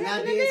 Like, what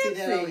happened to Nipsey?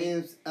 I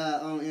did see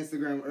that on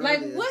Instagram earlier.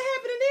 Like, what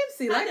happened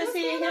to Nipsey? Like, I just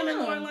seen him and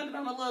Lauren London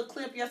on a little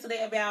clip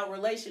yesterday about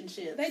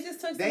relationships. They just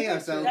took. They are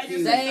so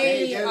cute.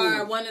 They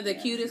are one of the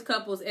cutest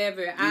couples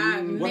ever. What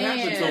happened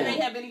to them? They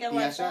have been together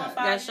like 4 or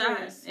 5 years.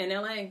 Got shot in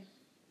L.A.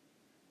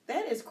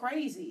 That is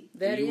crazy.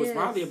 He was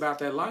probably about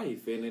that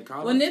life, and in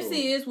college. Well,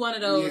 Nipsey is one of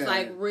those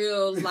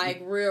real niggas. Like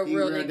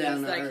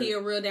he a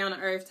real down to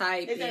earth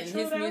type, and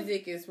his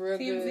music is real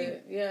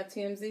good. Yeah,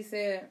 TMZ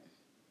said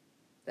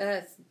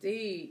that's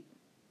deep.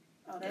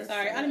 Oh,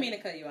 sorry, I didn't mean to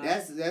cut you off.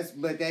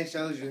 But that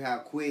shows you how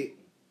quick.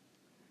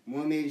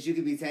 1 minute you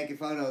could be taking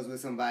photos with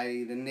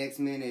somebody, the next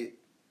minute.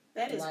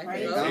 That is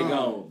crazy.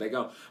 They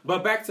go.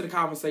 But back to the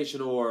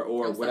conversation or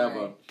whatever.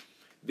 Sorry.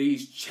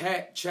 These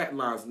chat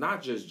lines,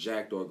 not just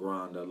Jacked or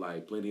Grindr,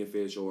 like Plenty of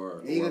Fish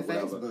or even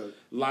whatever. Facebook.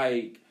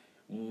 Like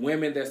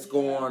women that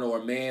scorn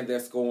or men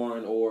that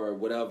scorn or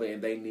whatever, and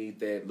they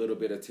need that little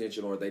bit of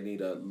attention or they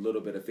need a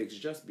little bit of fix.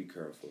 Just be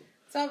careful.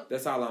 So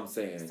that's all I'm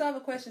saying. So I have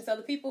a question. So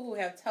the people who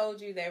have told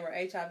you they were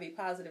HIV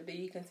positive, do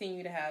you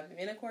continue to have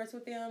intercourse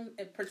with them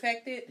and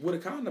protect it? With a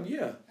condom,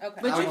 yeah.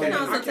 Okay. But you can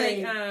also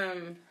take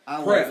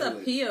there's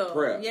a pill.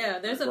 PrEP. Yeah,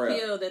 there's a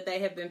pill that they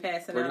have been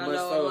passing out. I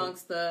know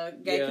amongst the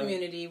gay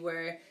community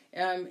where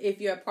if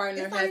your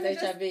partner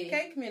has HIV.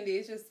 Gay community,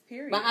 it's just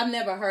period. But I've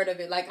never heard of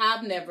it. Like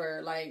I've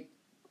never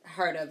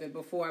heard of it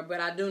before, but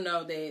I do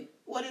know that.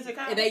 What is it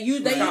called? They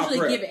usually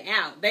give it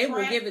out. They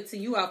will give it to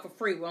you out for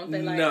free, won't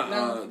they?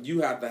 No, you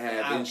have to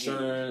have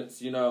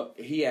insurance. You know,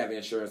 he have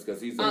insurance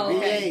because he's a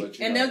VA, but,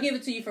 and they'll give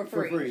it to you for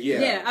free.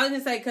 Yeah, I was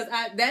gonna say because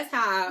that's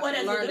how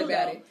I learned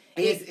about it.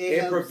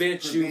 It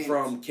prevents you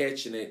from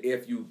catching it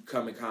if you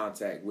come in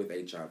contact with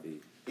HIV.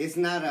 It's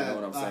not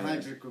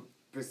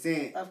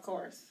 100%, of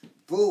course,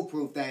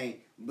 foolproof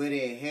thing, but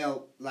it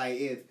helps. Like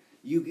if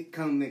you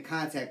come in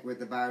contact with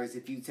the virus,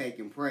 if you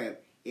taking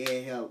PrEP,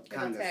 it help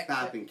kind of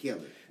stop and kill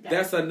it.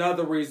 That's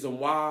another reason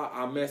why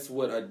I mess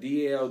with a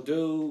DL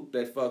dude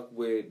that fuck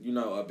with,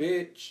 a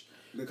bitch.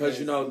 Because,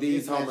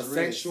 these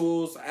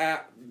homosexuals,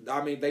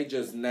 they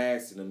just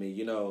nasty to me,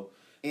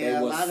 And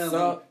a lot of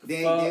them,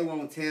 they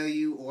won't tell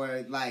you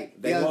or,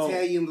 they'll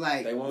tell you,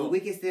 well, we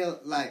can still,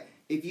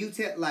 if you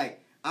tell,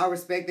 I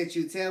respect that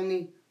you tell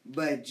me,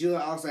 but you'll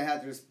also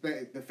have to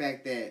respect the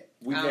fact that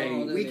we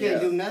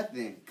can't do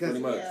nothing. Because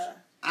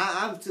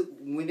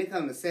when it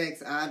comes to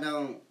sex, I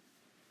don't.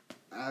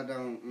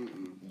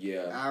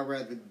 Yeah. I'd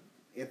rather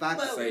if I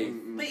could say.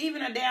 But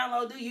even a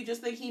download, do you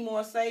just think he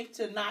more safe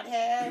to not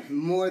have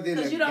more than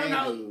because you don't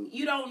know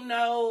you don't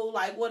know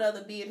what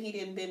other being he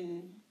didn't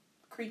been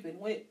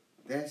creeping with.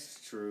 That's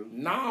true.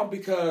 No,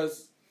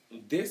 because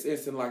this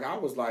instant, I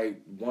was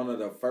one of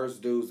the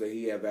first dudes that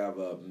he have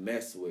ever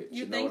messed with.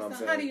 You know what I'm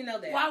saying? How do you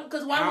know that? Why?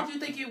 Because why would you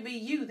think it would be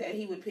you that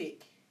he would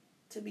pick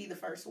to be the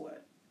first one?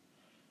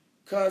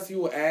 Because he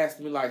would ask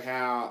me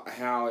how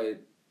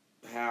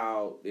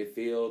it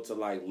feels to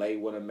lay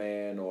with a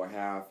man or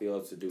how I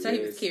feel to do this. So he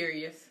was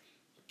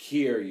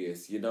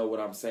curious, you know what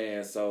I'm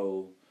saying?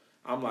 So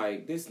I'm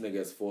like, this nigga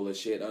is full of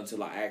shit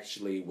until I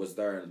actually was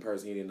there in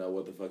person. He didn't know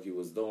what the fuck he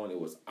was doing. It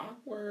was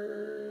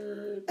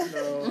awkward,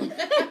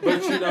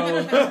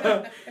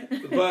 but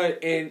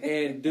but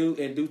in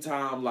due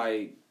time,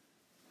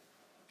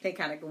 they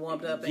kind of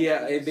warmed up.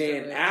 And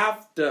then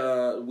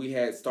after we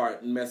had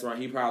started messing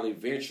around, he probably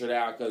ventured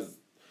out because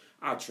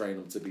I trained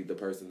him to be the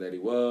person that he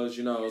was,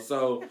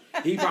 So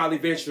he probably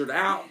ventured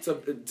out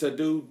to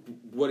do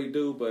what he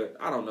do, but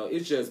I don't know.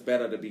 It's just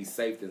better to be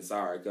safe than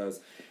sorry because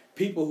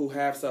people who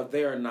have stuff,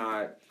 they're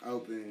not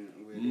open,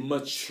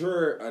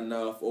 mature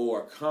enough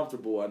or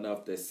comfortable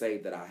enough to say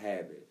that I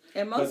have it.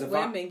 And most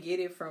women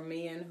get it from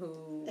men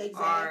who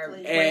are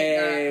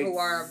being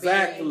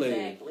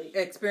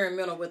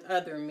experimental with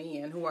other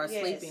men, who are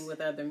sleeping with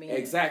other men.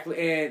 Exactly.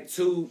 And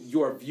to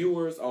your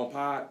viewers on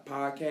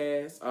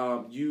podcasts,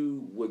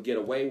 you would get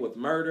away with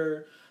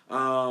murder.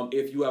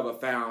 If you ever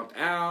found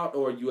out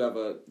or you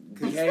ever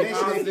behave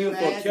positive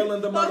for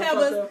killing the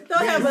motherfucker,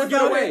 don't have us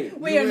get away.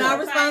 We are not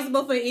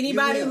responsible for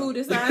anybody who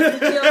decides to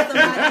kill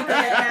somebody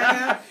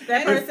because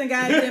that person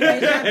got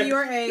HIV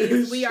or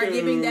AIDS. We are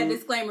giving that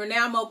disclaimer.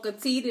 Now, Mocha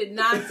T did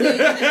not say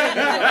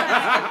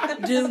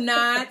do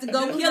not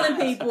go killing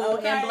people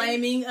and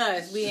blaming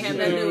us. We have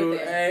nothing to do with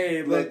that.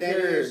 Hey, but that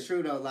is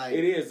true though.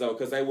 It is though,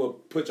 because they will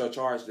put your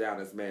charge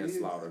down as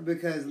manslaughter.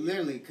 Because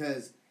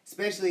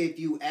especially if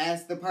you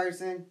ask the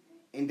person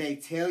and they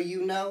tell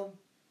you no,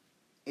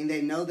 and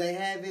they know they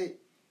have it,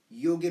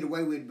 you'll get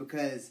away with it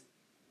because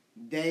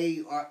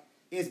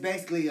it's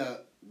basically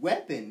a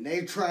weapon.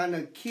 They're trying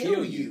to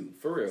kill you.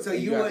 For real. So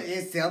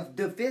it's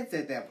self-defense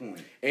at that point.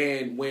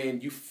 And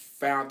when you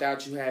found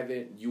out you have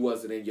it, you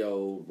wasn't in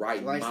your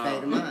right mind.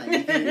 State of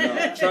mind.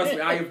 Trust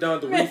me, I have done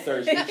the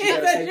research that you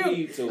gotta take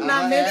heed to.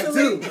 Not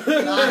mentally.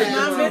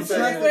 Not mentally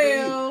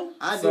well.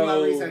 I do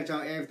my research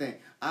on everything.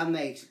 I'll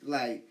make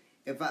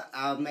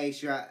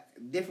sure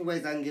different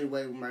ways I can get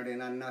away with murder,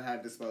 and I know how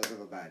to dispose of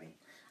a body.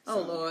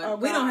 Oh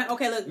Lord, we don't have.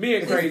 Okay, look. Me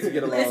and Crazy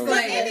get along.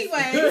 But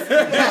anyways,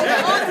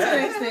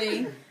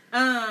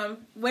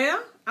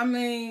 well, I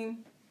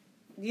mean,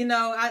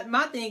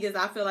 my thing is,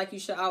 I feel like you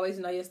should always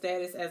know your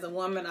status as a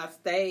woman. I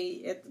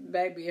stay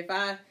baby. If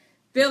I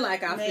feel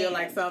like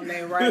something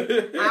ain't right,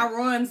 I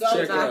run to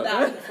the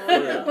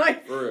doctor.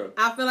 Like, for real.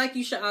 I feel like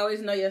you should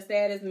always know your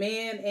status,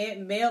 male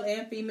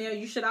and female.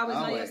 You should always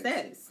know your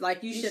status.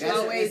 Like you should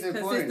always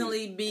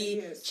consistently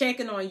be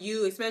checking on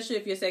you, especially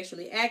if you're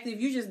sexually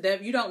active.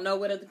 You don't know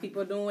what other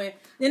people are doing,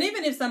 and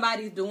even if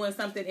somebody's doing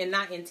something and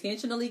not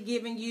intentionally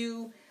giving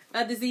you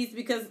a disease,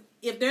 because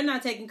if they're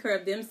not taking care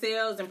of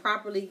themselves and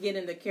properly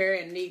getting the care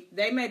and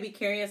they may be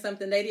carrying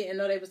something they didn't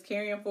know they was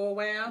carrying for a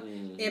while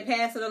and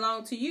pass it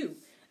along to you.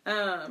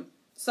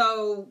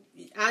 So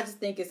I just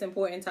think it's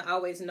important to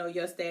always know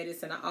your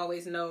status, and I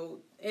always know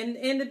and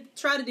to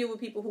try to deal with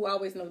people who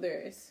always know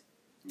theirs.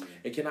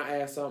 And can I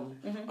add something?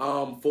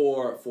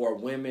 For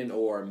women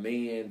or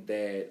men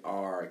that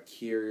are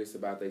curious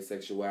about their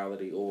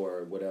sexuality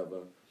or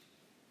whatever,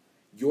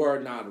 you're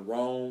not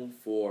wrong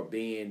for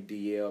being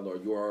DL, or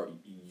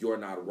you're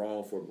not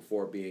wrong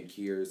for being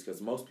curious,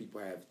 because most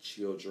people have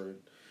children.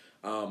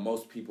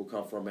 Most people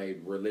come from a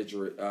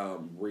religion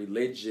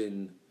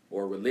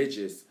or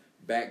religious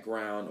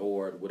background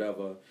or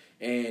whatever,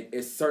 and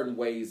it's certain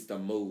ways to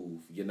move.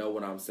 You know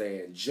what I'm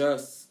saying?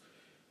 Just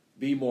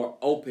be more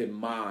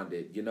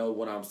open-minded. You know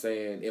what I'm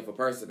saying? If a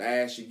person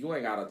asks you, you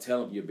ain't gotta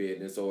tell them your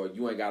business, or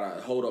you ain't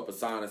gotta hold up a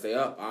sign and say,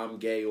 I'm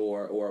gay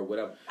or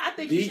whatever. I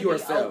think you should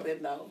yourself. Be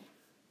open though.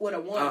 With a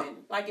woman,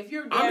 like if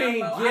you're down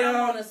low, I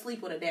don't want to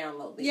sleep with a down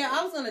low bitch. Yeah,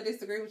 I was gonna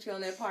disagree with you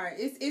on that part.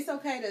 It's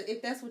okay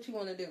if that's what you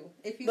want to do.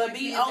 If you but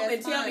be open,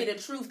 tell me the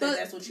truth that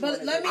that's what you want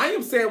to do. I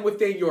am saying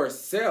within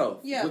yourself.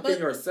 Yeah,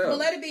 yourself. But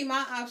let it be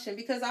my option,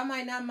 because I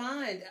might not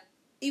mind,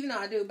 even though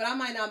I do. But I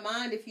might not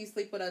mind if you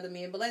sleep with other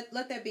men. But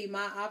let that be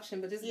my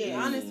option. But just be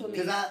honest with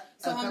me. Because a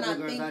couple of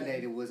girls I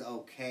dated was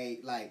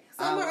okay. Like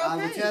I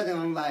would tell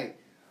them,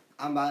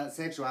 I'm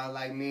bisexual. I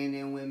like men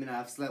and women.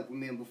 I've slept with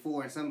men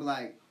before, and some be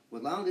like, well,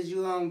 as long as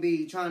you don't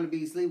be trying to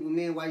be sleeping with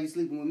men while you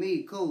sleeping with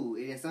me, cool.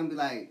 And some be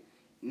like,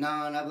 no,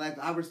 and I'm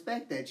like, I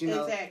respect that, you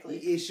know. Exactly.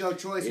 It's your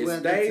choice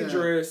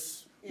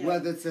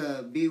whether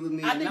to be with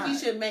me or not. I think you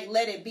should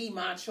let it be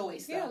my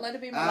choice. Yeah, let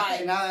it be my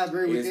choice. And I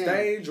agree with them. It's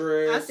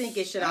dangerous. I think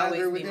it should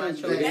always be my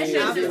choice.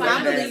 I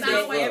believe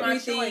that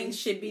everything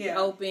should be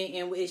open,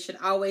 and it should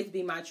always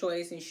be my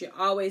choice, and should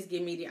always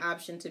give me the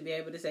option to be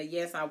able to say,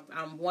 yes, I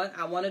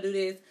want to do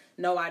this.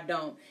 No, I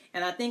don't.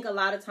 And I think a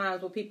lot of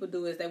times what people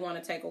do is they want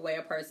to take away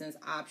a person's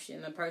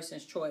option, a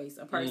person's choice,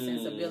 a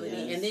person's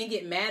ability, and then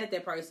get mad at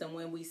that person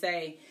when we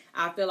say,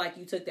 I feel like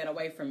you took that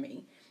away from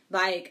me.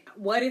 Like,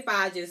 what if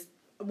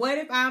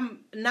I'm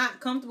not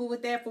comfortable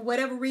with that for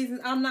whatever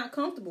reason? I'm not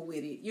comfortable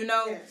with it, you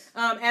know.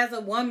 As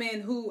a woman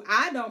who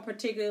I don't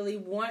particularly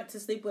want to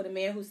sleep with a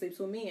man who sleeps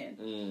with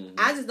men.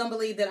 I just don't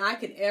believe that I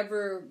could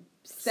ever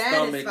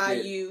satisfy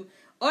you.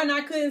 Or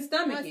I couldn't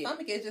stomach it. My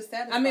stomach is just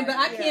satisfied. I mean, but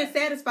I can't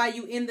satisfy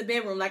you in the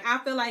bedroom. Like, I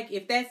feel like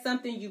if that's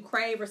something you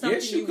crave or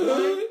something you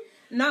want,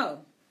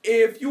 no.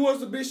 If you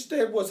was a bitch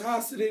that was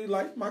hostage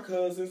like my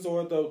cousins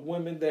or the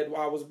women that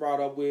I was brought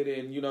up with,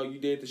 and you know you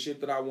did the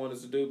shit that I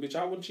wanted to do, bitch,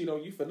 I wouldn't cheat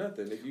on you for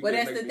nothing. If you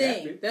that's the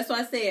thing. Happy. That's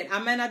why I said I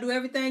may not do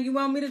everything you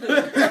want me to do. So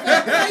you don't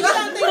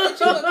think that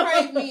you would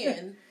crave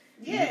men?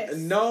 Yes.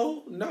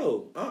 No.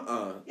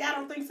 Yeah, I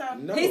don't think so.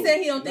 No, he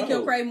said he don't think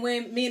he'll crave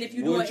men if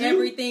you doing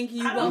everything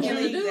he wants you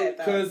to do.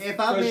 Because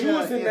you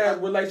was in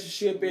that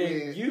relationship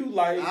and you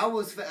like I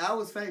was faithful.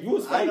 You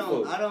was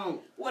faithful. I don't.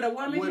 What a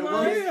woman you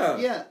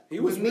was? Yeah. He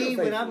was with me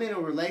when I'm in a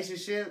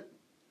relationship,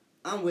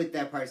 I'm with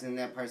that person and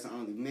that person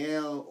only,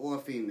 male or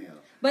female.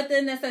 But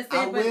then as I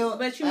said,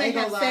 but you may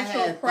have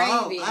sexual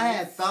cravings. I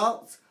had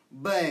thoughts,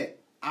 but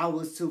I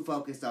was too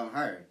focused on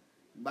her.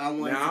 I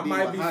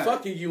might be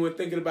fucking you and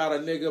thinking about a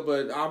nigga,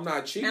 but I'm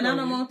not cheating. And I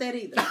don't want that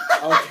either.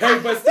 Okay,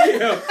 but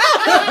still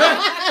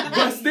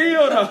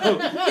though.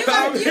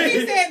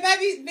 You said,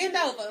 baby, bend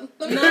over.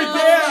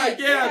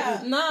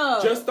 Yeah. No.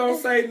 Just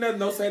don't say nothing.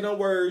 Don't say no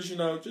words. You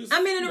know. Just.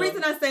 I mean, and the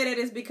reason I say that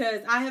is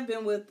because I have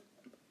been with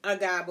a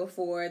guy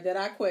before that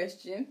I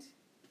questioned.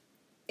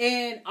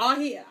 And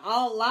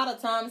a lot of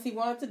times he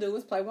wanted to do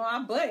was play with my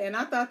butt, and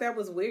I thought that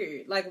was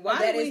weird. Like, why?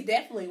 That is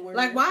definitely weird.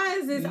 Like, why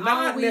is this?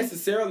 Not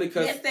necessarily,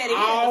 because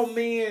all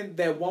men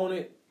that want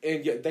it,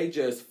 and they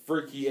just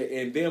freaky,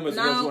 and them is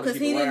ones want to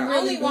keep around.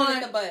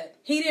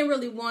 He didn't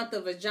really want the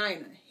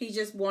vagina. He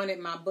just wanted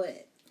my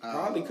butt.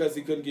 Probably because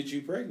he couldn't get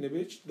you pregnant,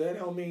 bitch. That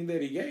don't mean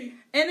that he gay.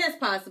 And that's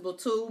possible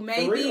too,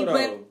 maybe. For real,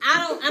 but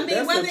I don't. I mean,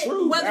 that's the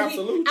truth.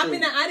 Absolute truth. I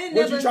mean, I didn't.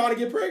 Was you trying to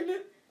get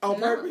pregnant on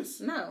purpose?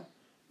 No.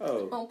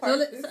 Oh. On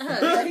purpose.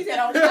 He said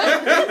on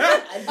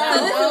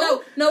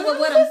purpose. No, but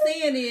what I'm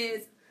saying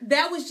is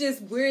that was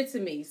just weird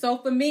to me. So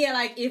for me,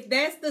 like, if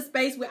that's the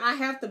space where I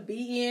have to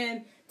be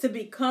in to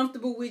be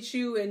comfortable with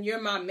you, and you're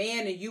my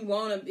man, and you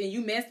want to, and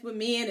you mess with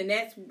men, and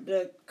that's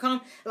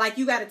like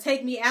you got to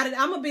take me out of it,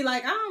 I'm gonna be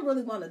like, I don't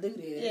really want to do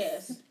this.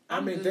 Yes, I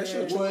mean that's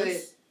your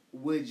choice.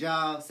 Would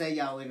y'all say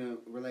y'all in a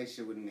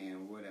relationship with a man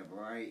or whatever,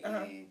 right?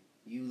 And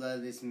you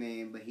love this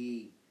man, but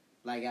he.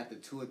 Like, after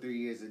 2 or 3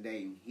 years of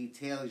dating, he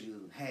tells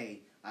you,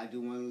 hey, I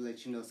do want to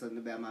let you know something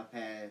about my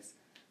past.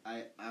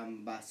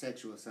 I'm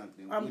bisexual or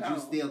something. Would you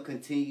still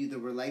continue the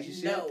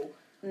relationship? No.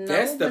 No,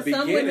 that's the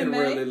beginning,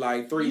 really,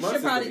 like 3 months. You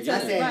should probably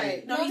tell me,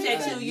 right? No, he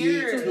said 2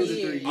 years. 2 to 3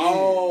 years.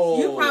 Oh,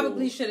 you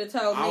probably should have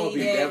told me. I would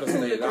be that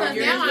devastated. Because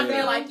now I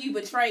feel like you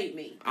betrayed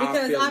me.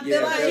 Because I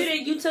feel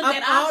like you took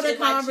that all the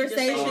option.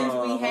 conversations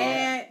we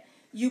had,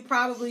 you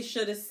probably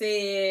should have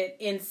said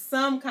in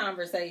some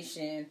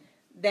conversation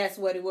that's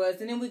what it was,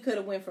 and then we could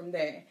have went from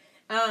there.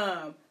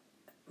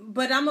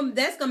 But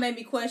that's gonna make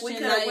me question. We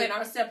could have went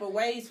our separate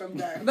ways from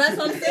there. But that's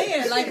what I'm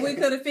saying. Like we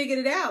could have figured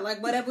it out.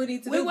 Like whatever we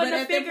need to do. We wouldn't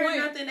have but figured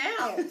nothing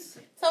else.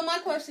 So my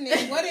question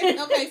is, what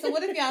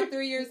if y'all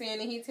 3 years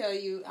in and he tell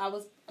you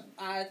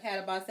I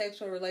had a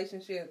bisexual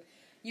relationship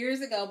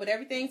years ago, but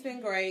everything's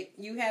been great.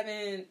 You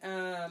haven't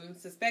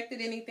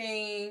suspected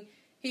anything.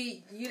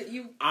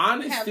 You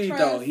honesty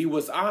though. He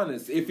was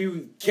honest. If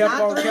he kept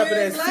on keeping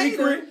that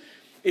secret.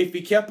 If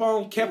he kept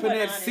on keeping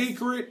that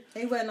secret,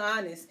 he wasn't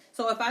honest.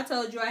 So if I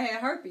told you I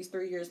had herpes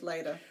 3 years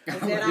later, is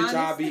that honest? Bitch,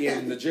 I'll be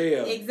in the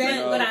jail. Exactly.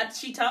 You know? But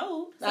she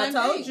told. I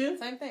told you.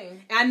 Same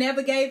thing. I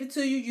never gave it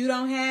to you. You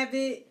don't have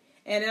it.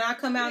 And then I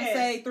come out and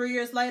say 3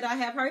 years later I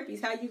have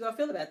herpes. How you gonna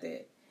feel about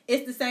that?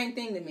 It's the same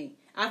thing to me.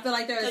 I feel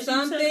like there are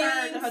some things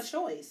her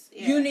choice.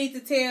 Yeah. You need to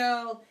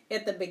tell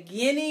at the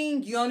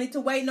beginning. You don't need to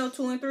wait no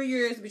 2 and 3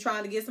 years to be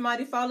trying to get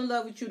somebody to fall in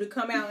love with you to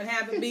come out and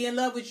have it be in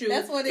love with you.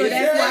 That's what it is.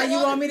 That's why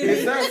you want me to be.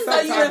 Is there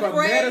some type of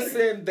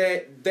medicine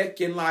that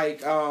can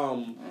like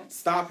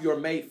stop your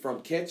mate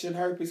from catching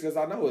herpes? Because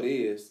I know it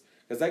is.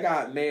 Because they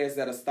got meds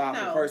that'll stop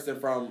a person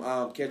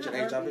from catching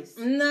HIV.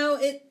 No,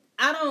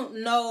 I don't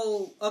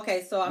know.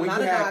 Okay, so I'm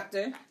not a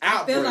doctor.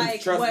 I feel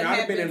like trust me,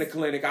 I've been in the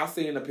clinic. I've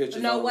seen the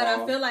pictures. No, what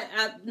I feel like,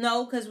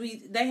 because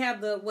they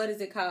have the, what is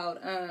it called?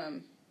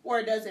 Or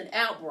it does an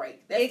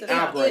outbreak. That's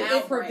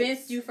it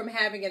prevents you from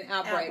having an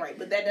outbreak.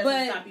 But that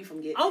doesn't stop you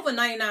from getting over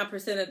 99%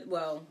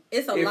 of,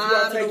 it's a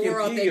lot of the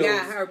world that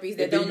got herpes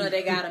that don't know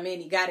they got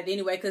it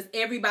anyway, because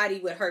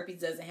everybody with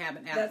herpes doesn't have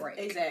an outbreak.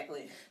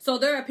 Exactly. So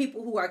there are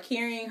people who are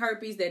carrying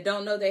herpes that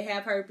don't know they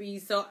have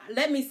herpes. So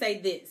let me say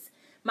this.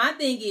 My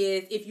thing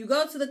is, if you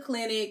go to the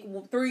clinic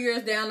 3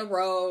 years down the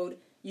road,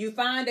 you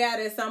find out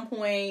at some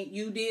point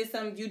you did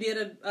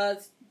a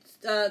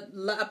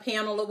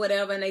panel or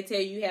whatever, and they tell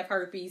you have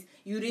herpes.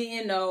 You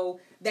didn't know.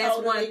 That's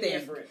totally one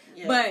thing.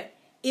 Yeah. But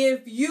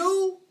if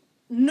you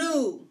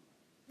knew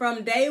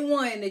from day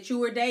one that you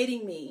were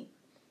dating me,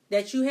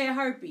 that you had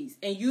herpes,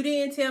 and you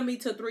didn't tell me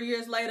till 3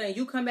 years later, and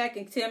you come back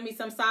and tell me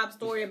some sob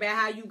story about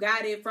how you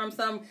got it from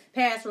some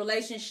past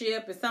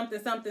relationship or something.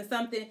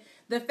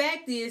 The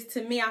fact is,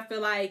 to me, I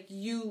feel like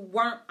you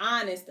weren't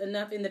honest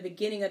enough in the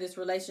beginning of this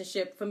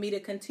relationship for me to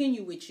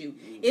continue with you.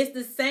 It's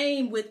the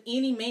same with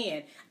any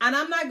man. And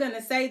I'm not going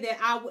to say that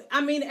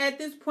I mean, at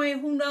this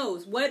point, who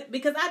knows?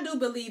 Because I do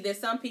believe that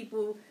some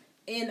people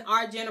in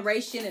our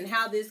generation and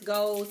how this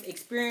goes,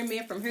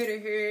 experiment from here to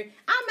here,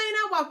 I may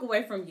not walk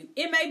away from you.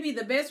 It may be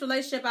the best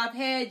relationship I've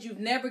had.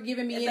 You've never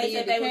given me any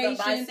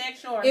indication.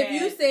 If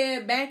you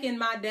said back in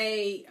my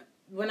day,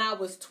 when I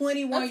was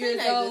 21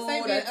 years old,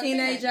 a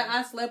teenager,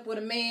 I slept with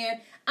a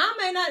man. I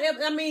may not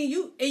ever,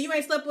 you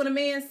ain't slept with a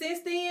man since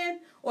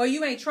then, or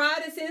you ain't tried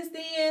it since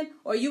then,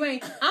 or you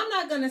ain't, I'm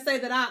not going to say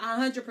that I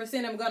 100%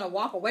 am going to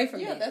walk away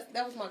from that. Yeah,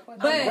 that was my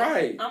question. But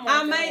right.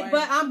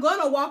 But I'm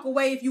going to walk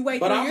away if you wait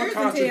 3 years and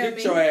tell me. But I'm going to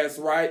contradict your ass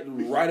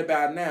right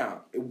about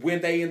now.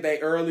 When they in their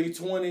early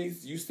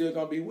 20s, you still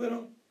going to be with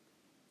them?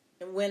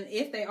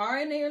 If they are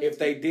in there, if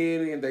they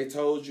did and they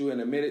told you and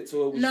admitted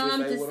to it, no,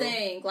 I'm just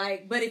saying,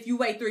 but if you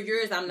wait 3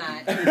 years, I'm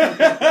not.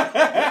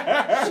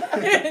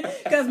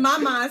 Because my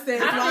mind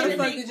says, why the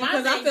fuck did you?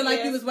 Because I feel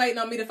like you was waiting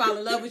on me to fall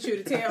in love with you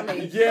to tell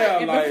me. Yeah,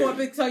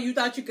 so you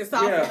thought you could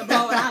soften the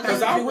blow.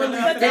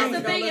 But that's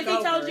the thing. If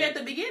he told you at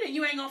the beginning,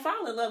 you ain't gonna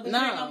fall in love with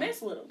him. You ain't gonna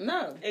mess with him.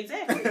 No,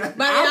 exactly. But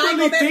I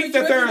really think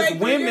that there's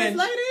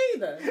women.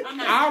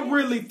 I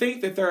really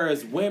think that there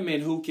is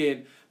women who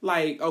can.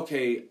 Like,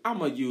 okay, I'm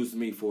going to use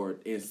me for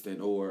an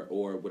instant or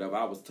whatever.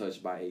 I was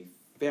touched by a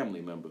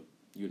family member,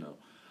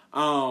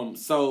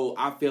 So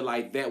I feel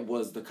like that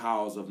was the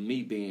cause of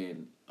me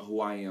being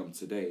who I am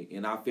today.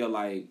 And I feel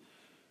like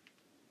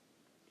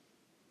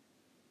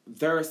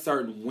there are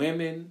certain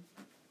women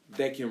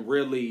that can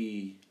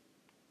really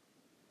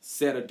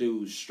set a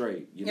dude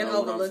straight. You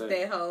know what I'm saying? And overlook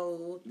that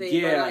whole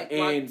thing. Yeah,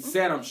 and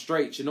set them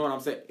straight. You know what I'm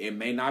saying? It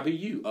may not be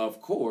you,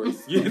 of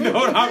course. You know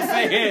what I'm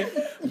saying?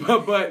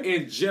 But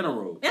in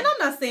general. And I'm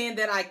not saying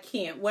that I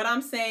can't. What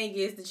I'm saying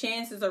is the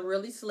chances are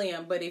really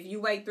slim. But if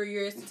you wait 3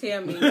 years to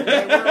tell me, they were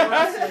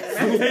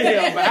slim.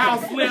 Yeah, but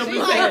how slim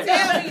is that?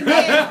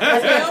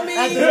 Tell me.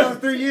 After those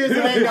 3 years,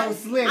 it ain't no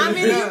slim. I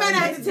mean, you may not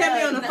have to tell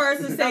me on the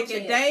first and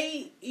second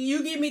date.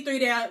 You give me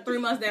 3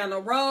 months down the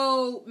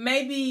road,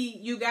 maybe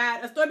you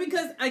got a story.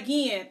 Because,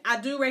 again, I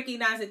do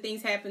recognize that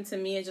things happen to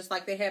men just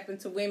like they happen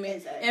to women.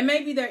 Exactly. And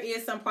maybe there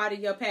is some part of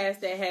your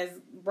past that has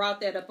brought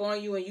that up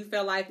on you and you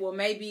feel like, well,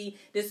 maybe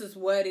this is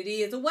what it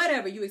is or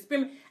whatever. You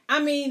experiment. I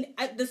mean,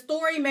 the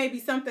story may be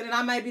something that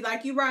I may be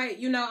like, you're right.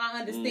 I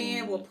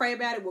understand. We'll pray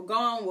about it. We'll go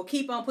on. We'll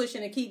keep on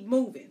pushing and keep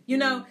moving, you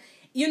know.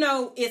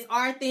 it's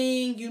our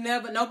thing.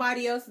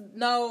 Nobody else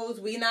knows.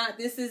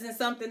 This isn't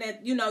something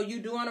that, you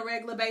do on a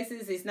regular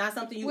basis. It's not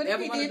something you ever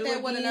want to do again. What if he did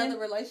that with another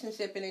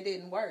relationship and it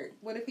didn't work?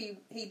 What if he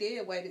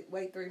did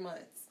wait 3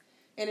 months?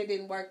 And it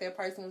didn't work. That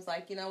person was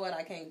like, you know what,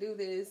 I can't do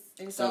this.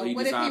 And so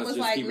what if he was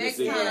like, next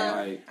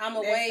time, I'm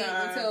going to wait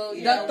until...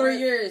 3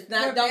 years.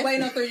 Don't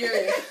wait no 3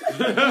 years.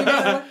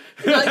 Okay,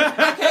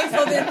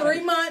 so then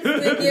 3 months,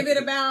 then give it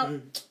about...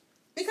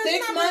 Because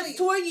 6 months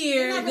to a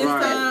year this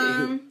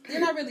time. You're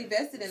not really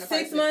vested in a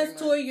 6 months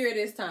to a year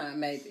this time,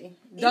 maybe.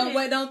 Don't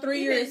wait on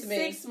 3 years.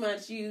 6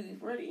 months, you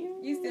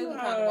still can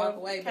kind of walk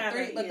away.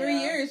 But 3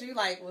 years, you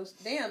like, well,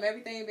 damn,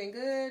 everything been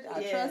good.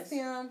 I trust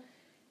him.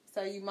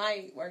 So you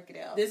might work it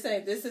out. This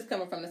is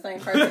coming from the same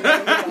person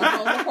that was in a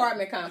home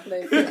apartment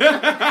complex.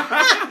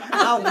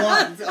 I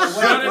walked.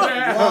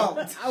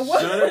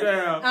 Shut it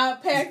down. I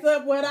packed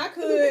up what I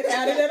could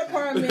out of that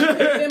apartment, put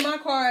it in my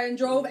car, and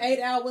drove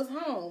 8 hours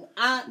home.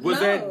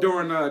 Was that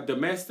during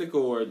domestic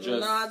or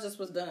just? No, I just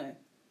was done.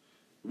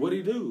 What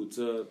did he do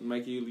to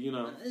make you,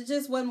 It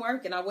just wasn't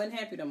working. I wasn't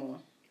happy no more.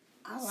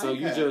 So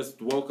you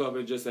just woke up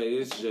and just say,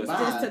 it's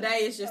just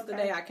today. It's just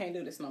today. I can't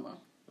do this no more.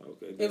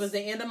 Okay. It was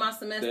the end of my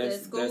semester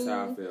at school. That's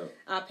how I felt.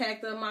 I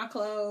packed up my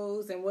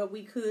clothes and what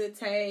we could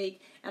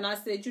take, and I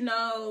said,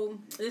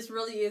 this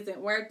really isn't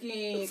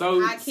working.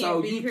 So I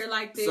can't be here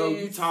like this. So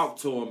you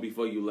talked to him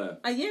before you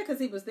left? Yeah,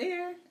 because he was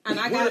there, and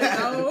I gotta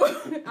go.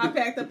 I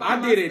packed up all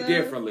my did it stuff.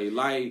 differently.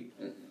 Like,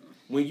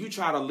 when you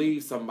try to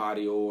leave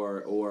somebody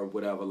or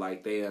whatever,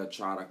 like, they'll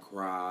try to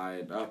cry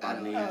and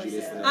I need you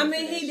this and that. I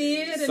mean, he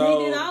did, and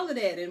he did all of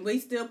that, and we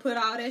still put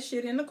all that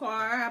shit in the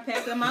car. I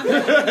packed up my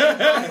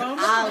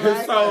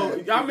stuff. So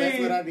I mean, that's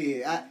what I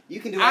did.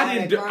 You can do.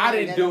 I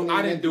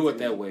didn't do it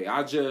that way.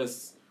 I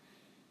just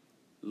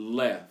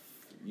left,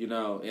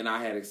 and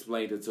I had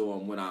explained it to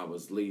him when I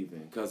was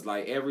leaving, because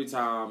like every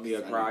time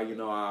he'll cry,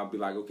 I'll be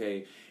like,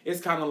 okay,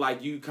 it's kind of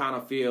like you kind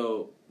of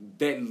feel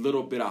that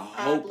little bit of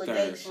hope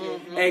there.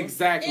 Mm-hmm.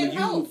 Exactly. And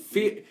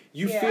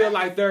you feel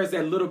like there's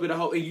that little bit of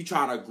hope, and you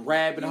try to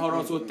grab and hold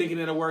on to it, thinking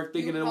it'll work. So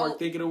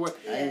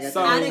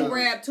I didn't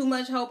grab too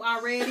much hope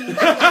already. When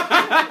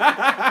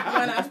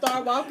I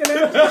start walking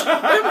up,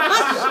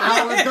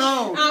 I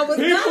was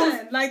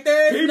done. Like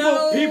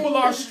people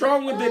are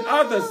stronger than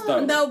others,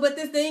 though. No, but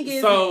the thing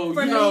is,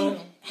 for me,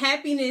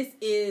 happiness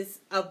is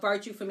a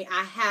virtue for me.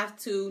 I have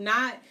to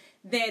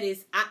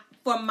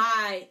for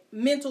my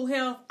mental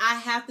health, I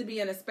have to be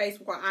in a space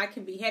where I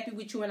can be happy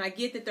with you. And I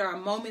get that there are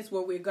moments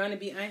where we're going to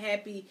be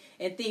unhappy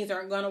and things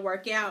aren't going to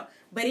work out.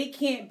 But it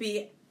can't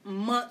be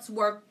months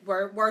worth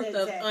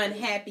of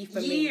unhappy for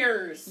me.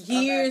 Years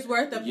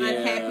worth of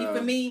unhappy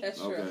for me.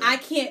 That's true. I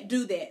can't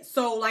do that.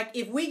 So, like,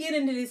 if we get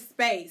into this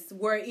space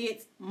where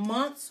it's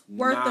months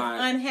worth of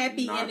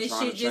unhappy and this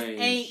shit just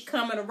ain't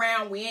coming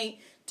around, we ain't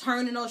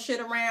turning no shit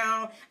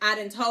around. I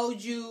done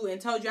told you.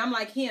 I'm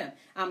like him.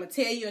 I'm going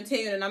to tell you,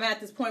 and I'm at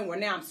this point where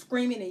now I'm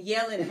screaming and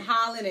yelling and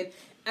hollering and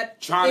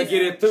trying to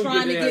get it through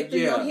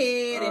your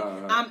head,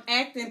 and I'm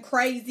acting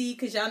crazy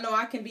because y'all know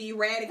I can be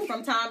erratic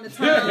from time to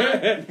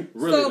time.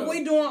 So if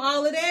we doing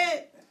all of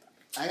that,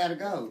 I gotta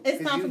go.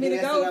 It's time for me to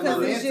go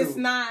because it's just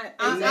not.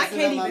 I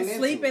can't even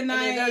sleep at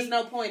night. There's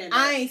no point in that.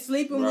 I ain't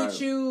sleeping with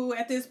you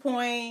at this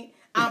point.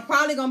 I'm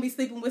probably gonna be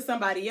sleeping with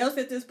somebody else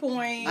at this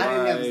point. I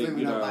didn't never sleep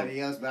with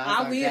nobody else, but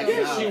I will.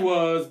 Yes, she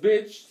was,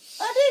 bitch.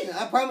 I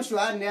didn't. I promise you,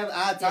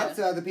 I talked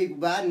to other people,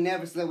 but I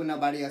never slept with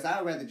nobody else.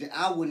 I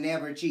would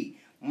never cheat.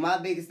 My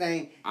biggest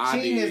thing,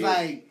 cheating is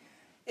like,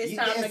 it's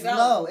time to go.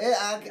 Low.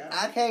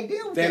 I can't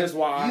deal with that. That is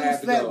why I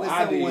had to go. You slept with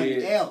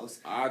someone else.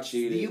 I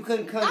cheated. You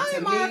couldn't come to me. I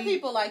admire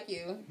people like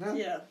you. Huh?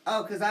 Yeah.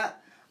 Oh, because I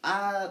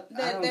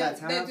don't got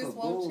time for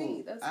bull.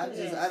 Cheat. I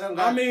don't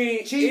got.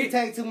 Cheating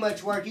take too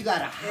much work. You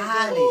gotta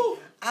hide it.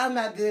 I'm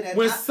not good at it.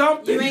 When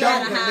something you ain't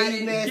gotta hide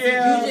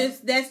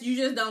it. You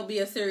just don't be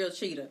a serial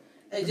cheater.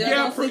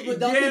 Seriously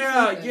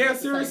though.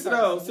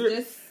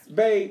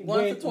 Babe,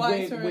 once or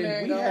twice when we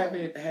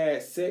haven't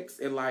had sex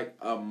in like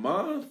a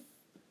month.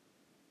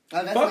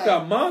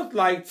 A month,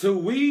 like 2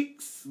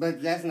 weeks.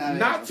 But that's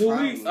not 2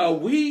 weeks, a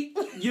week.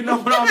 You know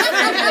what I'm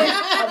saying?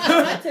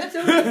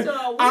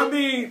 I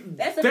mean,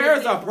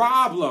 there's a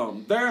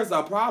problem. There's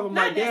a problem.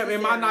 Like, damn,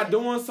 am I not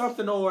doing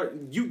something, or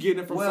you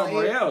getting it from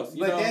somewhere else?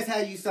 But that's how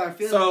you start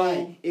feeling. So,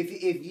 like,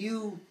 if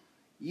you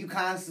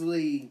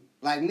constantly,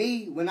 like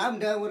me, when I'm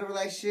done with a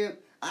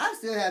relationship, I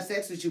still have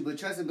sex with you, but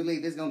trust and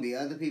believe there's gonna be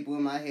other people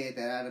in my head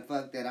that I done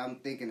fucked that I'm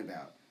thinking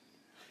about.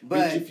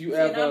 But if you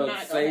ever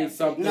say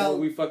something when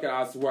we fucking,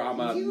 I swear I'm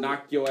gonna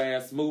knock your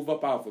ass smooth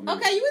up off of me.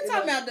 Okay, you were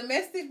talking about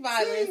domestic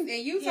violence, and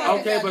you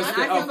talking about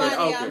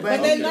okay.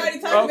 But they already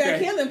talking about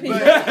killing people.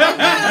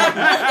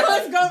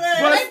 Let's go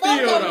there.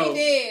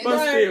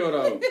 But still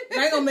though. I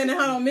ain't gonna be in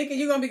the home, Mickey.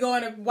 You gonna be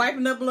going and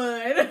wiping the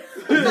blood.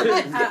 You gonna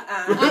get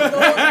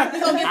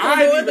some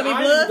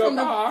blood from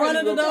the front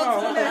of the door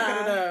to the back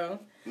of the door.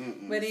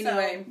 But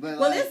anyway,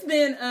 it's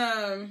been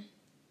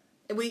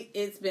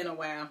it's been a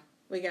while.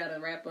 We gotta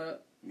wrap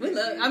up. We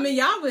love. I mean,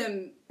 y'all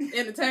been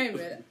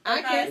entertainment.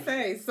 I can't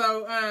say.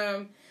 So,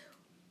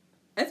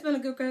 it's been a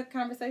good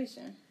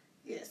conversation.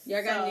 Yes.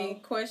 Y'all got any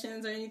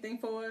questions or anything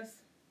for us?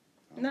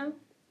 No?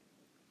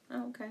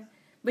 Oh, okay.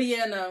 But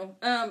yeah, no.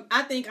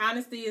 I think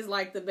honesty is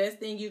like the best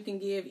thing you can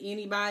give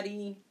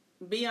anybody.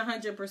 Be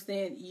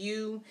 100%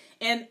 you.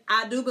 And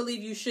I do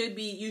believe you should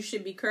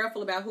be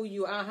careful about who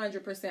you are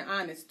 100%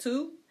 honest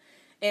to.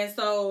 And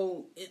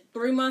so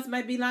 3 months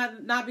may be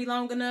not be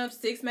long enough.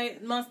 6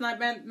 months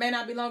may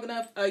not be long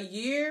enough. A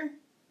year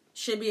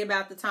should be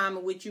about the time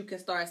in which you can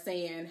start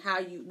saying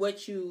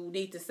what you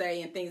need to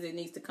say and things that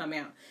needs to come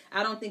out.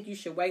 I don't think you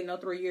should wait no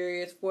 3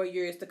 years, 4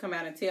 years to come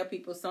out and tell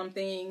people some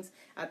things.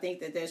 I think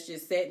that's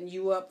just setting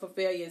you up for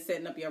failure and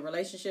setting up your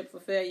relationship for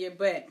failure.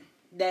 But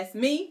that's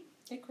me.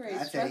 It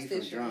creates trust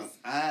issues.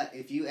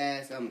 If you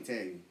ask, I'm gonna tell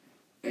you.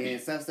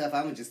 And some stuff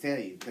I'm gonna just tell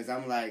you because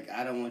I'm like,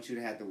 I don't want you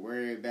to have to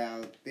worry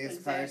about this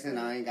person.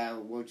 I ain't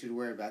want you to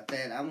worry about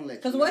that. I'm gonna let you.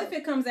 Because what if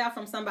it comes out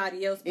from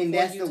somebody else? And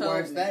that's the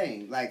worst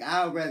thing. Like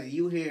I'd rather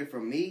you hear it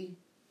from me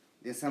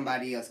than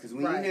somebody else. Because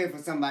when you hear it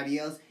from somebody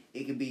else,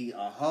 it could be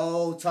a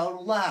whole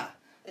total lie.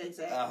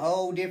 Exactly. A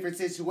whole different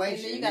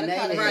situation. And then you gotta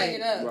try to bring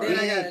it up.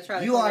 Right.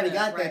 Then you already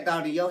got that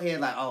thought in your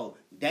head, like, oh,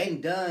 they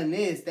done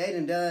this,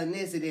 and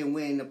then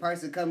when the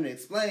person come to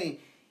explain,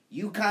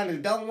 you kind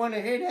of don't want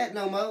to hear that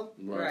no more.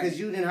 Right. Because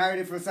you done heard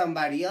it from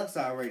somebody else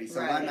already. So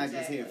why not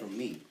just hear it from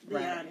me? Be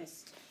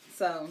honest.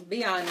 So,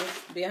 be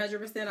honest. Be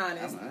 100%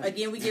 honest.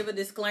 Again, we give a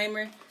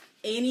disclaimer.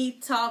 Any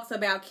talks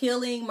about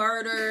killing,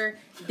 murder,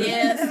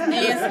 death,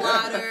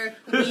 manslaughter,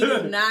 we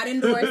do not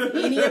endorse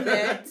any of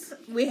that.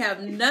 We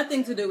have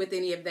nothing to do with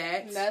any of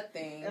that.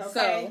 Nothing. Okay.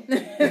 So,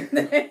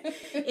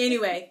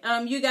 anyway,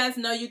 you guys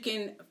know you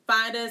can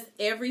find us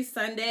every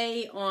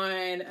Sunday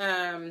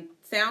on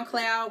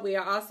SoundCloud. We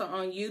are also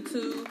on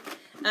YouTube,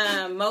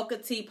 Mocha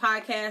Tea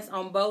Podcast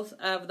on both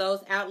of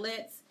those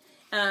outlets.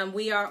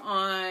 We are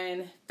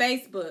on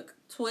Facebook,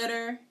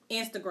 Twitter,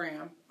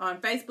 Instagram.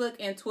 On Facebook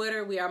and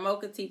Twitter, we are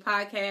Mocha Tea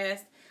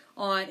Podcast.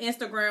 On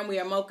Instagram, we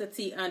are Mocha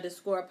Tea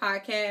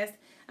 _podcast.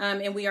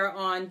 And we are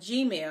on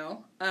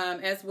Gmail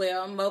as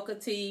well, Mocha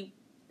Tea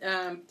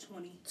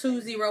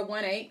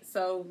 2018.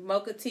 So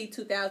Mocha Tea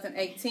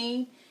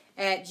 2018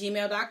 at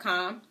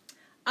gmail.com.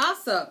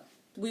 Also,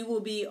 we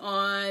will be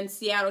on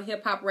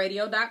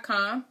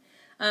SeattleHipHopRadio.com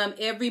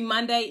every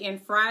Monday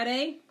and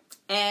Friday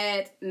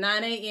at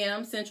 9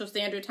 a.m. Central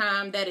Standard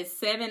Time. That is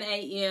 7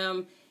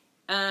 a.m.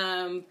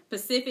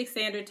 Pacific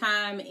Standard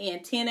Time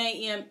and 10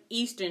 a.m.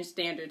 Eastern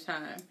Standard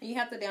Time. You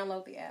have to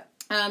download the app.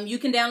 You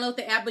can download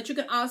the app, but you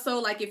can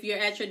also, like if you're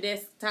at your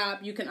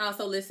desktop, you can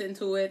also listen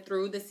to it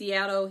through the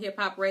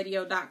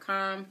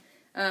SeattleHipHopRadio.com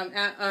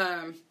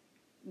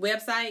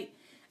website.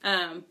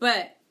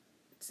 But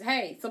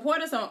hey,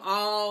 support us on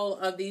all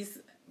of these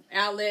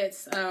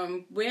outlets.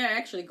 We're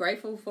actually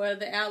grateful for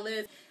the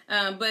outlets.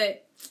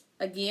 But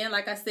again,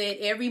 like I said,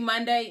 every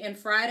Monday and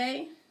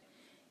Friday,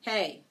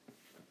 hey,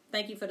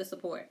 thank you for the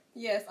support.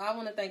 Yes, I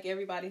want to thank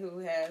everybody who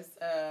has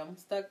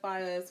stuck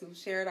by us, who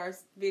shared our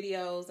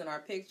videos and our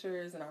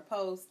pictures and our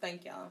posts.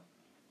 Thank y'all.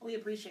 We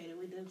appreciate it.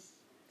 We do.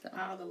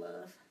 All the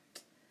love.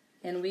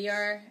 And we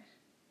are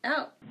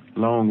out.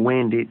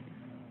 Long-winded,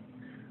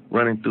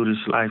 running through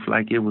this life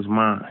like it was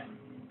mine.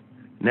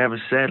 Never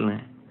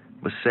settling,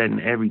 but setting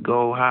every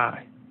goal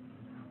high.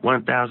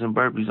 1,000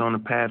 burpees on the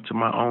path to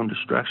my own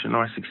destruction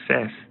or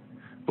success.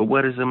 But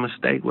what is a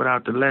mistake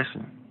without the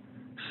lesson?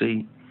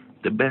 See,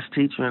 the best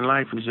teacher in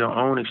life is your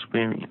own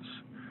experience.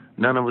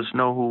 None of us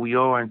know who we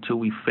are until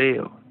we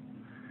fail.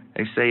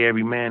 They say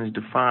every man is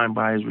defined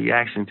by his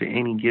reaction to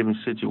any given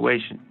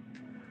situation.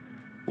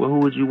 Well,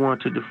 who would you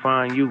want to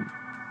define you?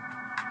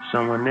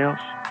 Someone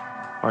else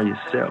or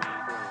yourself?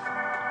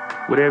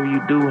 Whatever you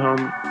do,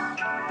 homie,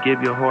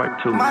 give your heart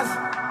to it.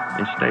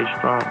 And stay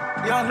strong.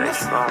 Stay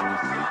strong.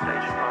 Stay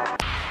strong.